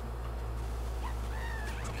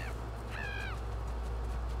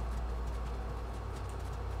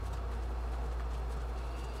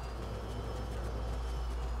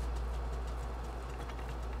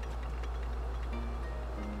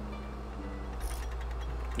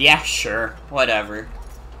 Yeah, sure, whatever.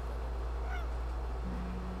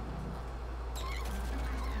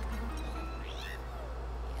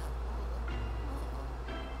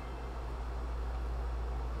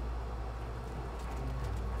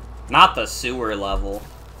 Not the sewer level.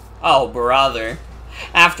 Oh, brother.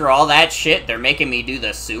 After all that shit, they're making me do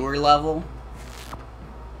the sewer level?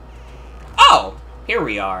 Oh! Here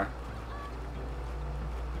we are.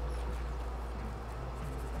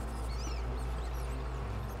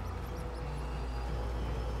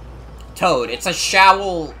 Toad, it's a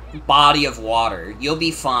shallow body of water. You'll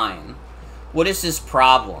be fine. What is his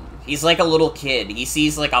problem? He's like a little kid. He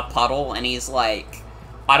sees like a puddle and he's like,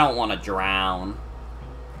 I don't want to drown.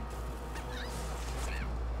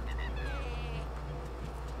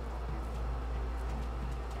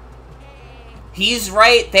 He's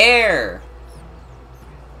right there!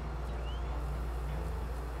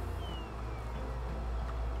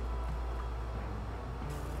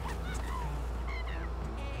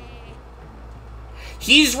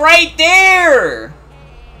 He's right there!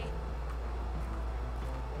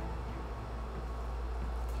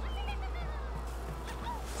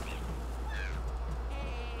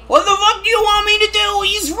 What the fuck do you want me to do?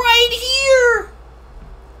 He's right here!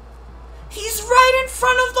 He's right in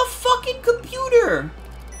front of the fucking computer!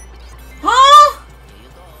 Huh?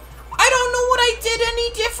 I don't know what I did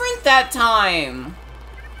any different that time!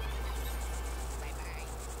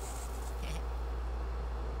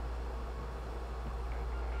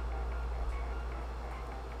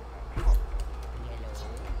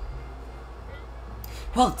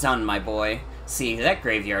 Well done, my boy. See, that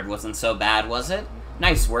graveyard wasn't so bad, was it?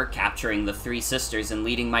 Nice work capturing the three sisters and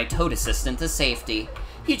leading my Toad assistant to safety.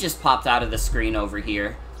 He just popped out of the screen over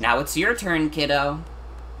here. Now it's your turn, kiddo.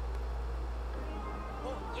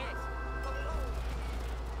 Oh, yes.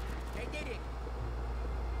 I did it.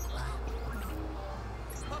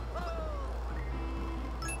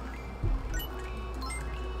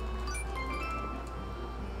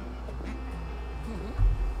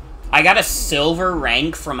 I got a silver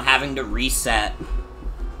rank from having to reset.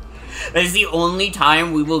 That is the only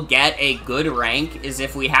time we will get a good rank, is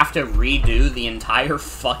if we have to redo the entire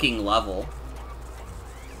fucking level.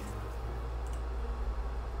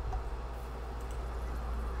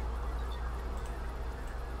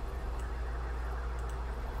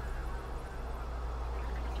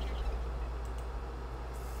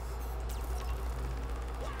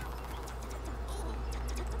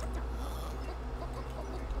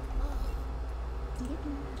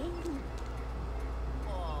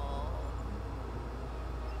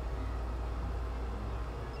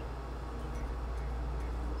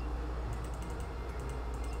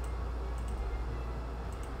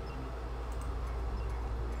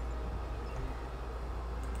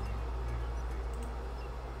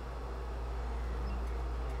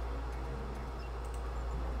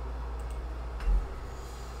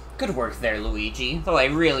 Good work there, Luigi, though I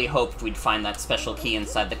really hoped we'd find that special key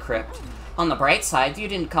inside the crypt. On the bright side, you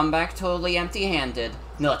didn't come back totally empty-handed.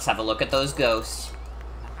 Now let's have a look at those ghosts.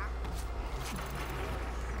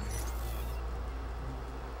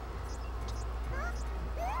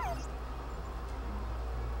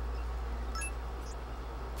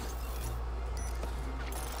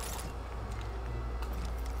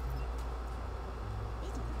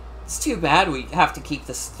 It's too bad we have to keep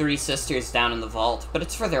the three sisters down in the vault, but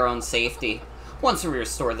it's for their own safety. Once we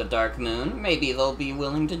restore the Dark Moon, maybe they'll be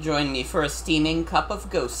willing to join me for a steaming cup of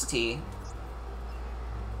ghost tea.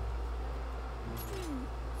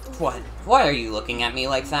 What? Why are you looking at me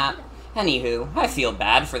like that? Anywho, I feel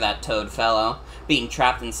bad for that Toad fellow. Being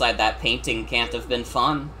trapped inside that painting can't have been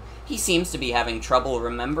fun. He seems to be having trouble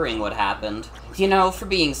remembering what happened. You know, for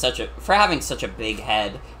having such a big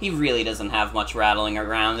head, he really doesn't have much rattling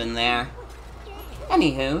around in there.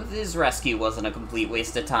 Anywho, his rescue wasn't a complete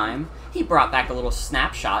waste of time. He brought back a little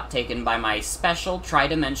snapshot taken by my special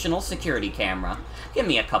tri-dimensional security camera. Give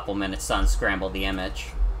me a couple minutes to unscramble the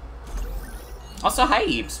image. Also, hi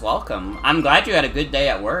Eeps, welcome. I'm glad you had a good day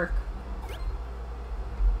at work.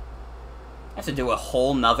 I have to do a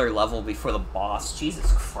whole nother level before the boss.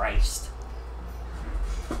 Jesus Christ.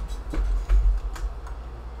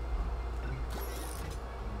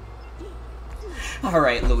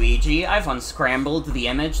 Alright, Luigi, I've unscrambled the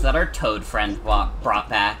image that our Toad friend brought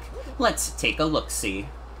back. Let's take a look-see.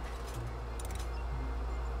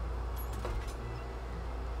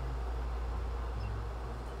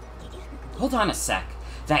 Hold on a sec.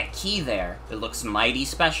 That key there, it looks mighty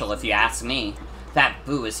special if you ask me. That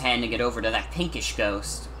Boo is handing it over to that pinkish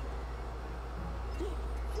ghost.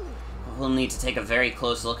 We'll need to take a very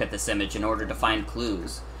close look at this image in order to find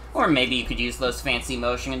clues. Or maybe you could use those fancy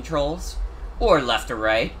motion controls. Or left or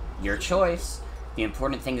right, your choice. The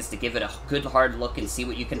important thing is to give it a good hard look and see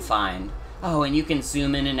what you can find. Oh, and you can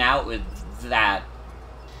zoom in and out with that.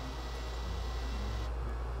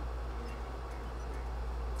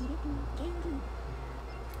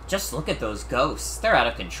 Just look at those ghosts. They're out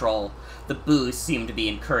of control. The Boos seem to be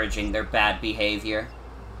encouraging their bad behavior.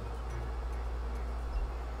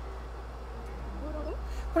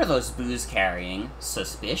 What are those Boos carrying?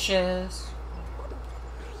 Suspicious.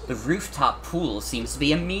 The rooftop pool seems to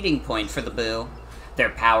be a meeting point for the Boo. Their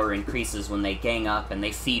power increases when they gang up and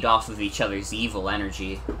they feed off of each other's evil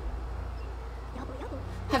energy.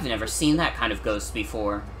 I've never seen that kind of ghost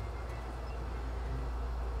before.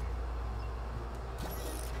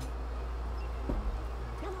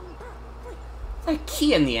 That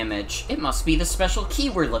key in the image. It must be the special key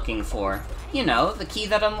we're looking for. You know, the key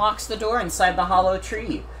that unlocks the door inside the hollow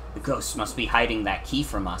tree. The ghosts must be hiding that key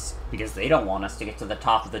from us, because they don't want us to get to the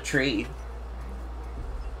top of the tree.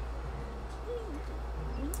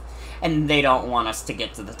 And they don't want us to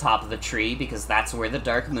get to the top of the tree, because that's where the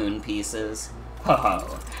Dark Moon piece is. Ho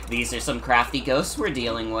ho, these are some crafty ghosts we're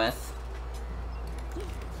dealing with.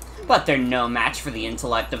 But they're no match for the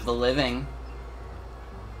intellect of the living.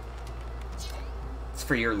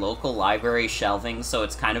 For your local library shelving, so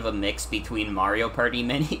it's kind of a mix between Mario Party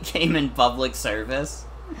minigame and public service.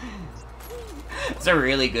 It's a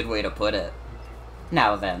really good way to put it.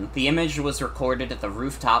 Now then, the image was recorded at the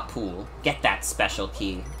rooftop pool. Get that special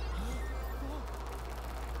key.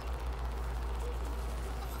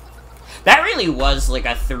 That really was like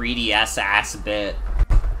a 3DS ass bit.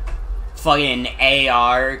 Fucking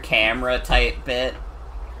AR camera type bit.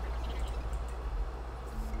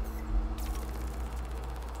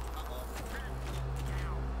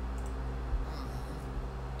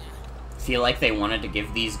 Feel like they wanted to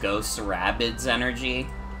give these ghosts Rabbids energy?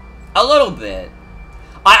 A little bit.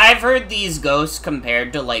 I've heard these ghosts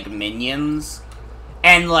compared to, like, minions,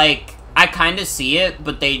 and, like, I kind of see it,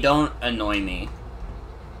 but they don't annoy me.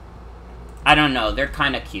 I don't know, they're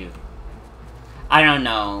kind of cute. I don't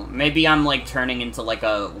know, maybe I'm, like, turning into, like,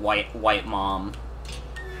 a white mom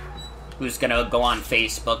who's gonna go on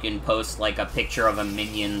Facebook and post, like, a picture of a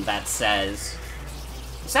minion that says...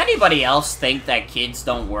 Does anybody else think that kids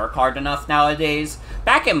don't work hard enough nowadays?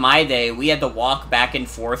 Back in my day, we had to walk back and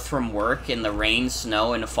forth from work in the rain,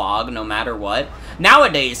 snow, and fog no matter what.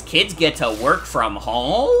 Nowadays, kids get to work from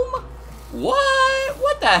home? What?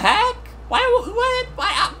 What the heck? Why,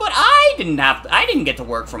 but I didn't get to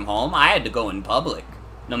work from home. I had to go in public,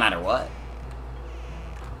 no matter what.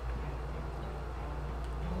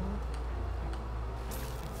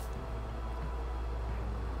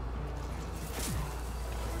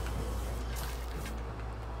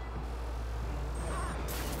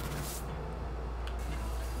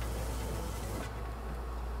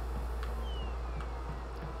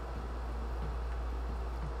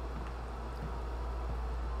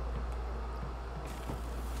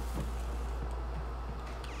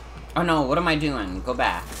 Oh no, what am I doing? Go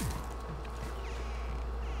back.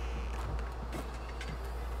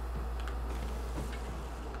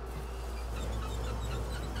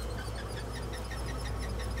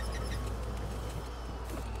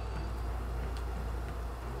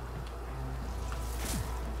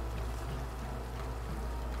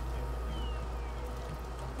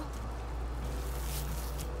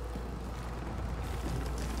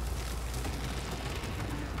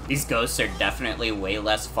 These ghosts are definitely way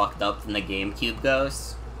less fucked up than the GameCube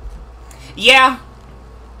ghosts. Yeah!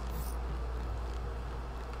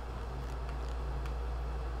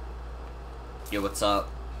 Yo, what's up?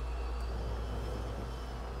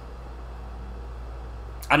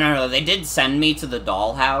 I don't know, they did send me to the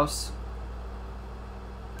dollhouse.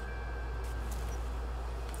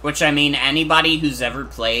 Which, I mean, anybody who's ever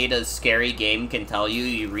played a scary game can tell you,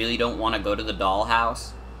 you really don't want to go to the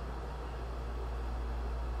dollhouse.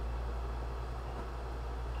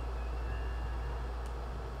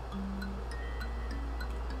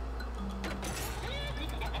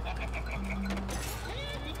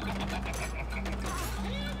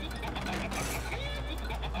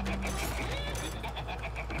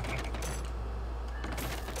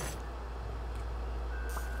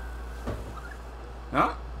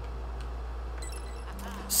 Huh?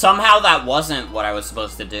 Somehow that wasn't what I was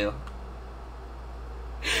supposed to do.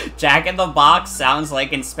 Jack in the Box sounds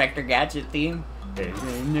like Inspector Gadget theme.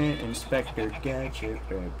 Inspector Gadget,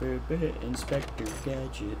 Inspector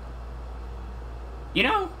Gadget. You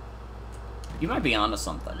know, you might be onto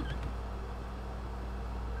something.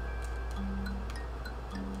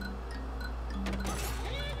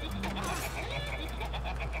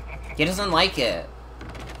 He doesn't like it.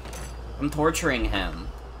 I'm torturing him.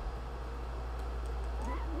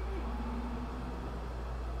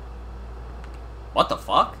 What the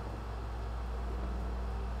fuck?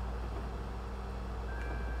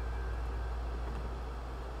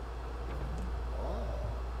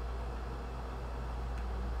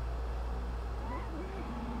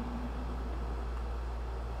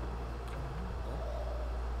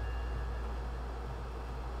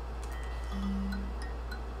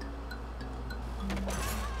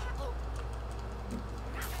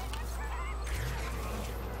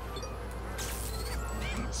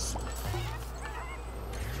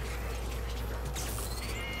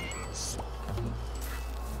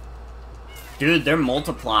 Dude, they're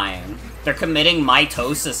multiplying. They're committing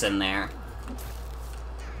mitosis in there.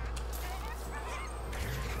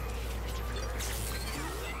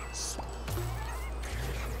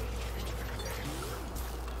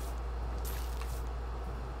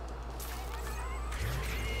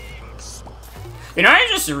 You know, I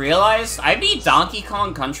just realized I beat Donkey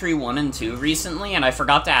Kong Country 1 and 2 recently, and I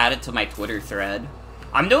forgot to add it to my Twitter thread.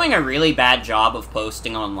 I'm doing a really bad job of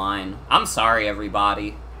posting online. I'm sorry,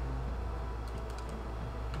 everybody.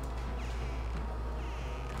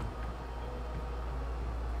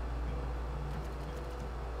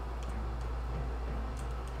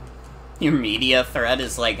 Your media thread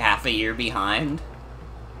is like half a year behind.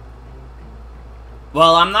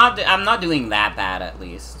 Well, I'm not doing that bad, at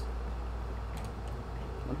least.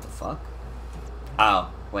 What the fuck?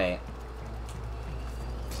 Oh, wait.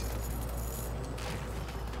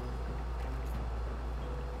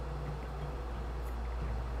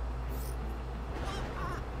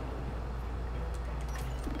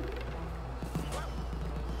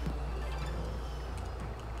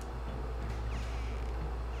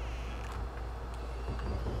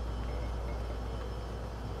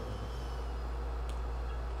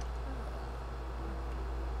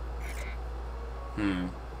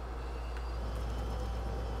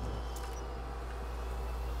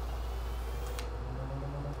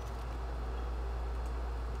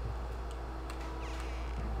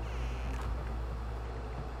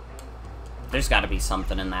 There's gotta be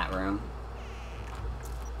something in that room.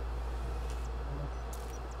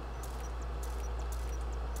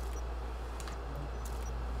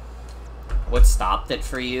 What stopped it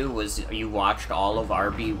for you was you watched all of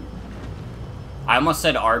RB... I almost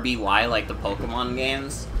said RBY like the Pokemon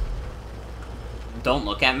games. Don't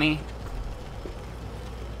look at me.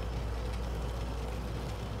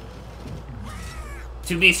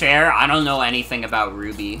 To be fair, I don't know anything about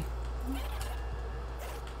Ruby.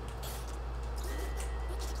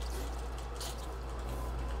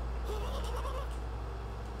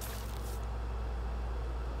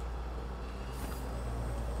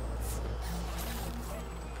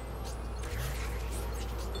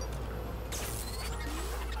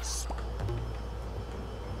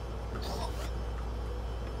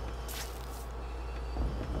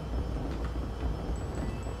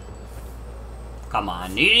 Come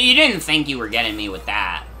on, you didn't think you were getting me with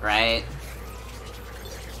that. right?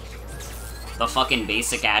 The fucking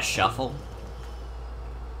basic-ass shuffle.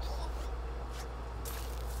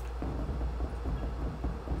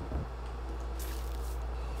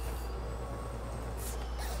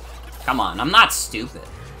 Come on, I'm not stupid.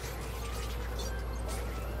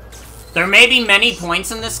 There may be many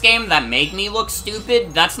points in this game that make me look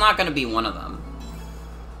stupid. That's not gonna be one of them.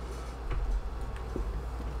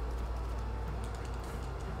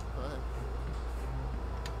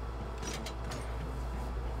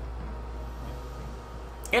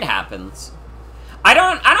 It happens. I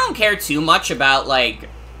don't care too much about, like,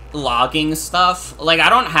 logging stuff. Like, I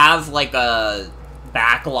don't have, like, a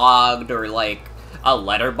backlogged or, like, a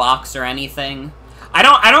letterbox or anything. I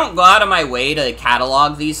don't go out of my way to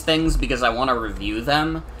catalog these things because I want to review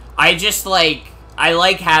them. I just, like, I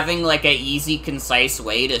like having, like, a easy, concise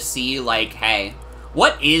way to see, like, hey,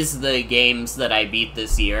 what is the games that I beat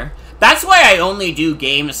this year? That's why I only do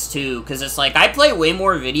games, too, because it's like, I play way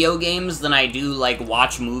more video games than I do, like,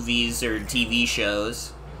 watch movies or TV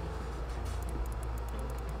shows.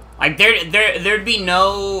 Like, there'd be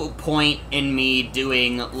no point in me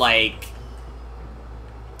doing, like,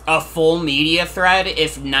 a full media thread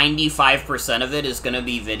if 95% of it is gonna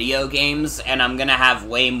be video games, and I'm gonna have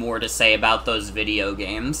way more to say about those video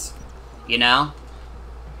games. You know?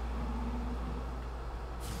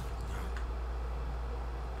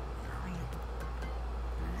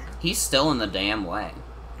 He's still in the damn way.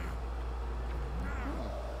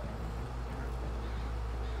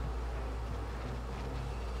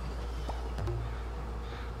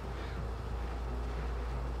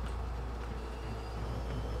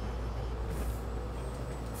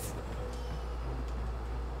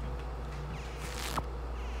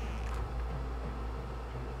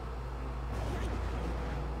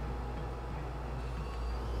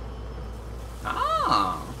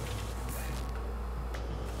 Oh.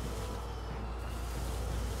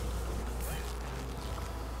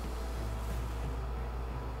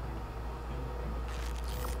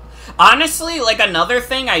 Honestly, like, another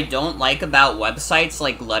thing I don't like about websites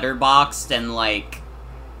like Letterboxd and, like,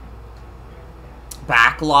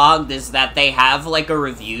 Backlogged is that they have, like, a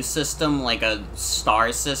review system, like a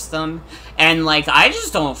star system, and, like, I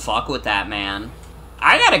just don't fuck with that, man.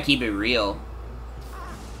 I gotta keep it real.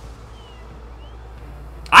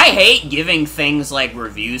 I hate giving things like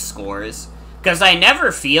review scores, because I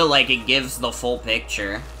never feel like it gives the full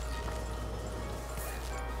picture.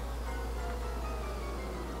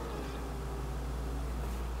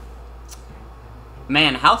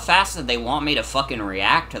 Man, how fast did they want me to fucking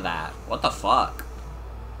react to that? What the fuck?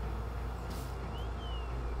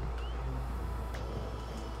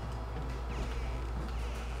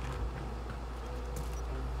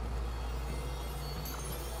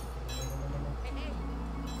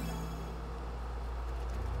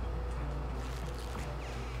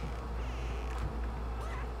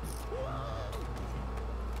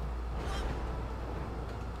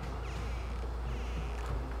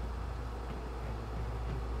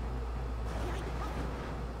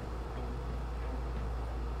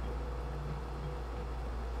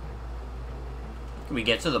 Can we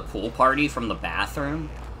get to the pool party from the bathroom?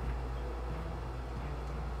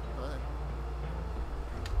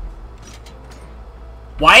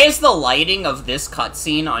 Why is the lighting of this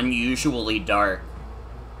cutscene unusually dark?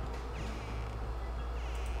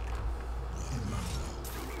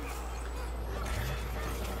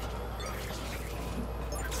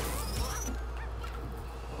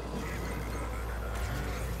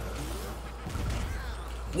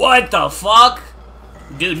 What the fuck?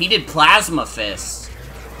 Dude, he did plasma fists.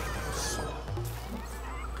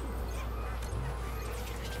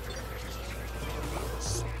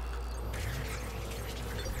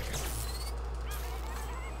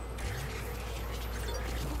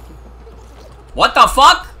 What the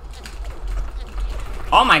fuck?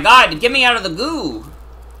 Oh my god, get me out of the goo.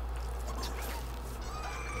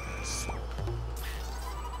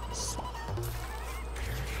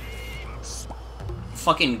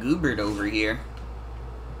 Fucking goobered over here.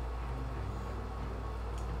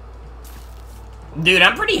 Dude,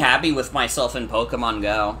 I'm pretty happy with myself in Pokemon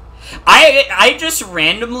Go. I just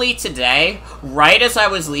randomly today, right as I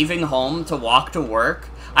was leaving home to walk to work,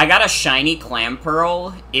 I got a shiny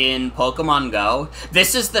Clamperl in Pokemon Go.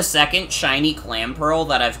 This is the second shiny Clamperl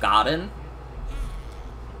that I've gotten.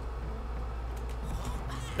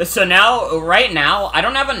 So now, right now, I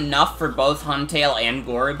don't have enough for both Huntail and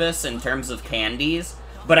Gorobus in terms of candies,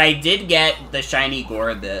 but I did get the shiny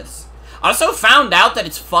Gorobus. I also found out that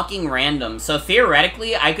it's fucking random, so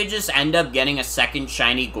theoretically, I could just end up getting a second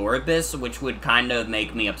shiny Gorobus, which would kind of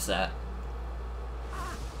make me upset.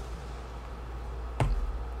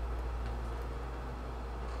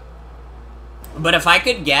 But if I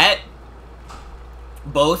could get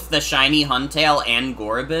both the shiny Huntail and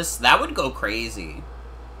Gorbis, that would go crazy.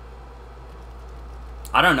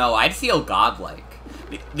 I don't know, I'd feel godlike.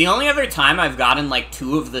 The only other time I've gotten, like,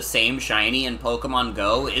 2 of the same shiny in Pokemon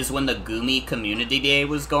Go is when the Goomy Community Day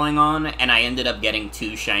was going on, and I ended up getting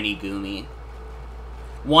 2 shiny Goomy.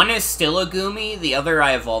 One is still a Goomy, the other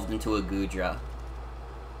I evolved into a Goodra.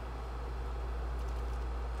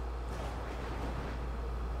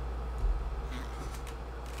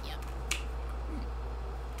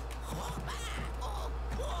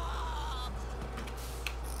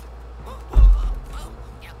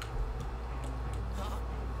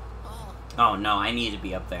 Oh no, I need to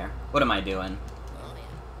be up there. What am I doing?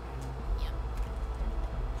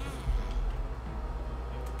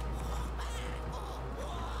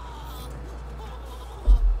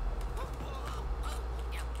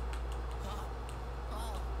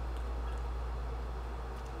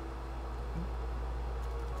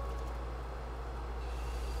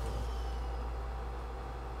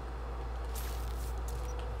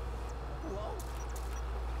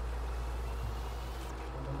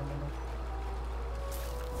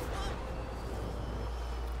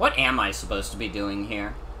 What am I supposed to be doing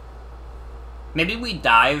here? Maybe we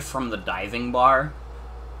dive from the diving bar?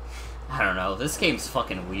 I don't know, this game's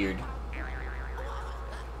fucking weird.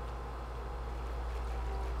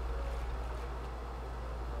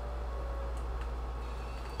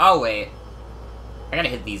 Oh wait. I gotta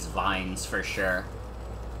hit these vines for sure.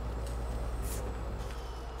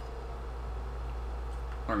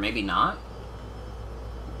 Or maybe not?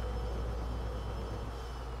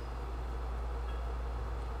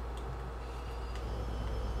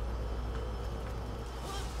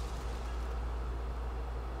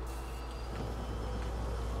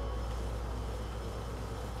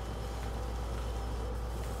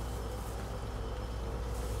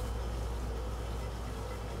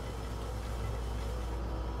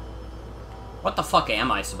 What the fuck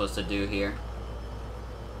am I supposed to do here?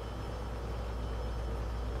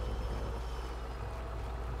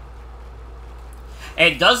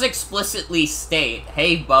 It does explicitly state,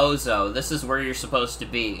 hey bozo, this is where you're supposed to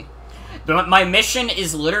be. But my mission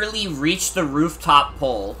is literally reach the rooftop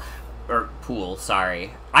pole. Or pool,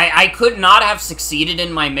 sorry. I could not have succeeded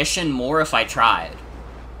in my mission more if I tried.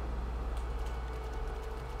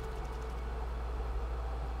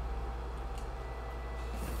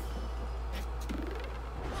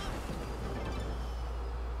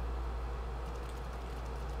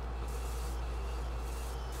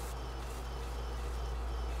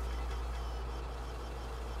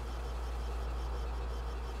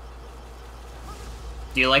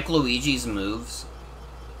 Do you like Luigi's moves?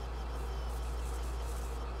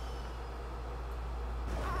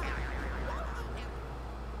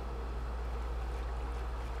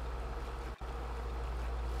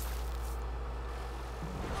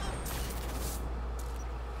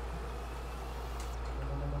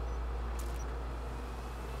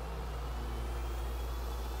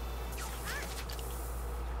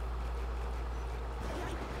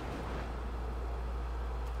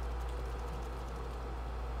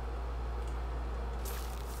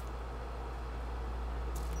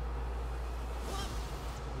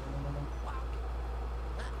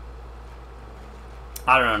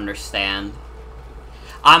 I don't understand.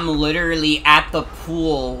 I'm literally at the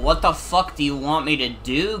pool. What the fuck do you want me to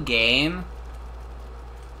do, game?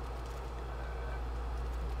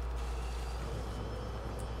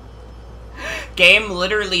 Game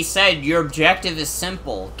literally said, your objective is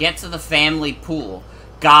simple. Get to the family pool.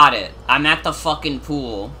 Got it. I'm at the fucking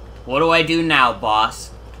pool. What do I do now,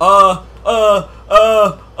 boss?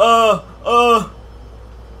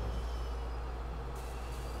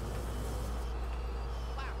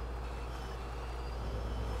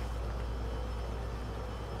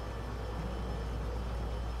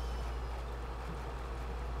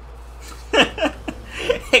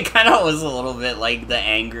 It kind of was a little bit like the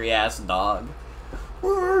angry-ass dog.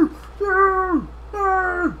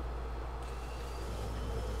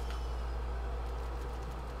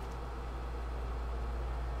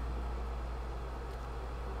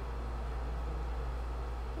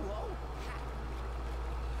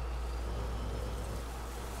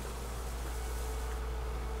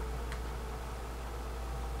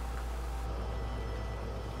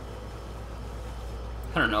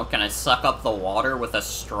 I don't know, can I suck up the water with a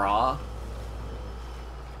straw?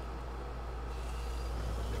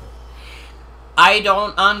 I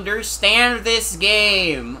don't understand this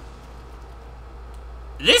game.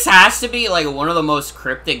 This has to be like one of the most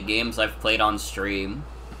cryptic games I've played on stream.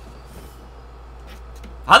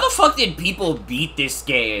 How the fuck did people beat this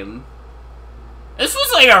game? This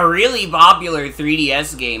was like a really popular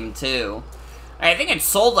 3DS game too. I think it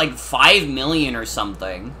sold like 5 million or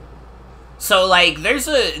something. So like there's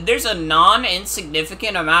a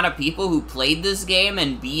non-insignificant amount of people who played this game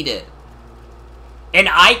and beat it. And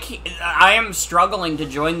I am struggling to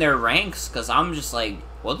join their ranks cuz I'm just like,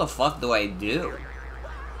 what the fuck do I do?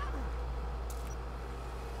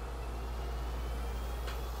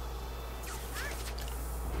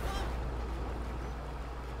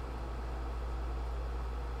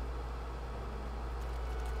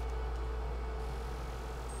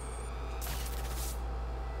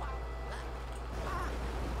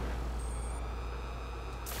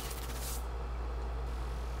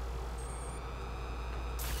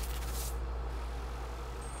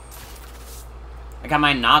 Like, am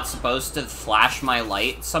I not supposed to flash my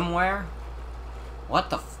light somewhere? What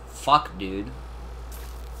the fuck, dude?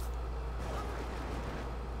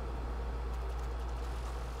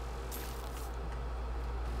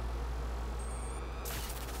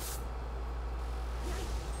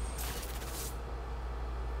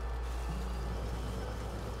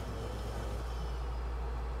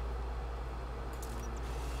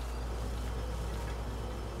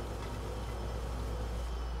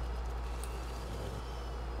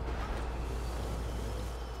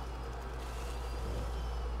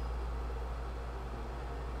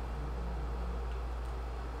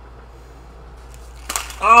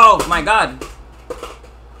 Oh my god.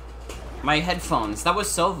 My headphones. That was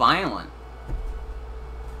so violent.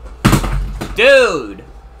 Dude!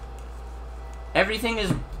 Everything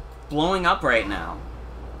is blowing up right now.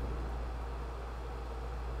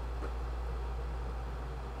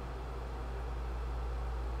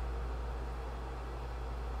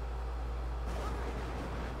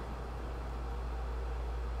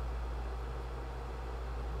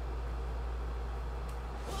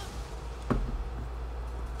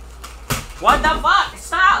 What the fuck?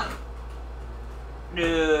 Stop!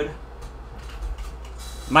 Dude.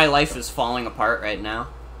 My life is falling apart right now.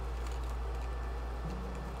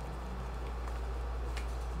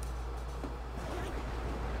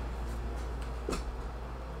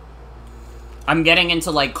 I'm getting into,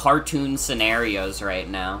 like, cartoon scenarios right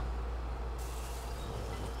now.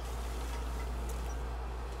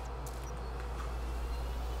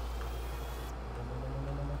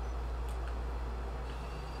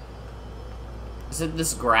 Is it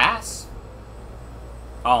this grass?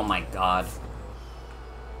 Oh my god.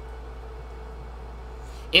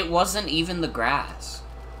 It wasn't even the grass.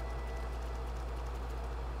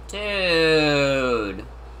 Dude.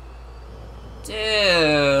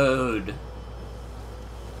 Dude.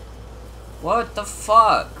 What the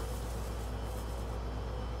fuck?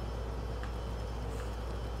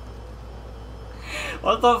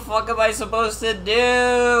 What the fuck am I supposed to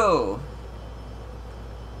do?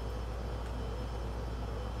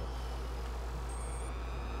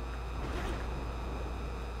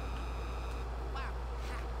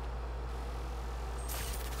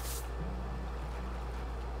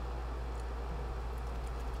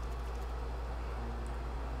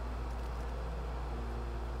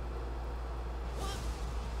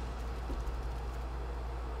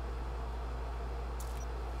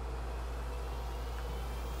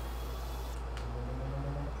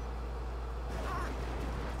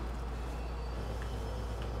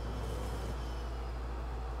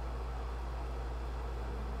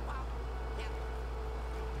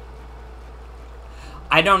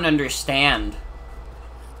 I don't understand.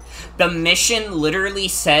 The mission literally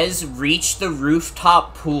says, reach the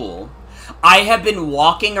rooftop pool. I have been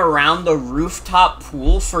walking around the rooftop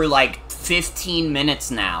pool for like 15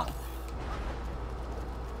 minutes now.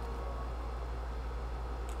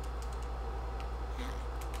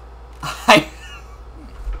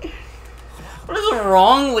 What is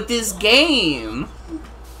wrong with this game?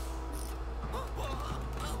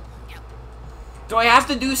 Do I have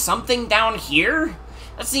to do something down here?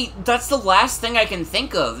 That's the last thing I can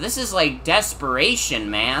think of. This is like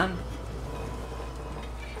desperation, man.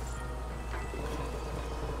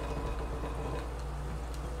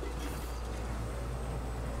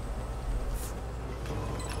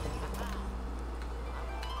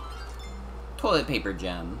 Toilet paper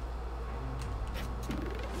gem.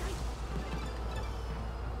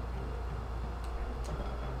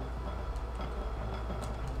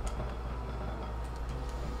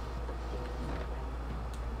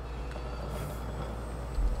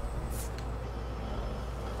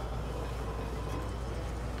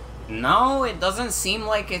 No, it doesn't seem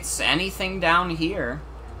like it's anything down here.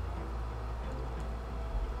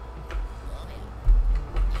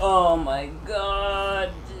 Oh my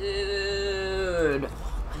god, dude.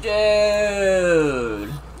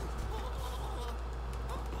 Dude.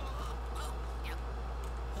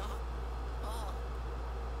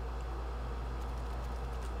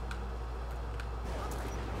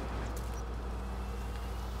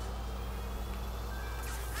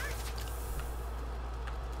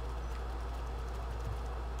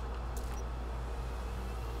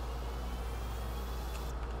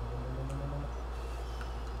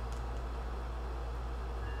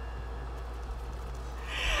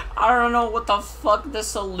 I don't know what the fuck the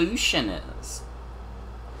solution is.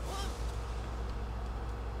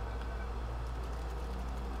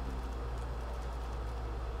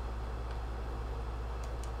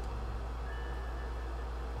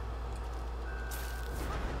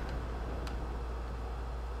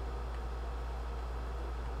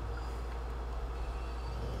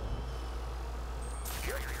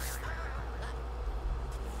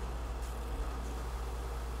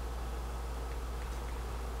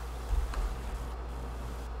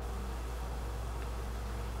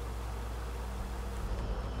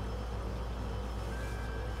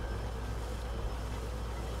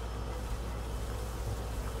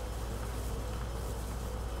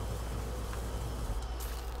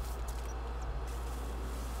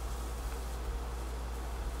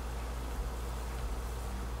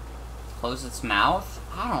 Close its mouth?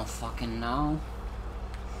 I don't fucking know.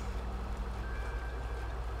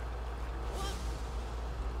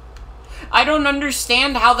 I don't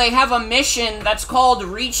understand how they have a mission that's called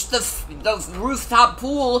reach the rooftop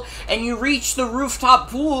pool, and you reach the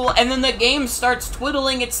rooftop pool, and then the game starts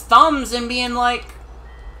twiddling its thumbs and being like,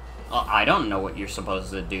 well, I don't know what you're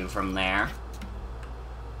supposed to do from there.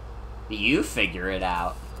 You figure it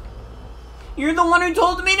out. You're the one who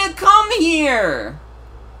told me to come here!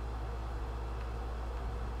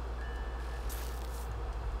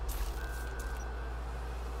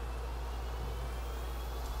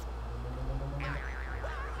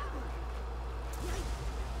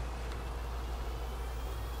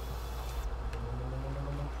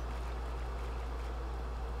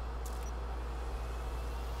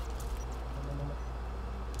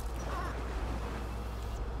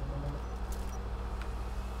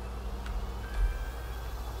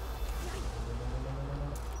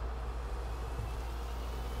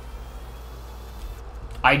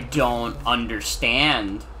 I don't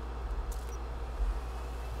understand.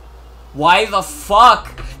 Why the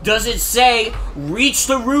fuck does it say, reach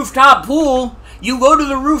the rooftop pool, you go to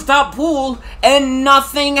the rooftop pool, and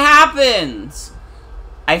nothing happens?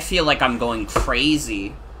 I feel like I'm going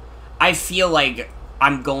crazy. I feel like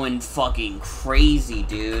I'm going fucking crazy,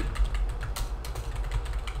 dude.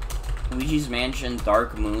 Luigi's Mansion,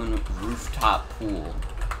 Dark Moon, rooftop pool.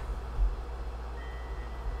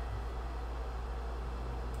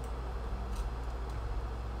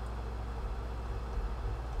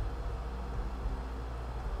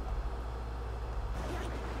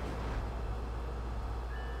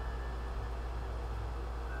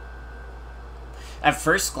 At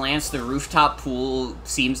first glance, the rooftop pool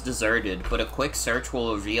seems deserted, but a quick search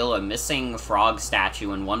will reveal a missing frog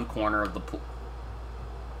statue in one corner of the pool.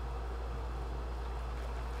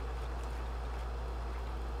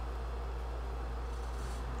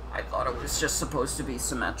 I thought it was just supposed to be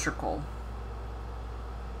symmetrical.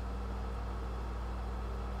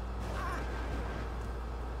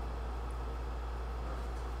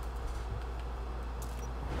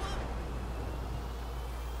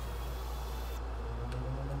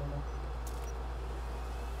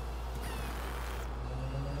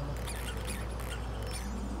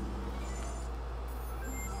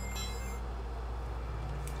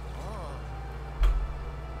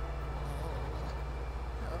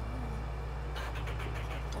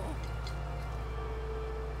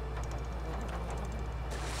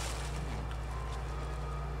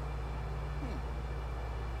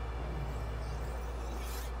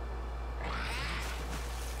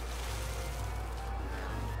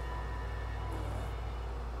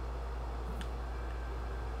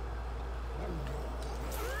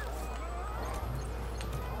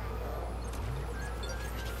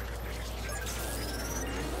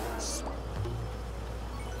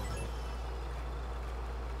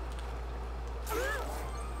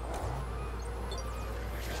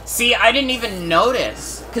 See, I didn't even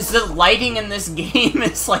notice, because the lighting in this game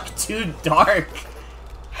is, like, too dark.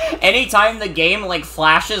 Anytime the game, like,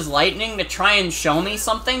 flashes lightning to try and show me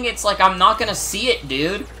something, it's like I'm not gonna see it,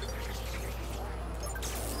 dude.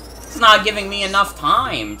 It's not giving me enough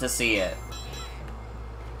time to see it.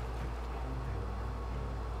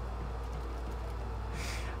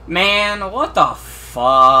 Man, what the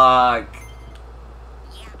fuck?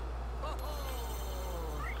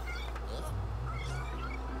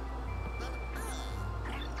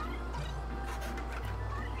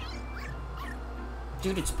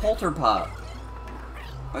 Dude, it's Polterpup.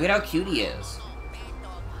 Look at how cute he is.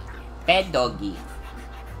 Bad doggy.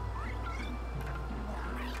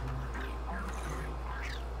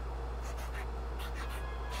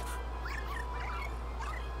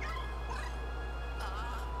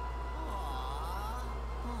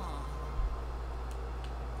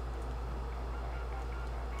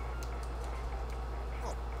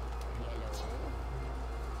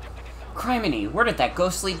 Criminy, where did that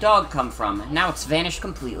ghostly dog come from? Now it's vanished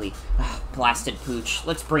completely. Ugh, blasted pooch,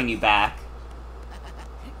 let's bring you back.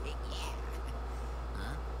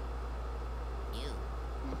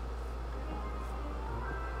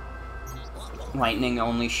 Lightning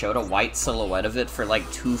only showed a white silhouette of it for like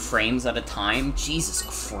 2 frames at a time? Jesus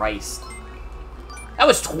Christ. That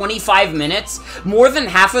was 25 minutes? More than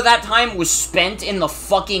half of that time was spent in the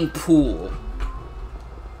fucking pool.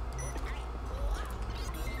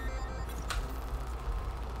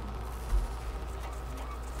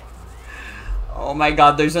 Oh my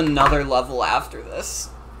god, there's another level after this.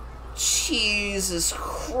 Jesus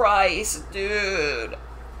Christ, dude.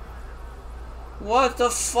 What the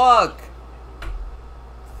fuck?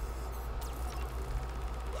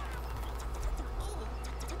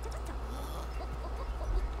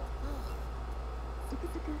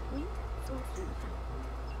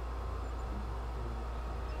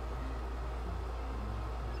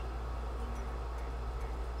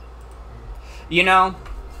 You know,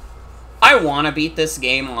 I want to beat this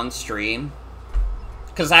game on stream,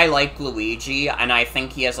 because I like Luigi, and I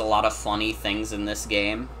think he has a lot of funny things in this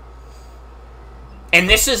game. And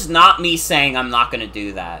this is not me saying I'm not going to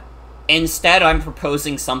do that. Instead, I'm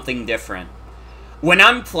proposing something different. When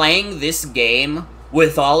I'm playing this game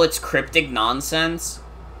with all its cryptic nonsense,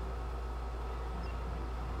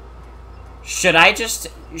 should I just,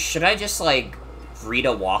 like, read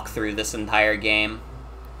a walkthrough this entire game?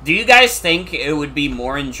 Do you guys think it would be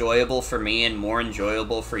more enjoyable for me and more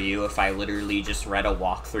enjoyable for you if I literally just read a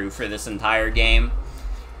walkthrough for this entire game?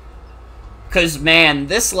 Because, man,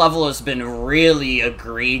 this level has been really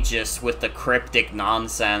egregious with the cryptic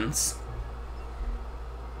nonsense.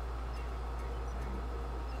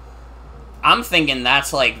 I'm thinking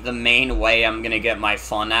that's, like, the main way I'm gonna get my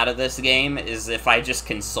fun out of this game, is if I just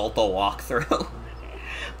consult a walkthrough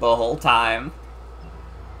the whole time.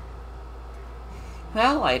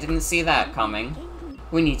 Well, I didn't see that coming.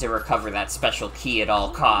 We need to recover that special key at all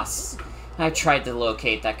costs. I tried to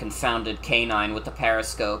locate that confounded canine with the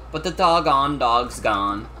periscope, but the doggone dog's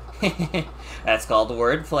gone. That's called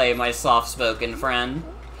wordplay, my soft-spoken friend.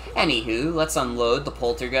 Anywho, let's unload the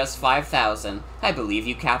Poltergust 5000. I believe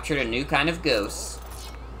you captured a new kind of ghost.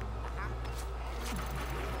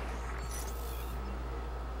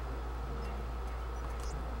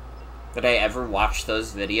 Did I ever watch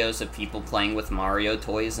those videos of people playing with Mario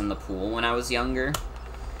toys in the pool when I was younger?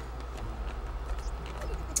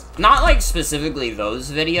 Not, like, specifically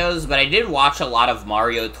those videos, but I did watch a lot of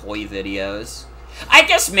Mario toy videos. I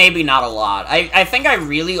guess maybe not a lot. I think I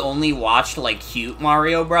really only watched, like, cute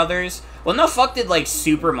Mario Brothers. When the fuck did, like,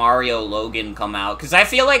 Super Mario Logan come out? Because I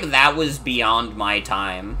feel like that was beyond my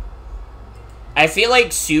time. I feel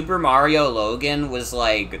like Super Mario Logan was,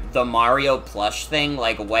 like, the Mario plush thing,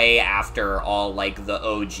 like, way after all, like, the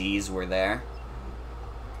OGs were there.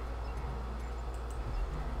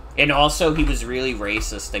 And also, he was really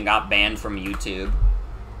racist and got banned from YouTube.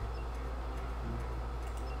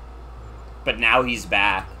 But now he's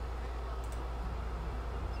back.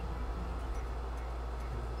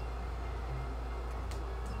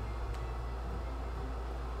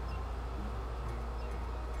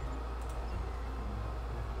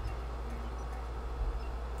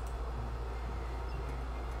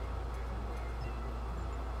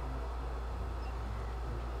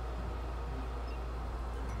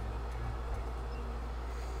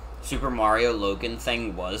 Super Mario Logan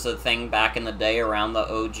thing was a thing back in the day around the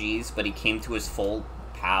OGs, but he came to his full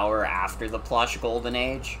power after the plush golden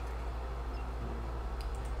age.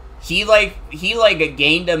 He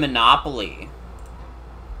gained a monopoly.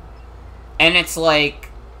 And it's like,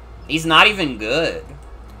 he's not even good.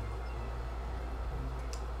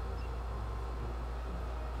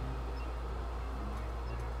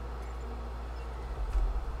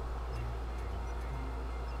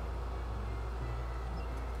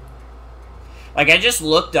 Like, I just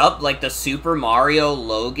looked up, like, the Super Mario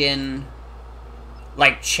Logan,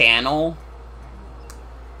 like, channel.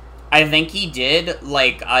 I think he did,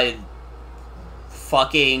 like, a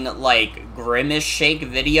fucking, like, Grimace Shake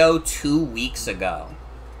video 2 weeks ago.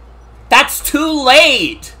 That's too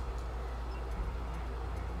late!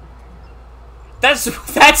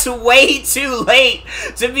 That's way too late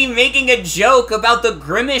to be making a joke about the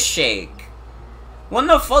Grimace Shake. When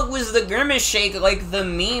the fuck was the Grimace Shake, like, the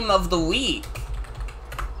meme of the week?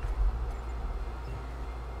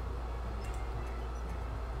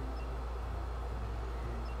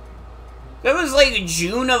 That was, like,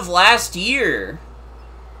 June of last year.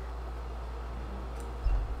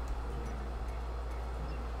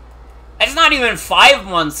 It's not even 5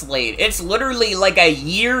 months late. It's literally, like, a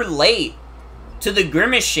year late to the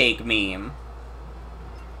Grimace Shake meme.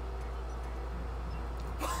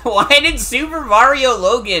 Why did Super Mario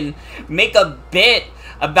Logan make a bit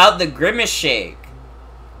about the Grimace Shake?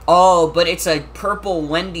 Oh, but it's a purple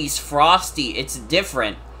Wendy's Frosty. It's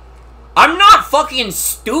different. I'm not fucking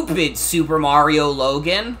stupid, Super Mario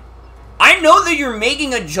Logan. I know that you're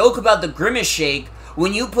making a joke about the Grimace Shake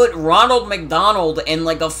when you put Ronald McDonald and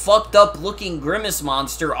like a fucked up looking Grimace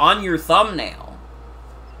monster on your thumbnail.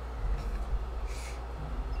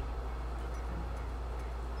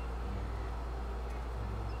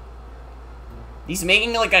 He's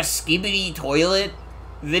making like a Skibidi Toilet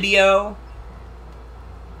video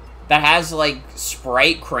that has like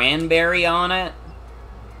Sprite Cranberry on it.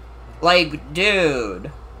 Like,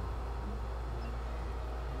 dude.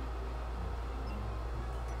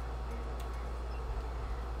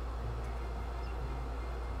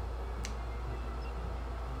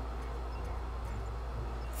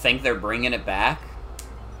 Think they're bringing it back?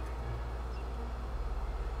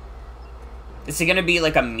 Is it gonna be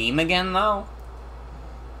like a meme again, though?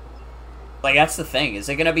 Like, that's the thing. Is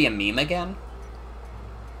it gonna be a meme again?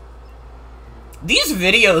 These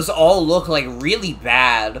videos all look, like, really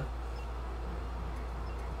bad.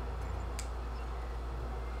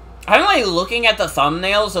 I'm, like, looking at the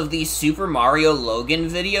thumbnails of these Super Mario Logan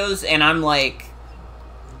videos, and I'm like...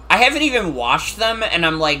 I haven't even watched them, and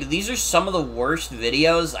I'm like, these are some of the worst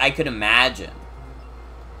videos I could imagine.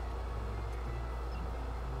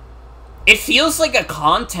 It feels like a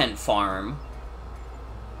content farm.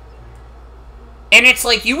 And it's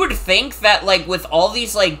like, you would think that, like, with all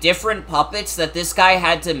these, like, different puppets that this guy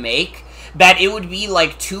had to make, that it would be,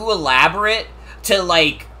 like, too elaborate to,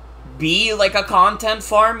 like, be, like, a content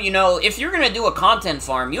farm. You know, if you're gonna do a content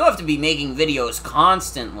farm, you have to be making videos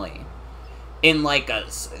constantly. In, like, I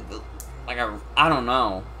don't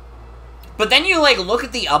know. But then you, like, look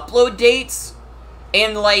at the upload dates,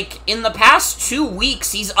 and, like, in the past 2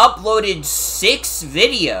 weeks, he's uploaded 6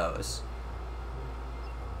 videos.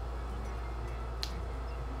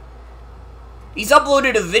 He's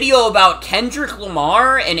uploaded a video about Kendrick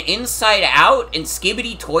Lamar and Inside Out and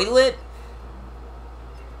Skibidi Toilet.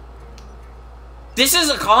 This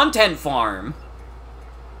is a content farm.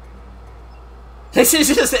 This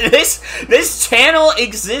is just, this channel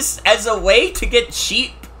exists as a way to get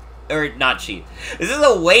cheap, or not cheap. This is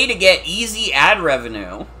a way to get easy ad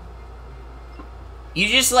revenue. You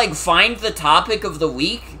just, like, find the topic of the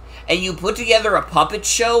week, and you put together a puppet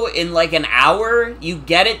show in, like, an hour. You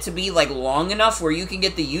get it to be, like, long enough where you can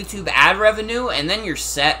get the YouTube ad revenue, and then you're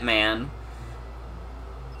set, man.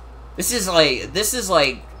 This is,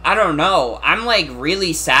 like, I don't know. I'm, like,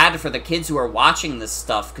 really sad for the kids who are watching this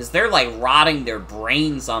stuff, because they're, like, rotting their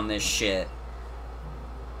brains on this shit.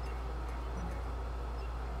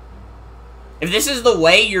 If this is the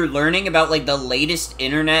way you're learning about, like, the latest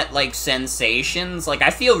internet, like, sensations, like, I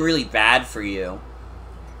feel really bad for you.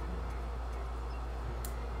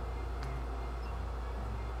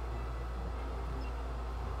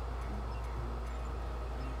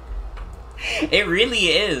 It really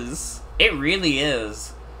is. It really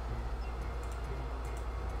is.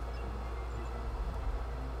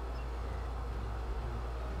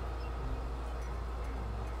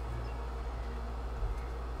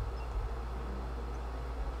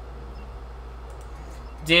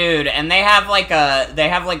 Dude, and they have like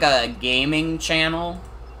a gaming channel.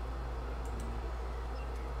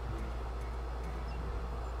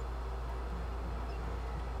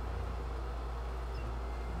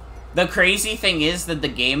 The crazy thing is that the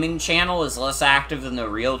gaming channel is less active than the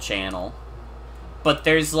real channel. But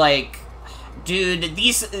there's like, dude,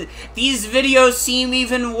 these videos seem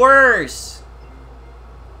even worse.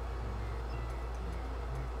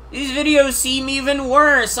 These videos seem even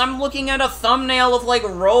worse. I'm looking at a thumbnail of, like,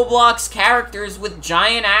 Roblox characters with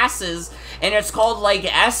giant asses, and it's called, like,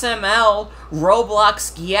 SML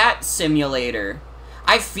Roblox Gyat Simulator.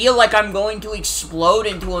 I feel like I'm going to explode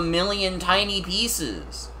into a million tiny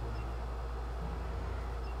pieces.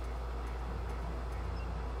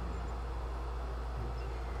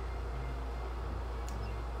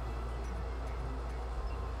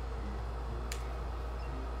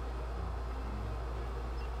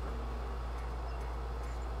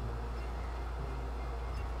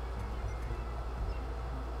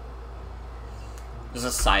 There's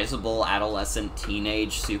a sizable adolescent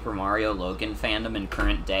teenage Super Mario Logan fandom in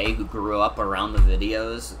current day who grew up around the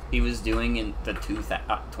videos he was doing in the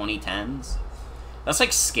 2010s. That's,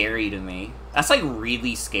 like, scary to me. That's, like,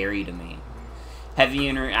 really scary to me. Heavy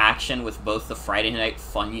interaction with both the Friday Night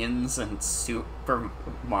Funyuns and Super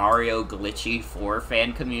Mario Glitchy 4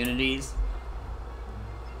 fan communities.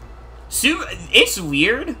 It's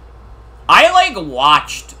weird. I, like,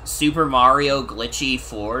 watched Super Mario Glitchy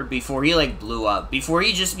 4 before he, like, blew up. Before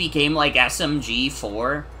he just became, like, SMG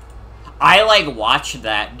 4. I, like, watched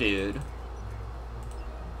that dude.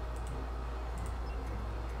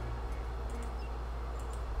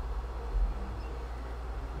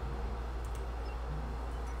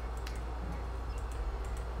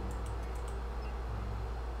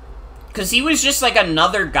 Because he was just, like,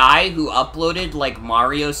 another guy who uploaded, like,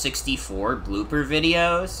 Mario 64 blooper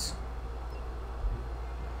videos.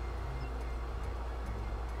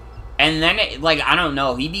 And then, like, I don't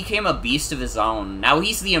know, he became a beast of his own. Now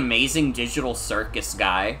he's the Amazing Digital Circus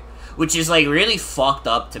guy, which is, like, really fucked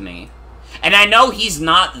up to me. And I know he's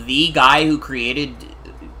not the guy who created,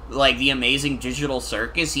 like, the Amazing Digital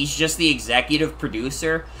Circus. He's just the executive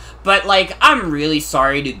producer. But, like, I'm really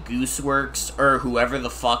sorry to Gooseworks or whoever the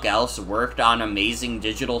fuck else worked on Amazing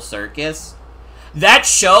Digital Circus. That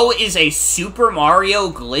show is a Super Mario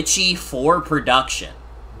Glitchy 4 production.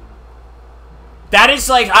 That is,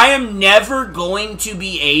 like, I am never going to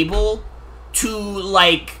be able to,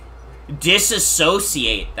 like,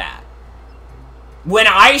 disassociate that. When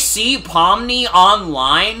I see Pomni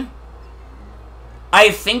online, I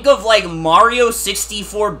think of, like, Mario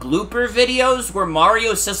 64 blooper videos where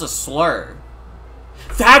Mario says a slur.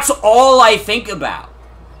 That's all I think about.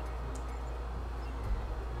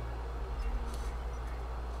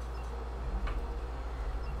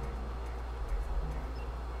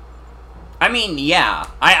 I mean, yeah,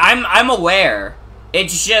 I'm aware.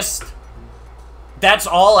 It's just, that's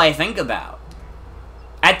all I think about.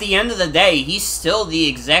 At the end of the day, he's still the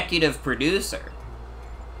executive producer.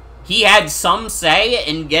 He had some say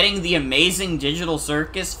in getting the Amazing Digital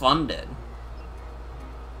Circus funded.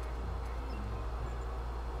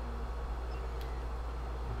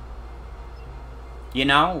 You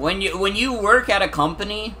know, when you work at a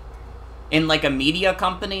company, in like a media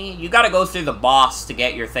company, you gotta go through the boss to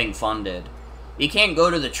get your thing funded. You can't go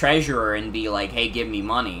to the treasurer and be like, hey, give me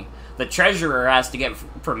money. The treasurer has to get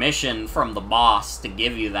permission from the boss to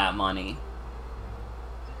give you that money.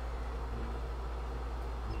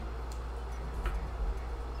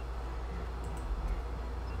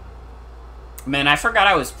 Man, I forgot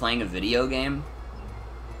I was playing a video game.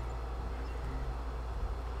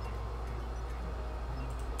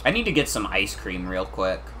 I need to get some ice cream real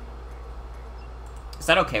quick. Is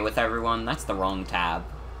that okay with everyone? That's the wrong tab.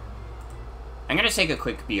 I'm gonna take a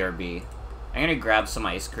quick BRB. I'm gonna grab some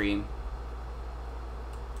ice cream.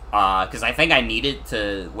 Because I think I need it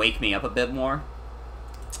to wake me up a bit more.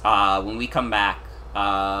 When we come back,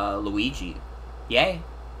 Luigi. Yay.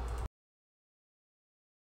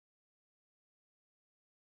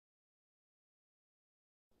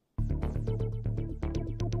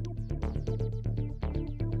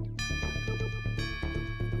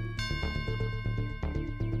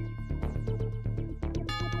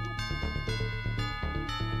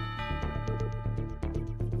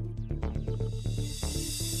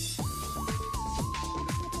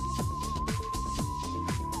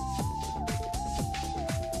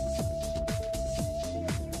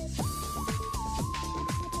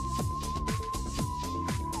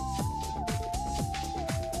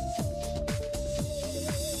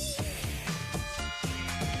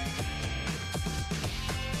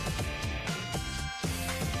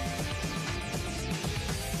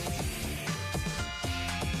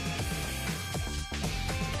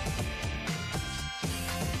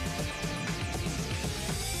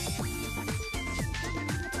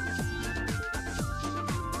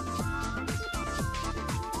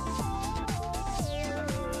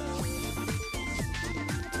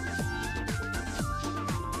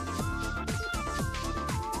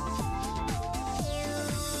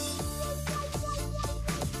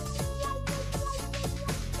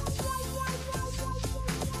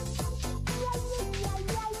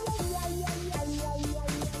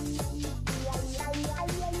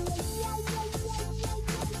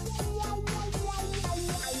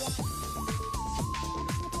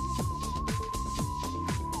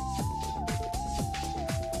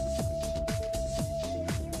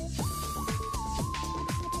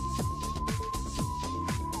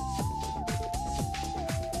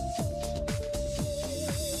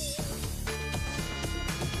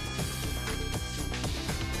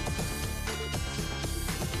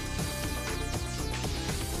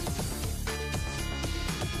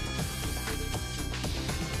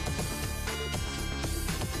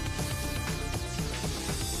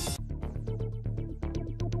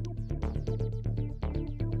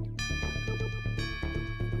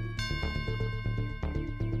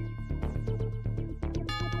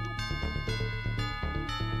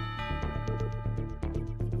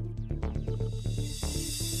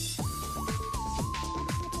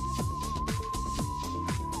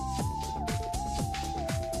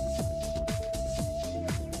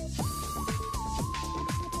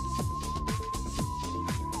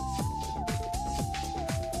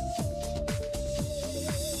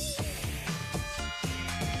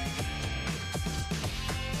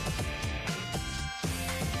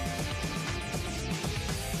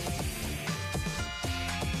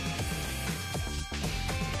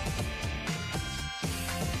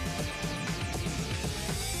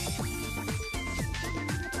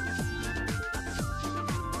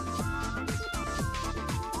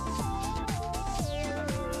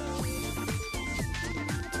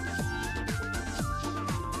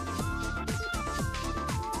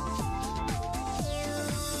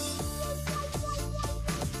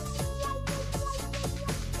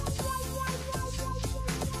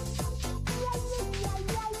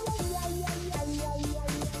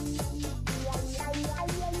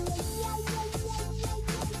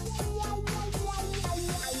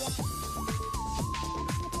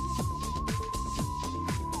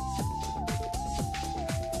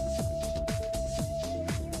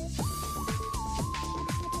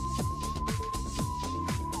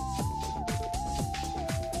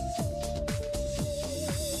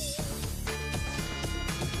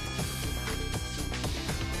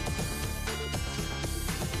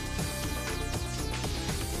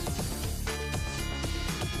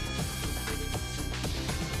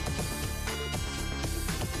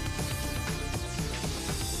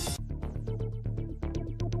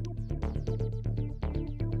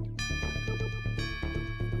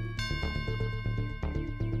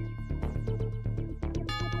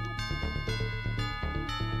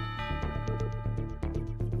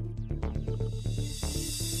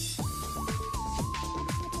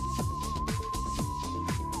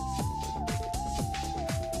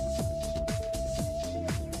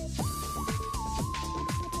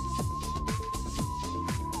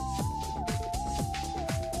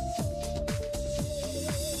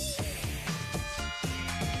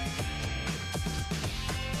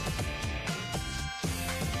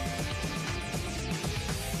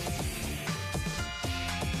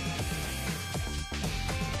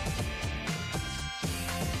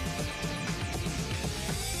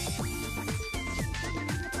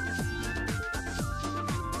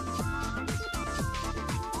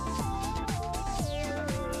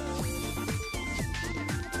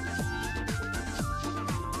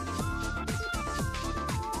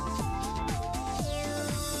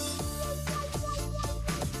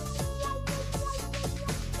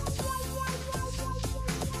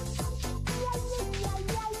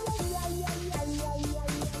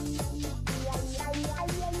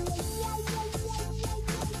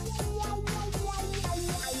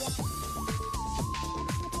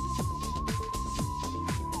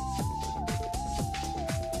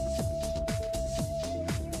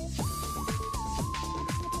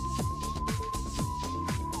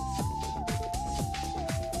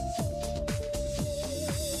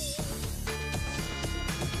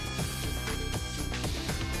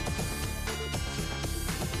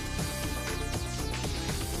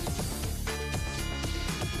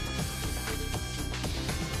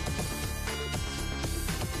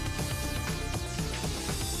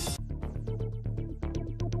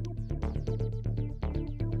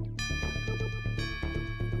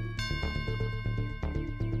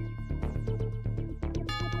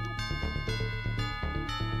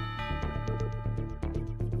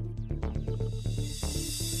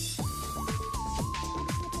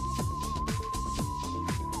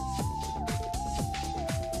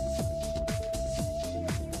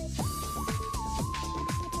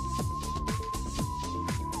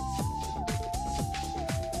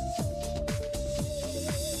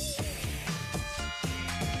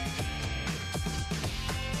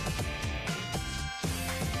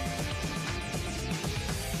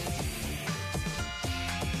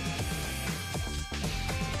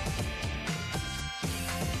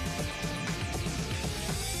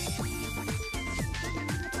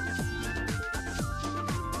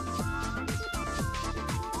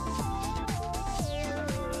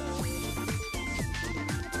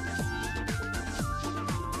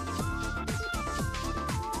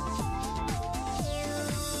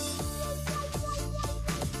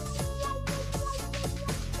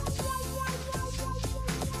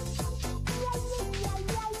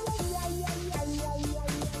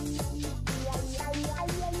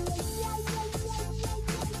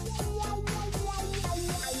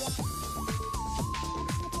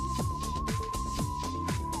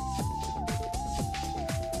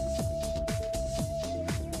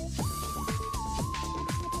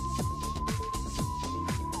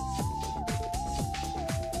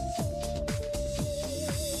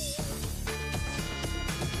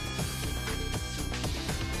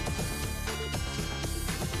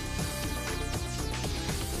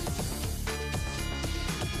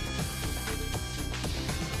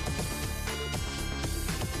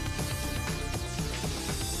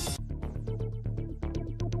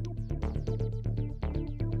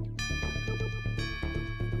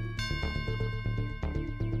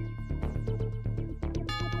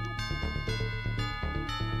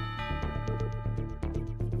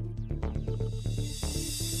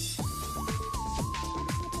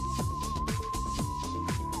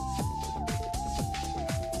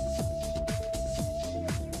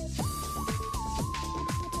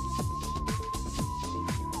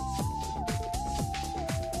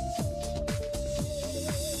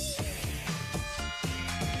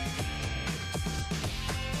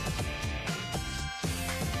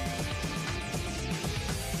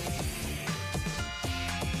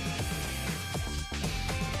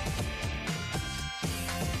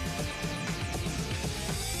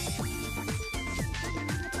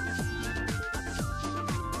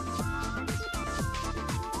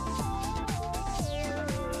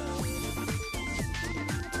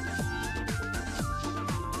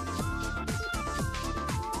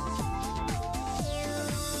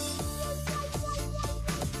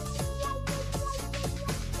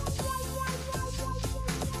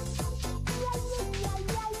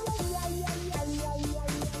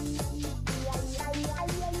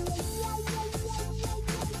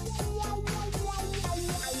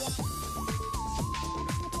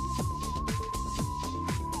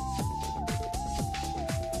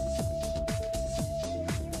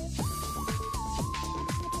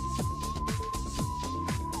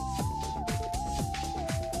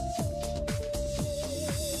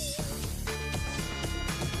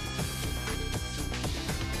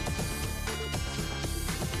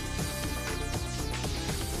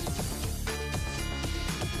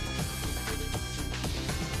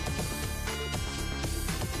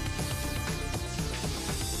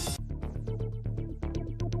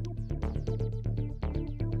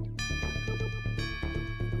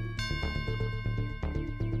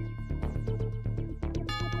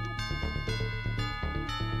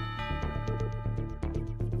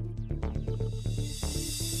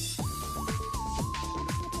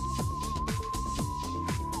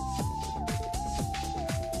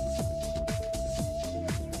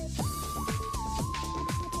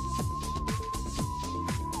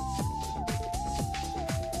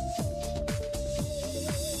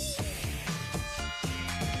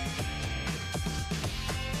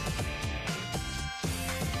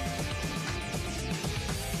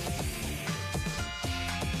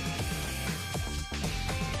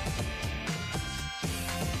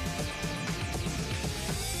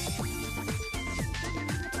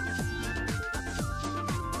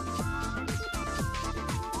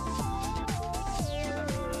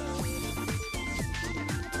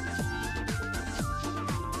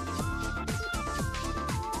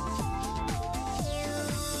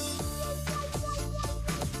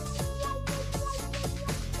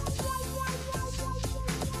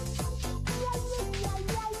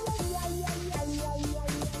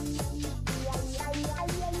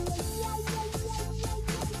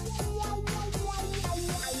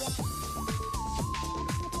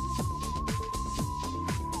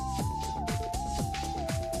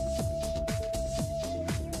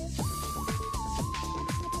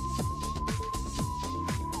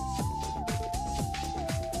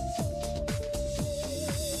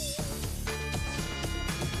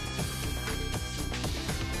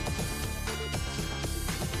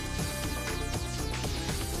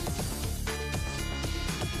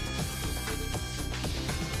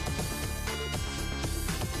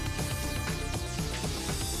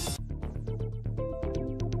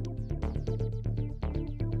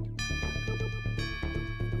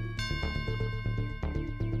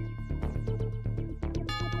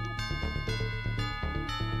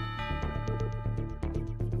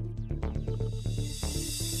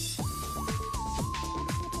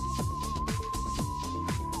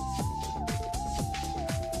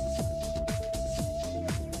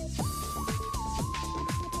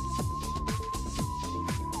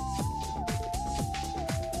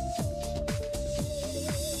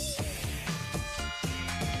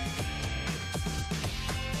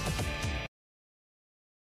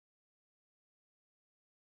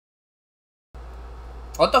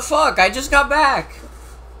 What the fuck? I just got back!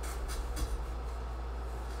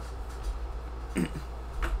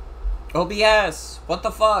 OBS! What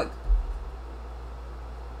the fuck?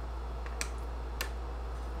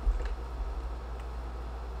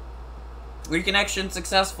 Reconnection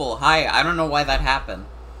successful. Hi, I don't know why that happened.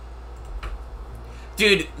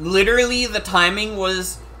 Dude, literally the timing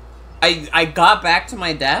was... I got back to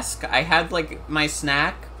my desk, I had, like, my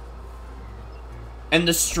snack, and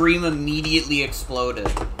the stream immediately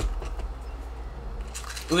exploded.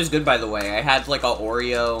 It was good, by the way. I had, like, a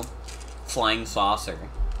Oreo flying saucer.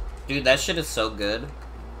 Dude, that shit is so good.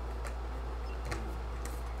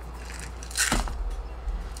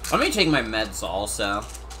 Let me take my meds also.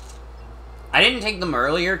 I didn't take them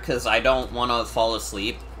earlier because I don't want to fall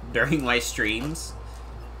asleep during my streams.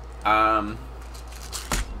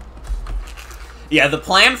 Yeah, the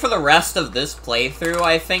plan for the rest of this playthrough,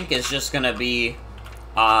 I think, is just gonna be,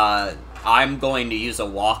 I'm going to use a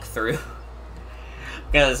walkthrough.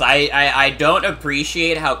 Because I don't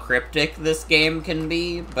appreciate how cryptic this game can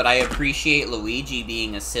be, but I appreciate Luigi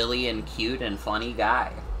being a silly and cute and funny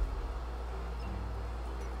guy.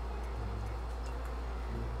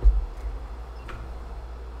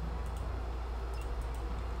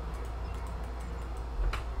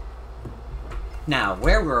 Now,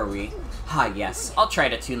 where were we? Ah, yes. I'll try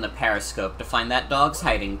to tune the periscope to find that dog's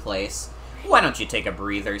hiding place. Why don't you take a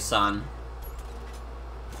breather, son?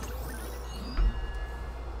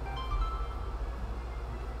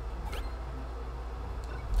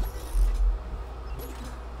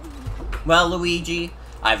 Well, Luigi,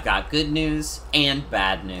 I've got good news and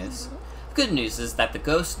bad news. Good news is that the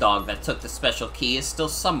ghost dog that took the special key is still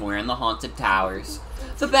somewhere in the haunted towers.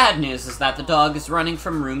 The bad news is that the dog is running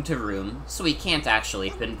from room to room, so we can't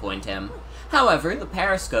actually pinpoint him. However, the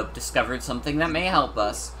periscope discovered something that may help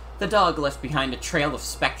us. The dog left behind a trail of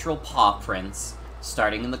spectral paw prints,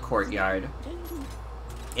 starting in the courtyard.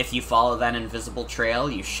 If you follow that invisible trail,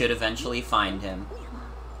 you should eventually find him.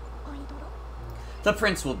 The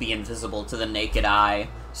prints will be invisible to the naked eye,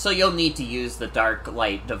 so you'll need to use the dark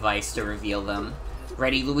light device to reveal them.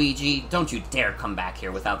 Ready, Luigi? Don't you dare come back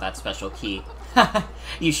here without that special key.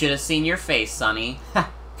 You should have seen your face, Sonny.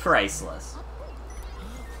 Priceless.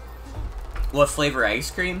 What flavor ice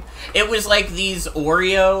cream? It was like these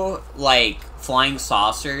Oreo, like, flying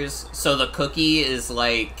saucers, so the cookie is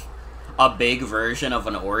like a big version of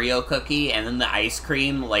an Oreo cookie, and then the ice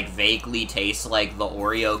cream, like, vaguely tastes like the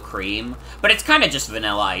Oreo cream. But it's kind of just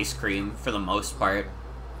vanilla ice cream, for the most part.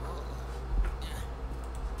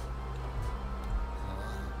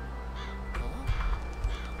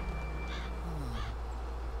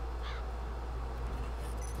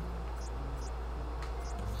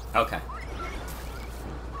 Okay.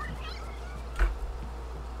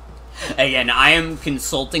 Again, I am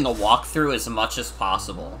consulting a walkthrough as much as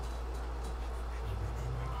possible.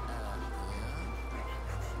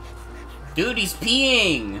 Dude, he's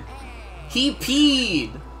peeing! He peed!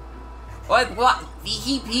 What?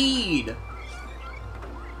 He peed!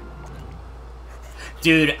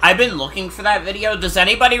 Dude, I've been looking for that video. Does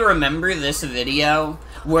anybody remember this video?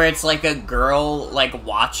 Where it's like a girl, like,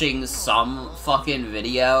 watching some fucking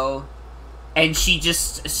video, and she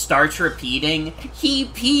just starts repeating, "He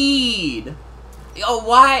peed!" Oh,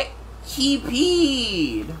 why? He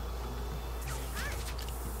peed!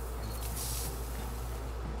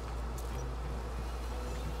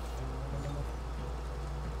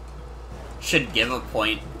 Should give a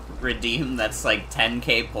point redeem that's like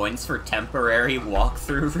 10k points for temporary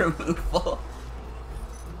walkthrough removal.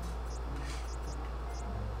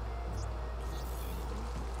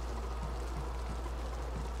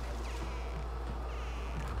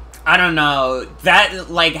 I don't know,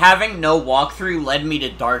 that, like, having no walkthrough led me to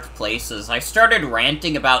dark places. I started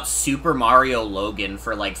ranting about Super Mario Logan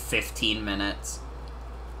for, like, 15 minutes.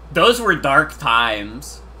 Those were dark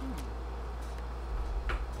times.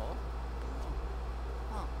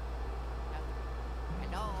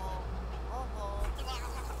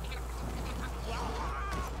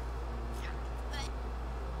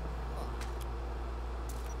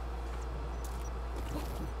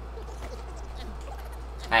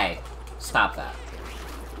 Hey, stop that.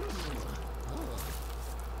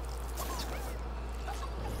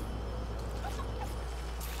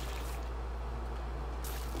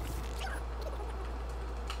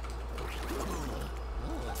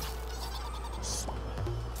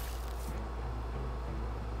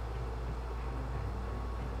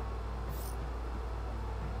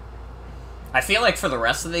 I feel like for the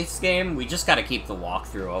rest of this game, we just gotta keep the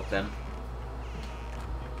walkthrough open.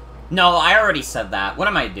 No, I already said that. What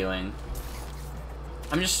am I doing?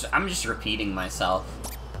 I'm just repeating myself.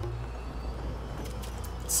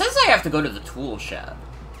 says I have to go to the tool shed.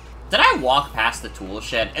 Did I walk past the tool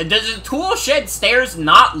shed? Does the tool shed stairs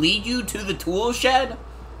not lead you to the tool shed?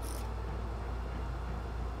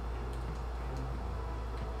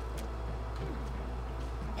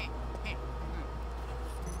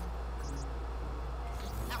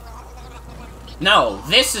 No,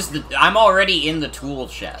 this is the... I'm already in the tool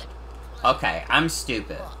shed. Okay, I'm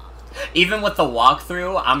stupid. Even with the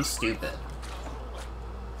walkthrough, I'm stupid.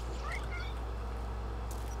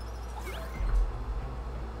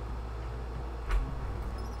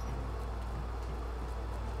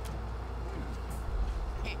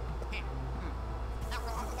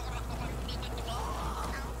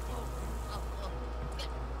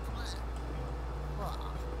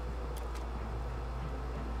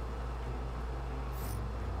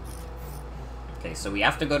 Okay, so we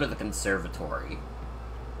have to go to the conservatory.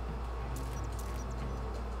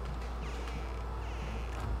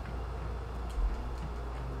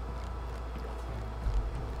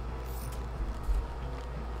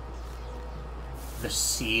 The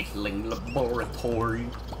seedling laboratory.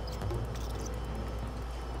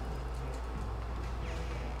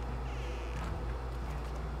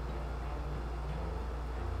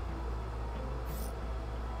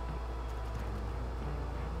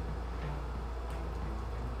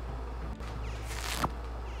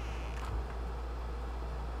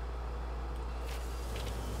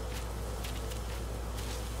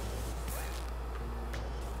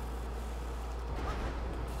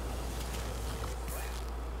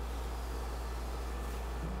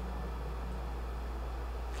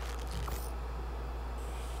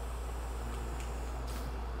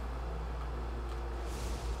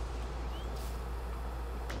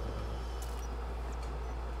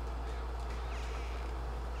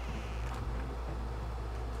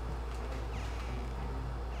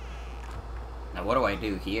 Now what do I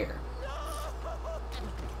do here?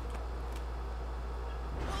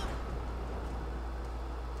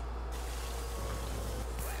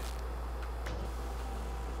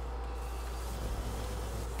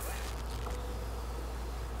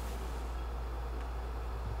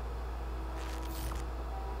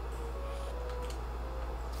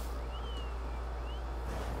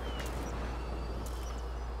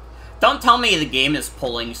 Don't tell me the game is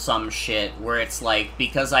pulling some shit where it's like,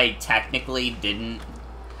 because I technically didn't,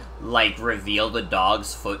 like, reveal the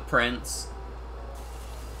dog's footprints,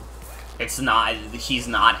 it's not, he's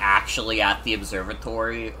not actually at the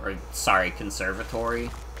observatory, or, sorry, conservatory.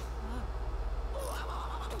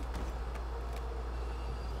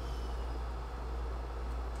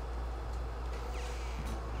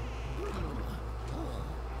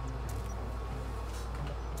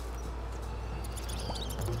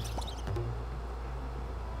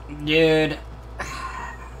 Dude.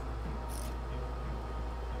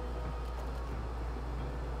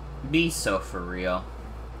 Be so for real.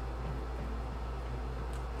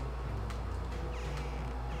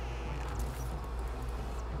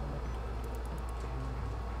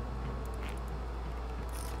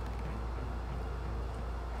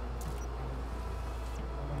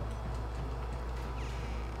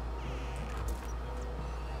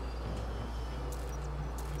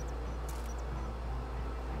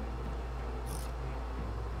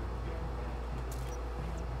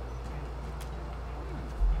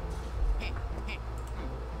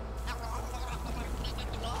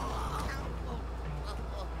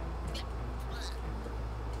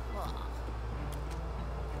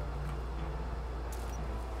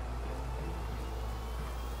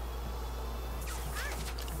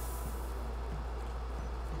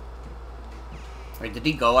 Wait, did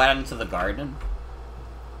he go out into the garden?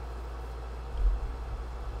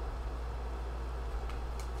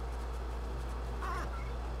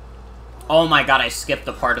 Oh my god, I skipped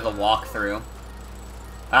a part of the walkthrough.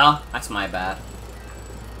 Well, that's my bad.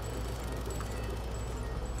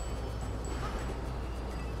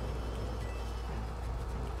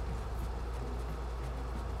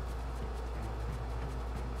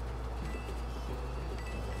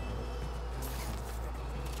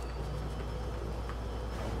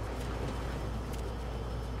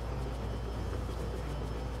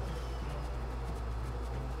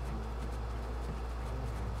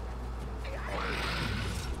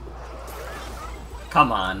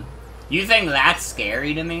 Come on. You think that's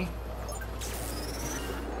scary to me?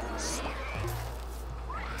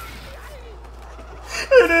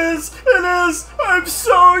 It is! It is! I'm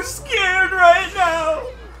so scared right now!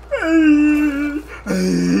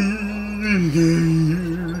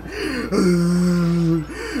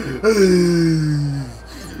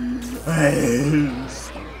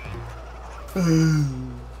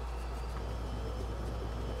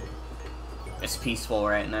 It's peaceful. peaceful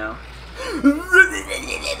right now.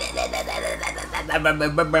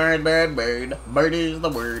 Bird is the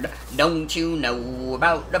word. Don't you know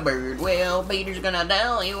about the bird? Well, Peter's gonna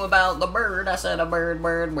tell you about the bird. I said a bird,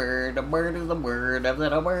 bird, bird. A bird is the word. I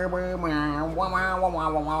said a bird, bird, bird.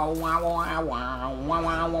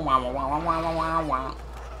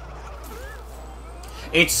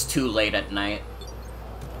 It's too late at night.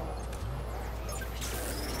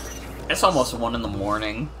 It's almost 1 in the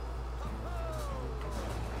morning.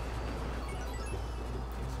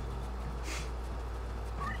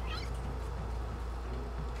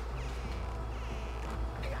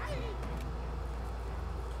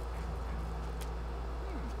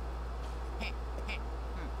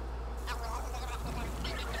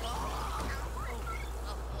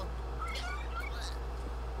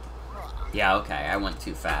 Yeah, okay, I went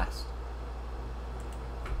too fast.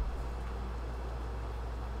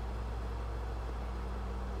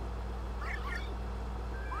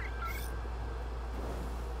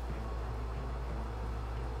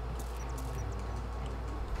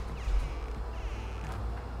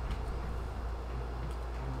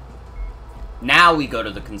 Now we go to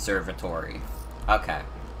the conservatory. Okay.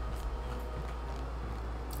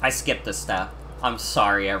 I skipped a step. I'm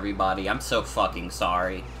sorry, everybody. I'm so fucking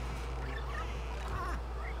sorry.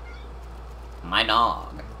 My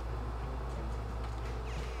dog.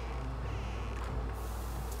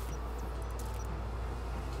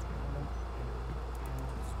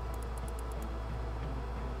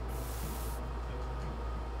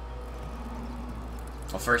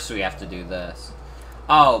 Well, first we have to do this.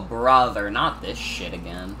 Oh, brother, not this shit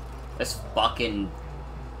again. This fucking...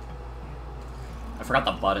 I forgot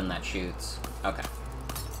the button that shoots. Okay.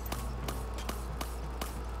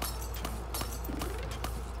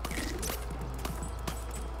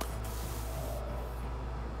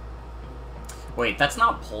 Wait, that's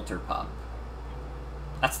not Polterpup.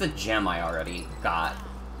 That's the gem I already got.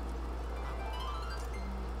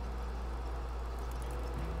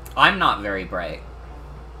 I'm not very bright.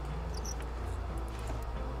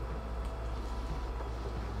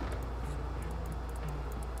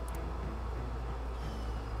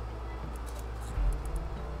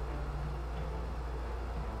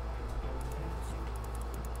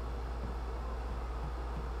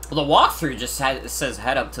 Well, the walkthrough just says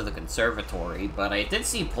head up to the conservatory, but I did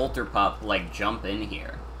see Polterpup, like, jump in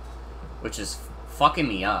here. Which is fucking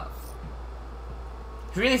me up.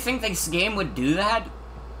 You really think this game would do that?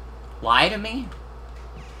 Lie to me?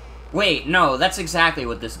 Wait, no, that's exactly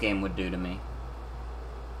what this game would do to me.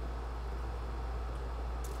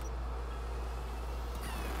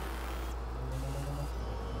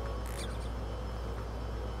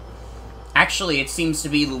 Actually, it seems to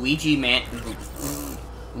be Luigi's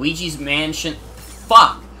Mansion...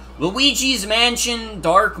 Fuck! Luigi's Mansion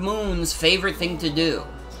Dark Moon's favorite thing to do.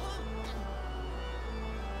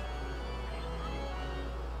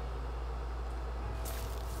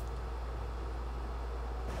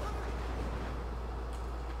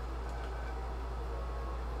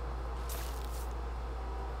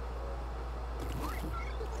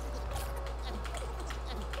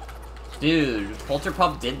 Dude,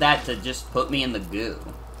 Polterpup did that to just put me in the goo.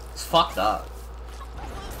 It's fucked up.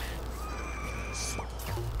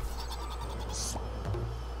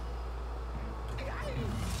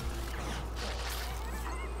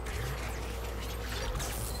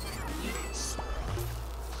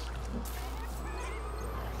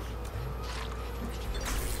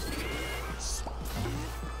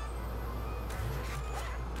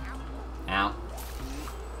 Ow.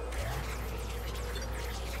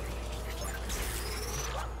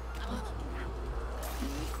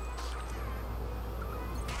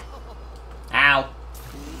 Ow.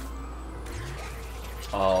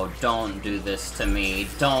 Oh, don't do this to me.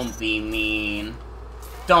 Don't be mean.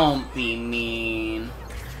 Don't be mean.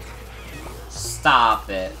 Stop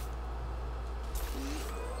it.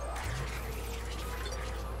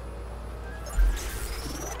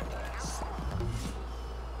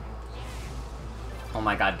 Oh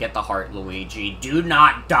my god, get the heart, Luigi. Do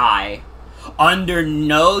not die. Under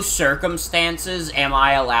no circumstances am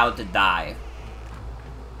I allowed to die.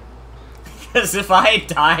 Because if I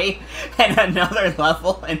die at another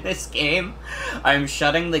level in this game, I'm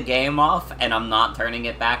shutting the game off and I'm not turning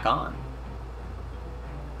it back on.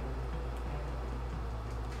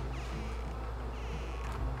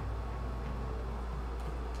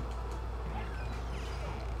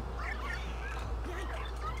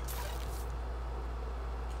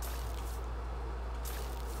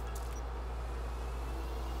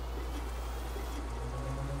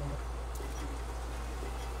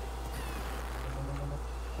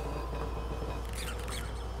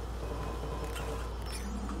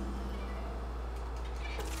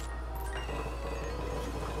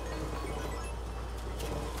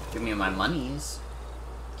 Give me my monies.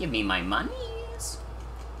 Give me my monies.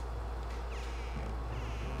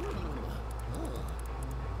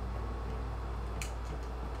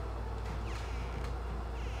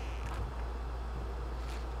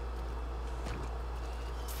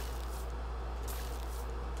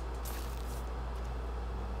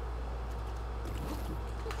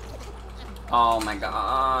 Oh my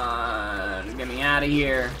god. Get me out of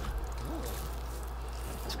here.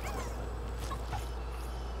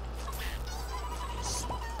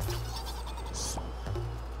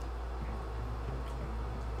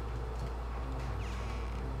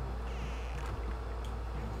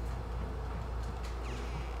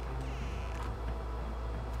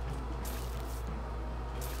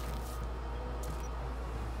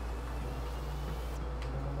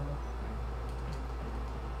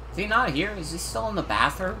 Is he not here? Is he still in the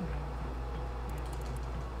bathroom?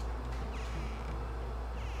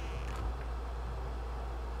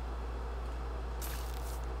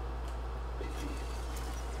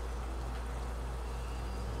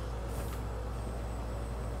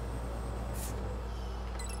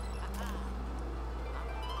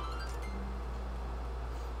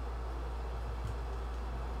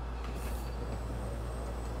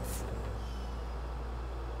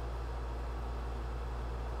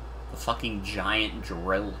 Fucking giant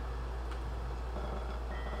drill.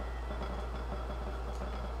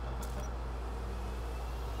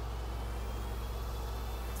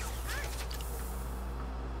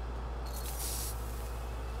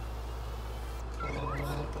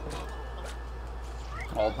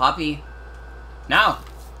 Oh, puppy. No!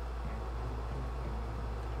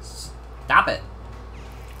 Stop it.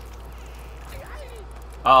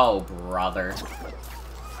 Oh, brother.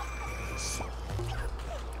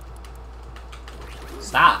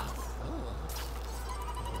 Stop.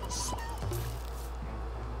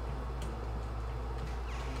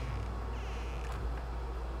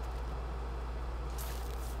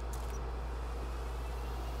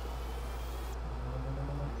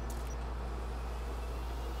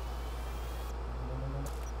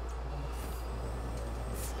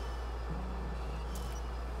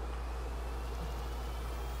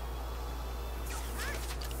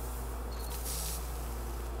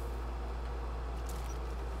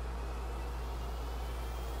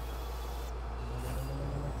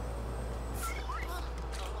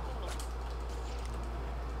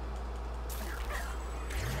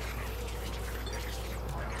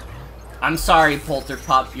 I'm sorry,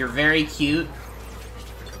 Polterpup. You're very cute.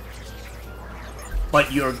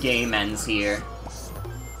 But your game ends here.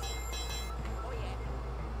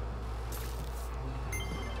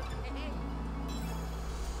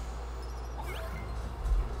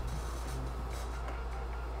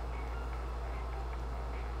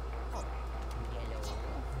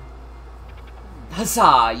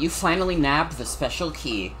 Huzzah! You finally nabbed the special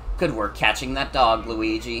key. Good work catching that dog,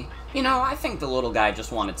 Luigi. You know, I think the little guy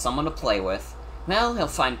just wanted someone to play with. Well, he'll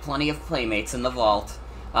find plenty of playmates in the vault.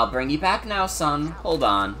 I'll bring you back now, son. Hold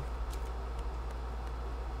on.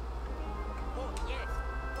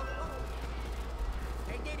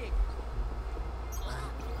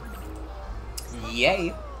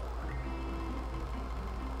 Yay.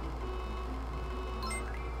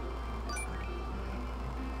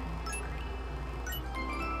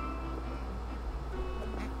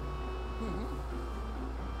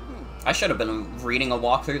 I should have been reading a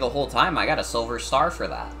walkthrough the whole time. I got a silver star for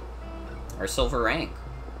that. Or silver rank.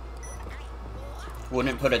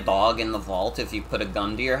 Wouldn't put a dog in the vault if you put a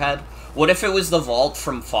gun to your head? What if it was the vault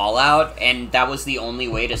from Fallout, and that was the only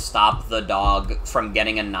way to stop the dog from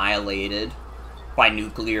getting annihilated by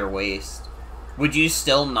nuclear waste? Would you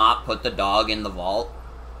still not put the dog in the vault?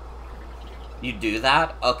 You do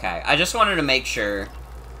that? Okay. I just wanted to make sure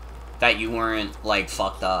that you weren't, like,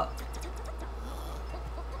 fucked up.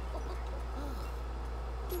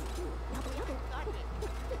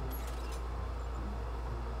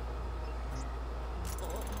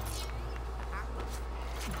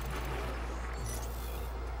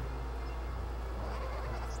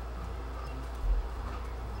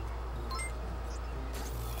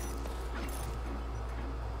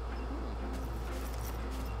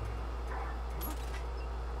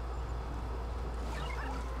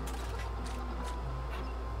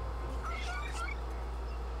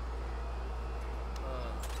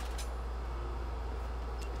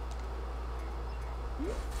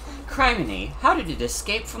 Criminy, how did it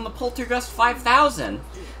escape from the Poltergust 5000?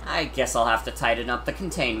 I guess I'll have to tighten up the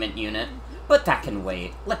containment unit. But that can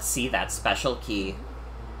wait. Let's see that special key.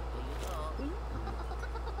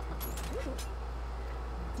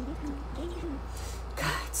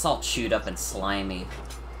 God, it's all chewed up and slimy.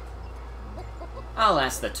 I'll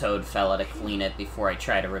ask the toad fella to clean it before I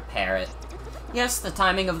try to repair it. Yes, the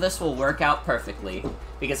timing of this will work out perfectly,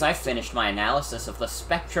 because I finished my analysis of the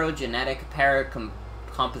spectrogenetic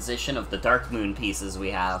composition of the Dark Moon pieces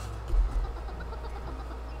we have.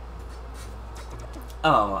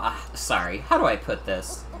 Oh, sorry, how do I put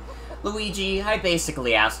this? Luigi, I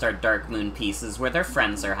basically asked our Dark Moon pieces where their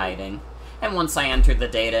friends are hiding, and once I enter the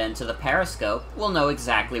data into the periscope, we'll know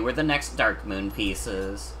exactly where the next Dark Moon piece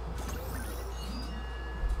is.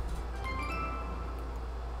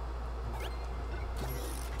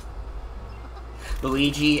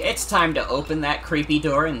 Luigi, it's time to open that creepy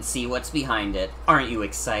door and see what's behind it. Aren't you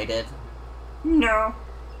excited? No.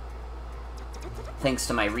 Thanks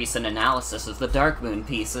to my recent analysis of the Dark Moon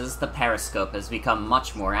pieces, the periscope has become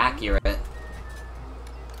much more accurate.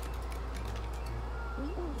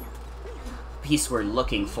 The piece we're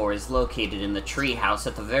looking for is located in the tree house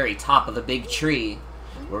at the very top of the big tree.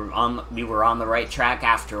 We were on the right track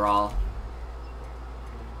after all.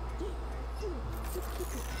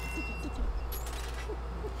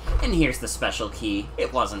 And here's the special key.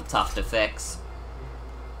 It wasn't tough to fix.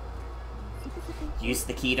 Use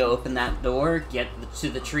the key to open that door, get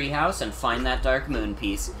to the treehouse, and find that Dark Moon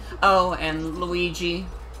piece. Oh, and Luigi,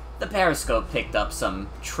 the periscope picked up some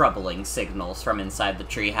troubling signals from inside the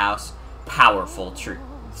treehouse. Powerful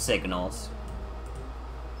signals.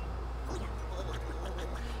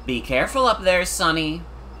 Be careful up there, Sonny.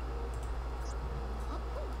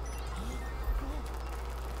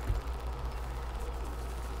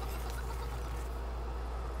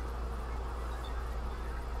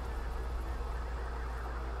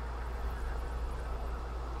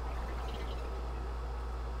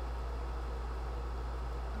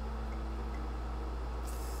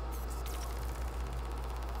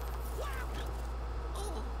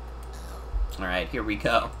 Alright, here we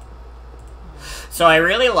go. So I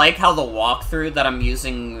really like how the walkthrough that I'm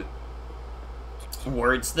using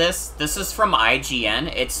words this. This is from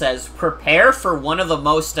IGN. It says, prepare for one of the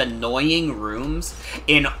most annoying rooms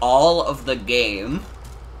in all of the game.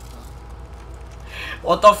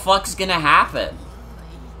 What the fuck's gonna happen?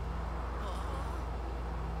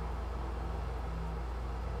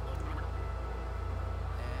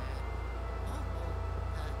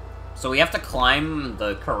 So we have to climb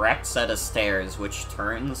the correct set of stairs, which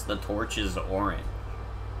turns the torches orange.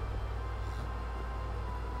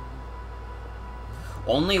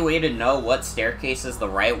 Only way to know what staircase is the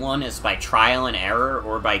right one is by trial and error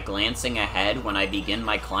or by glancing ahead when I begin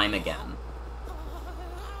my climb again.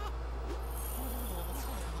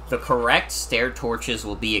 The correct stair torches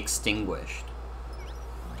will be extinguished.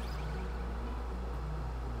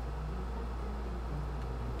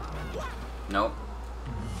 Nope.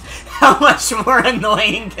 How much more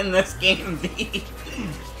annoying can this game be?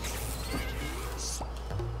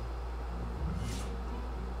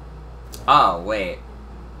 Oh, wait.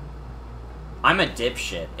 I'm a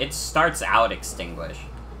dipshit. It starts out extinguished.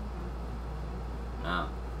 Oh.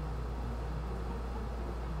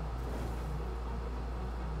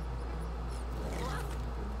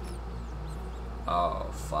 Oh,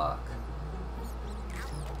 fuck.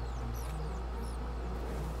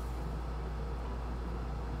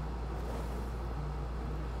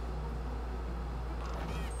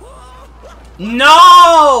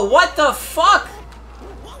 No! What the fuck?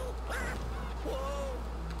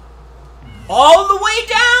 All the way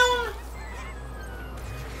down?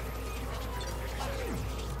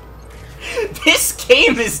 This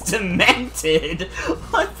game is demented.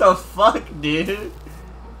 What the fuck, dude?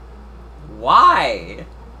 Why?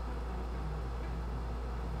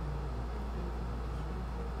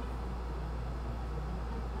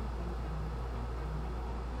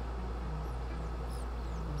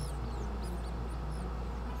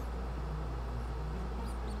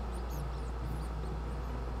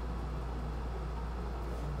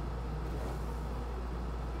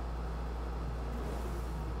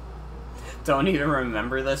 Don't even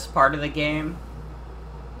remember this part of the game.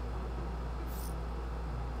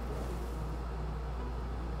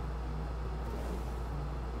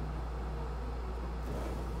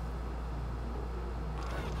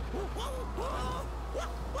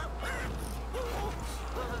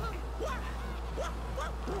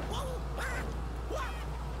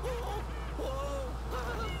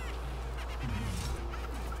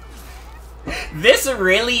 This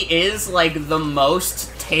really is, like, the most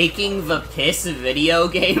taking the piss video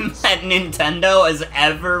game that Nintendo has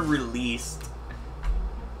ever released.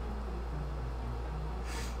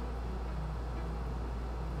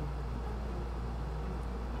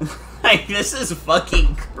 Like, this is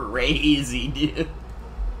fucking crazy, dude.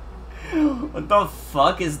 What the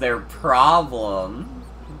fuck is their problem?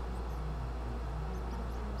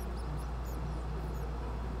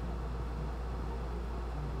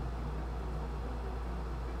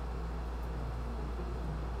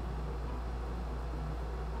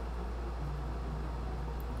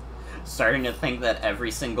 Starting to think that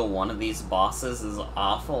every single one of these bosses is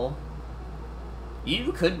awful.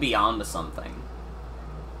 You could be onto something.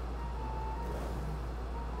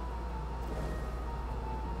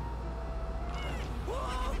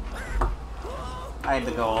 I had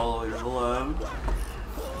to go all the way to the left.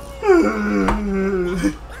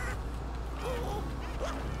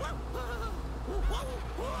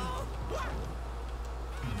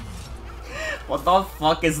 What the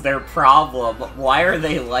fuck is their problem? Why are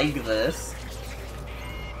they like this?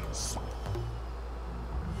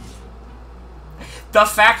 The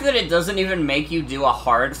fact that it doesn't even make you do a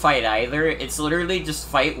hard fight either, it's literally just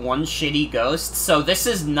fight one shitty ghost, so this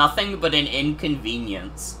is nothing but an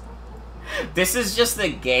inconvenience. This is just the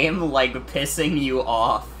game, like, pissing you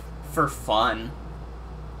off for fun.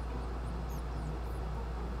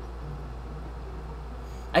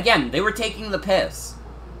 Again, they were taking the piss.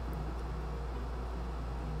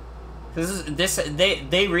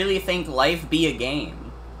 They really think life be a game.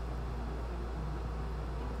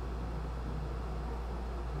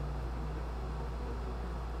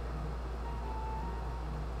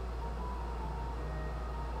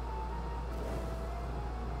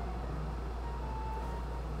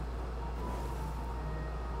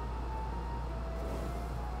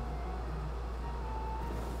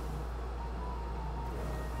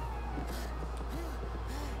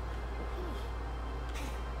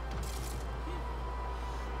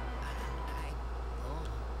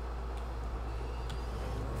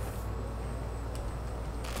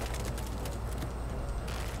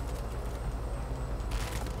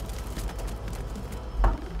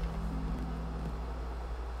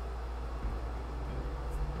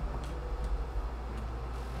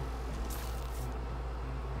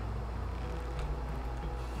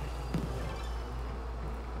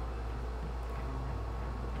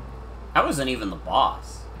 That wasn't even the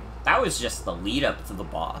boss. That was just the lead up to the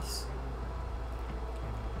boss.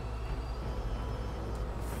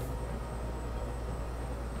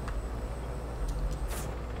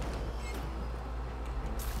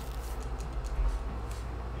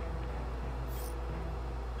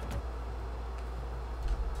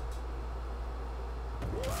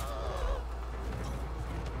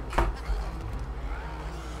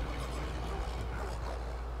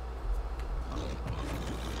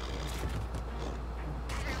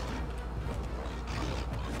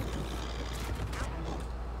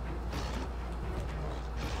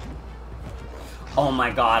 Oh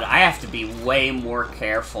my god, I have to be way more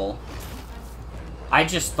careful. I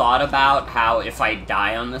just thought about how if I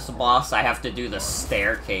die on this boss, I have to do the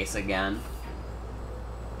staircase again.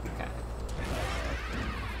 Okay.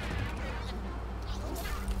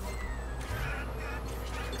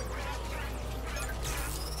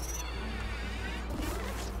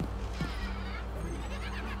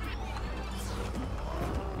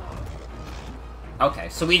 Okay,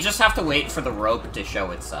 so we just have to wait for the rope to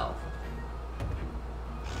show itself.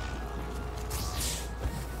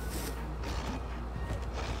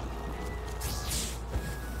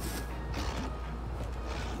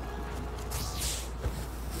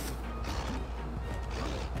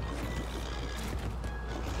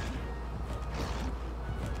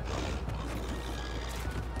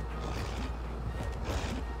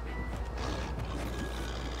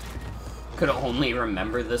 Could only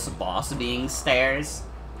remember this boss being stairs.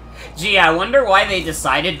 Gee, I wonder why they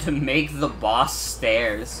decided to make the boss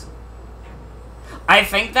stairs. I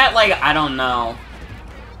think that, like, I don't know.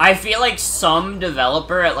 I feel like some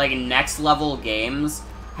developer at, like, Next Level Games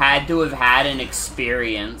had to have had an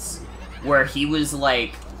experience where he was,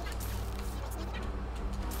 like,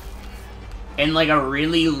 in, like, a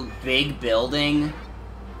really big building,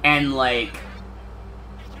 and, like,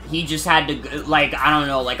 he just had to, like, I don't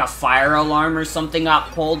know, like a fire alarm or something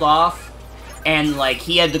got pulled off, and, like,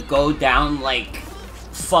 he had to go down, like,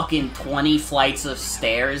 fucking 20 flights of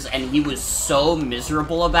stairs, and he was so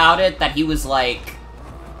miserable about it that he was like,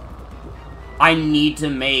 I need to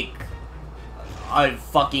make a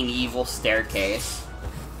fucking evil staircase.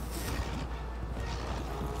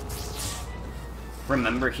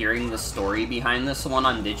 Remember hearing the story behind this one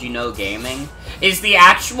on Did You Know Gaming? Is the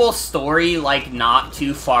actual story, like, not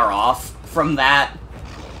too far off from that?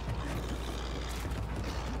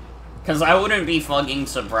 Because I wouldn't be fucking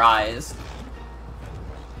surprised.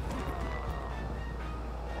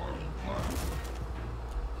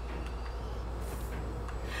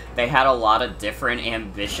 They had a lot of different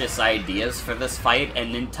ambitious ideas for this fight,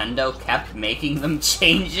 and Nintendo kept making them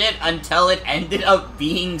change it until it ended up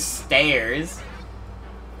being stairs.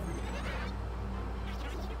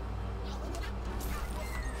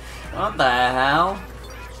 What the hell?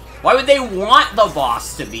 Why would they want the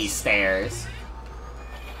boss to be stairs?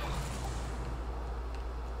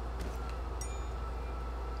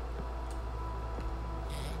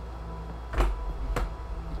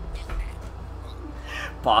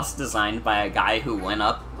 boss designed by a guy who went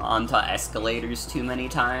up onto escalators too many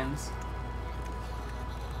times.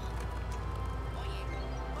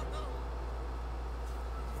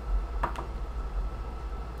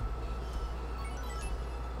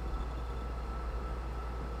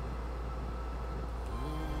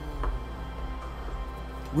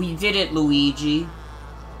 We did it, Luigi.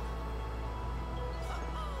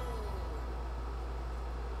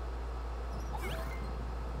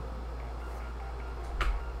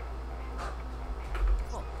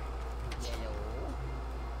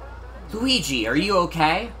 Luigi, are you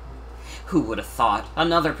okay? Who would have thought?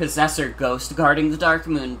 Another possessor ghost guarding the Dark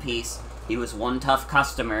Moon piece. He was one tough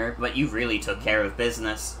customer, but you really took care of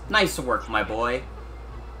business. Nice work, my boy.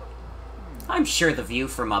 I'm sure the view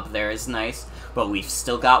from up there is nice, but we've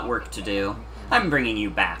still got work to do. I'm bringing you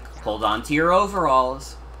back. Hold on to your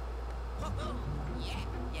overalls.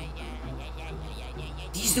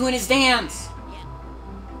 He's doing his dance!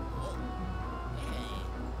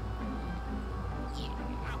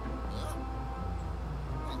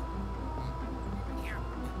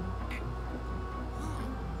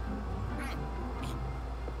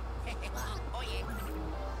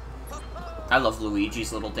 I love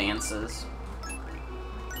Luigi's little dances.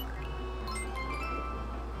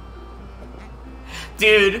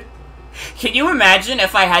 Dude, can you imagine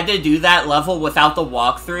if I had to do that level without the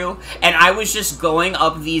walkthrough, and I was just going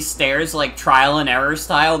up these stairs like trial and error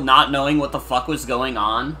style, not knowing what the fuck was going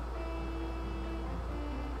on?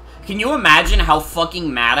 Can you imagine how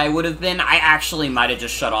fucking mad I would have been? I actually might have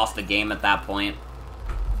just shut off the game at that point.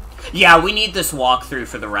 Yeah, we need this walkthrough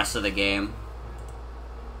for the rest of the game.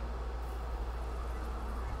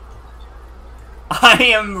 I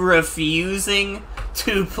am refusing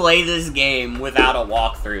to play this game without a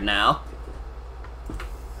walkthrough now.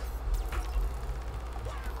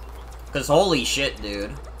 Because holy shit,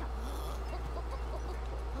 dude.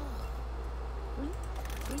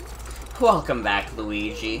 Welcome back,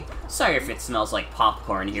 Luigi. Sorry if it smells like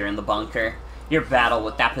popcorn here in the bunker. Your battle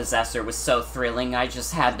with that possessor was so thrilling, I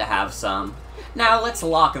just had to have some. Now let's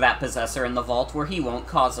lock that possessor in the vault where he won't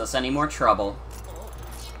cause us any more trouble.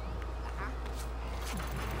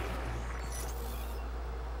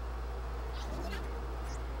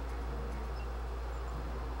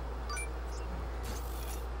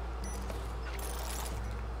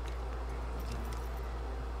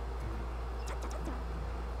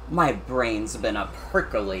 My brain's been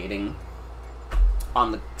percolating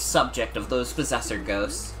on the subject of those possessor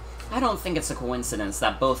ghosts. I don't think it's a coincidence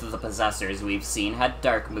that both of the possessors we've seen had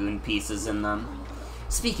Dark Moon pieces in them.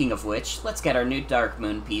 Speaking of which, let's get our new Dark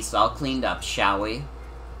Moon piece all cleaned up, shall we?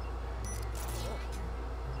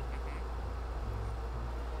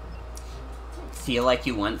 Feel like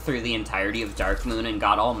you went through the entirety of Dark Moon and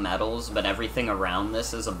got all medals, but everything around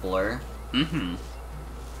this is a blur? Mm-hmm.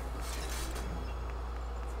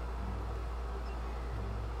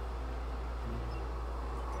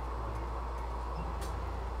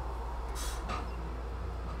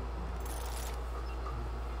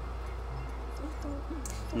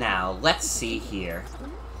 Now, let's see here.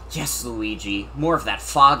 Yes, Luigi, more of that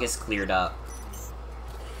fog is cleared up.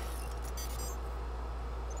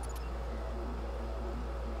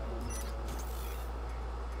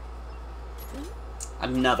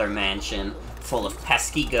 Another mansion, full of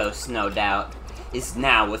pesky ghosts, no doubt, is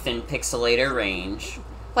now within pixelator range.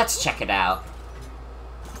 Let's check it out.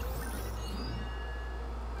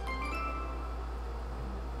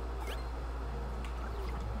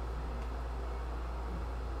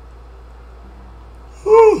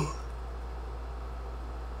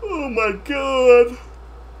 Oh my god.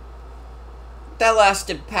 That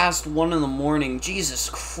lasted past 1 in the morning. Jesus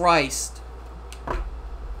Christ.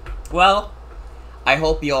 Well, I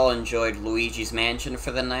hope you all enjoyed Luigi's Mansion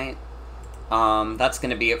for the night. That's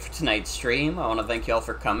gonna be it for tonight's stream. I want to thank you all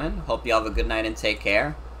for coming. Hope you all have a good night and take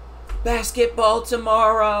care. Basketball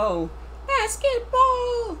tomorrow!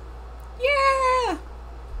 Basketball! Yeah!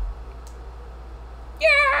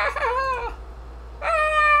 Yeah!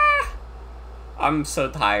 Ah! I'm so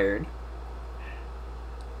tired.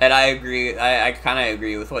 And I agree, I kind of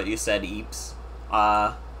agree with what you said, Eeps.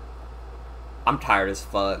 I'm tired as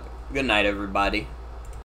fuck. Good night, everybody.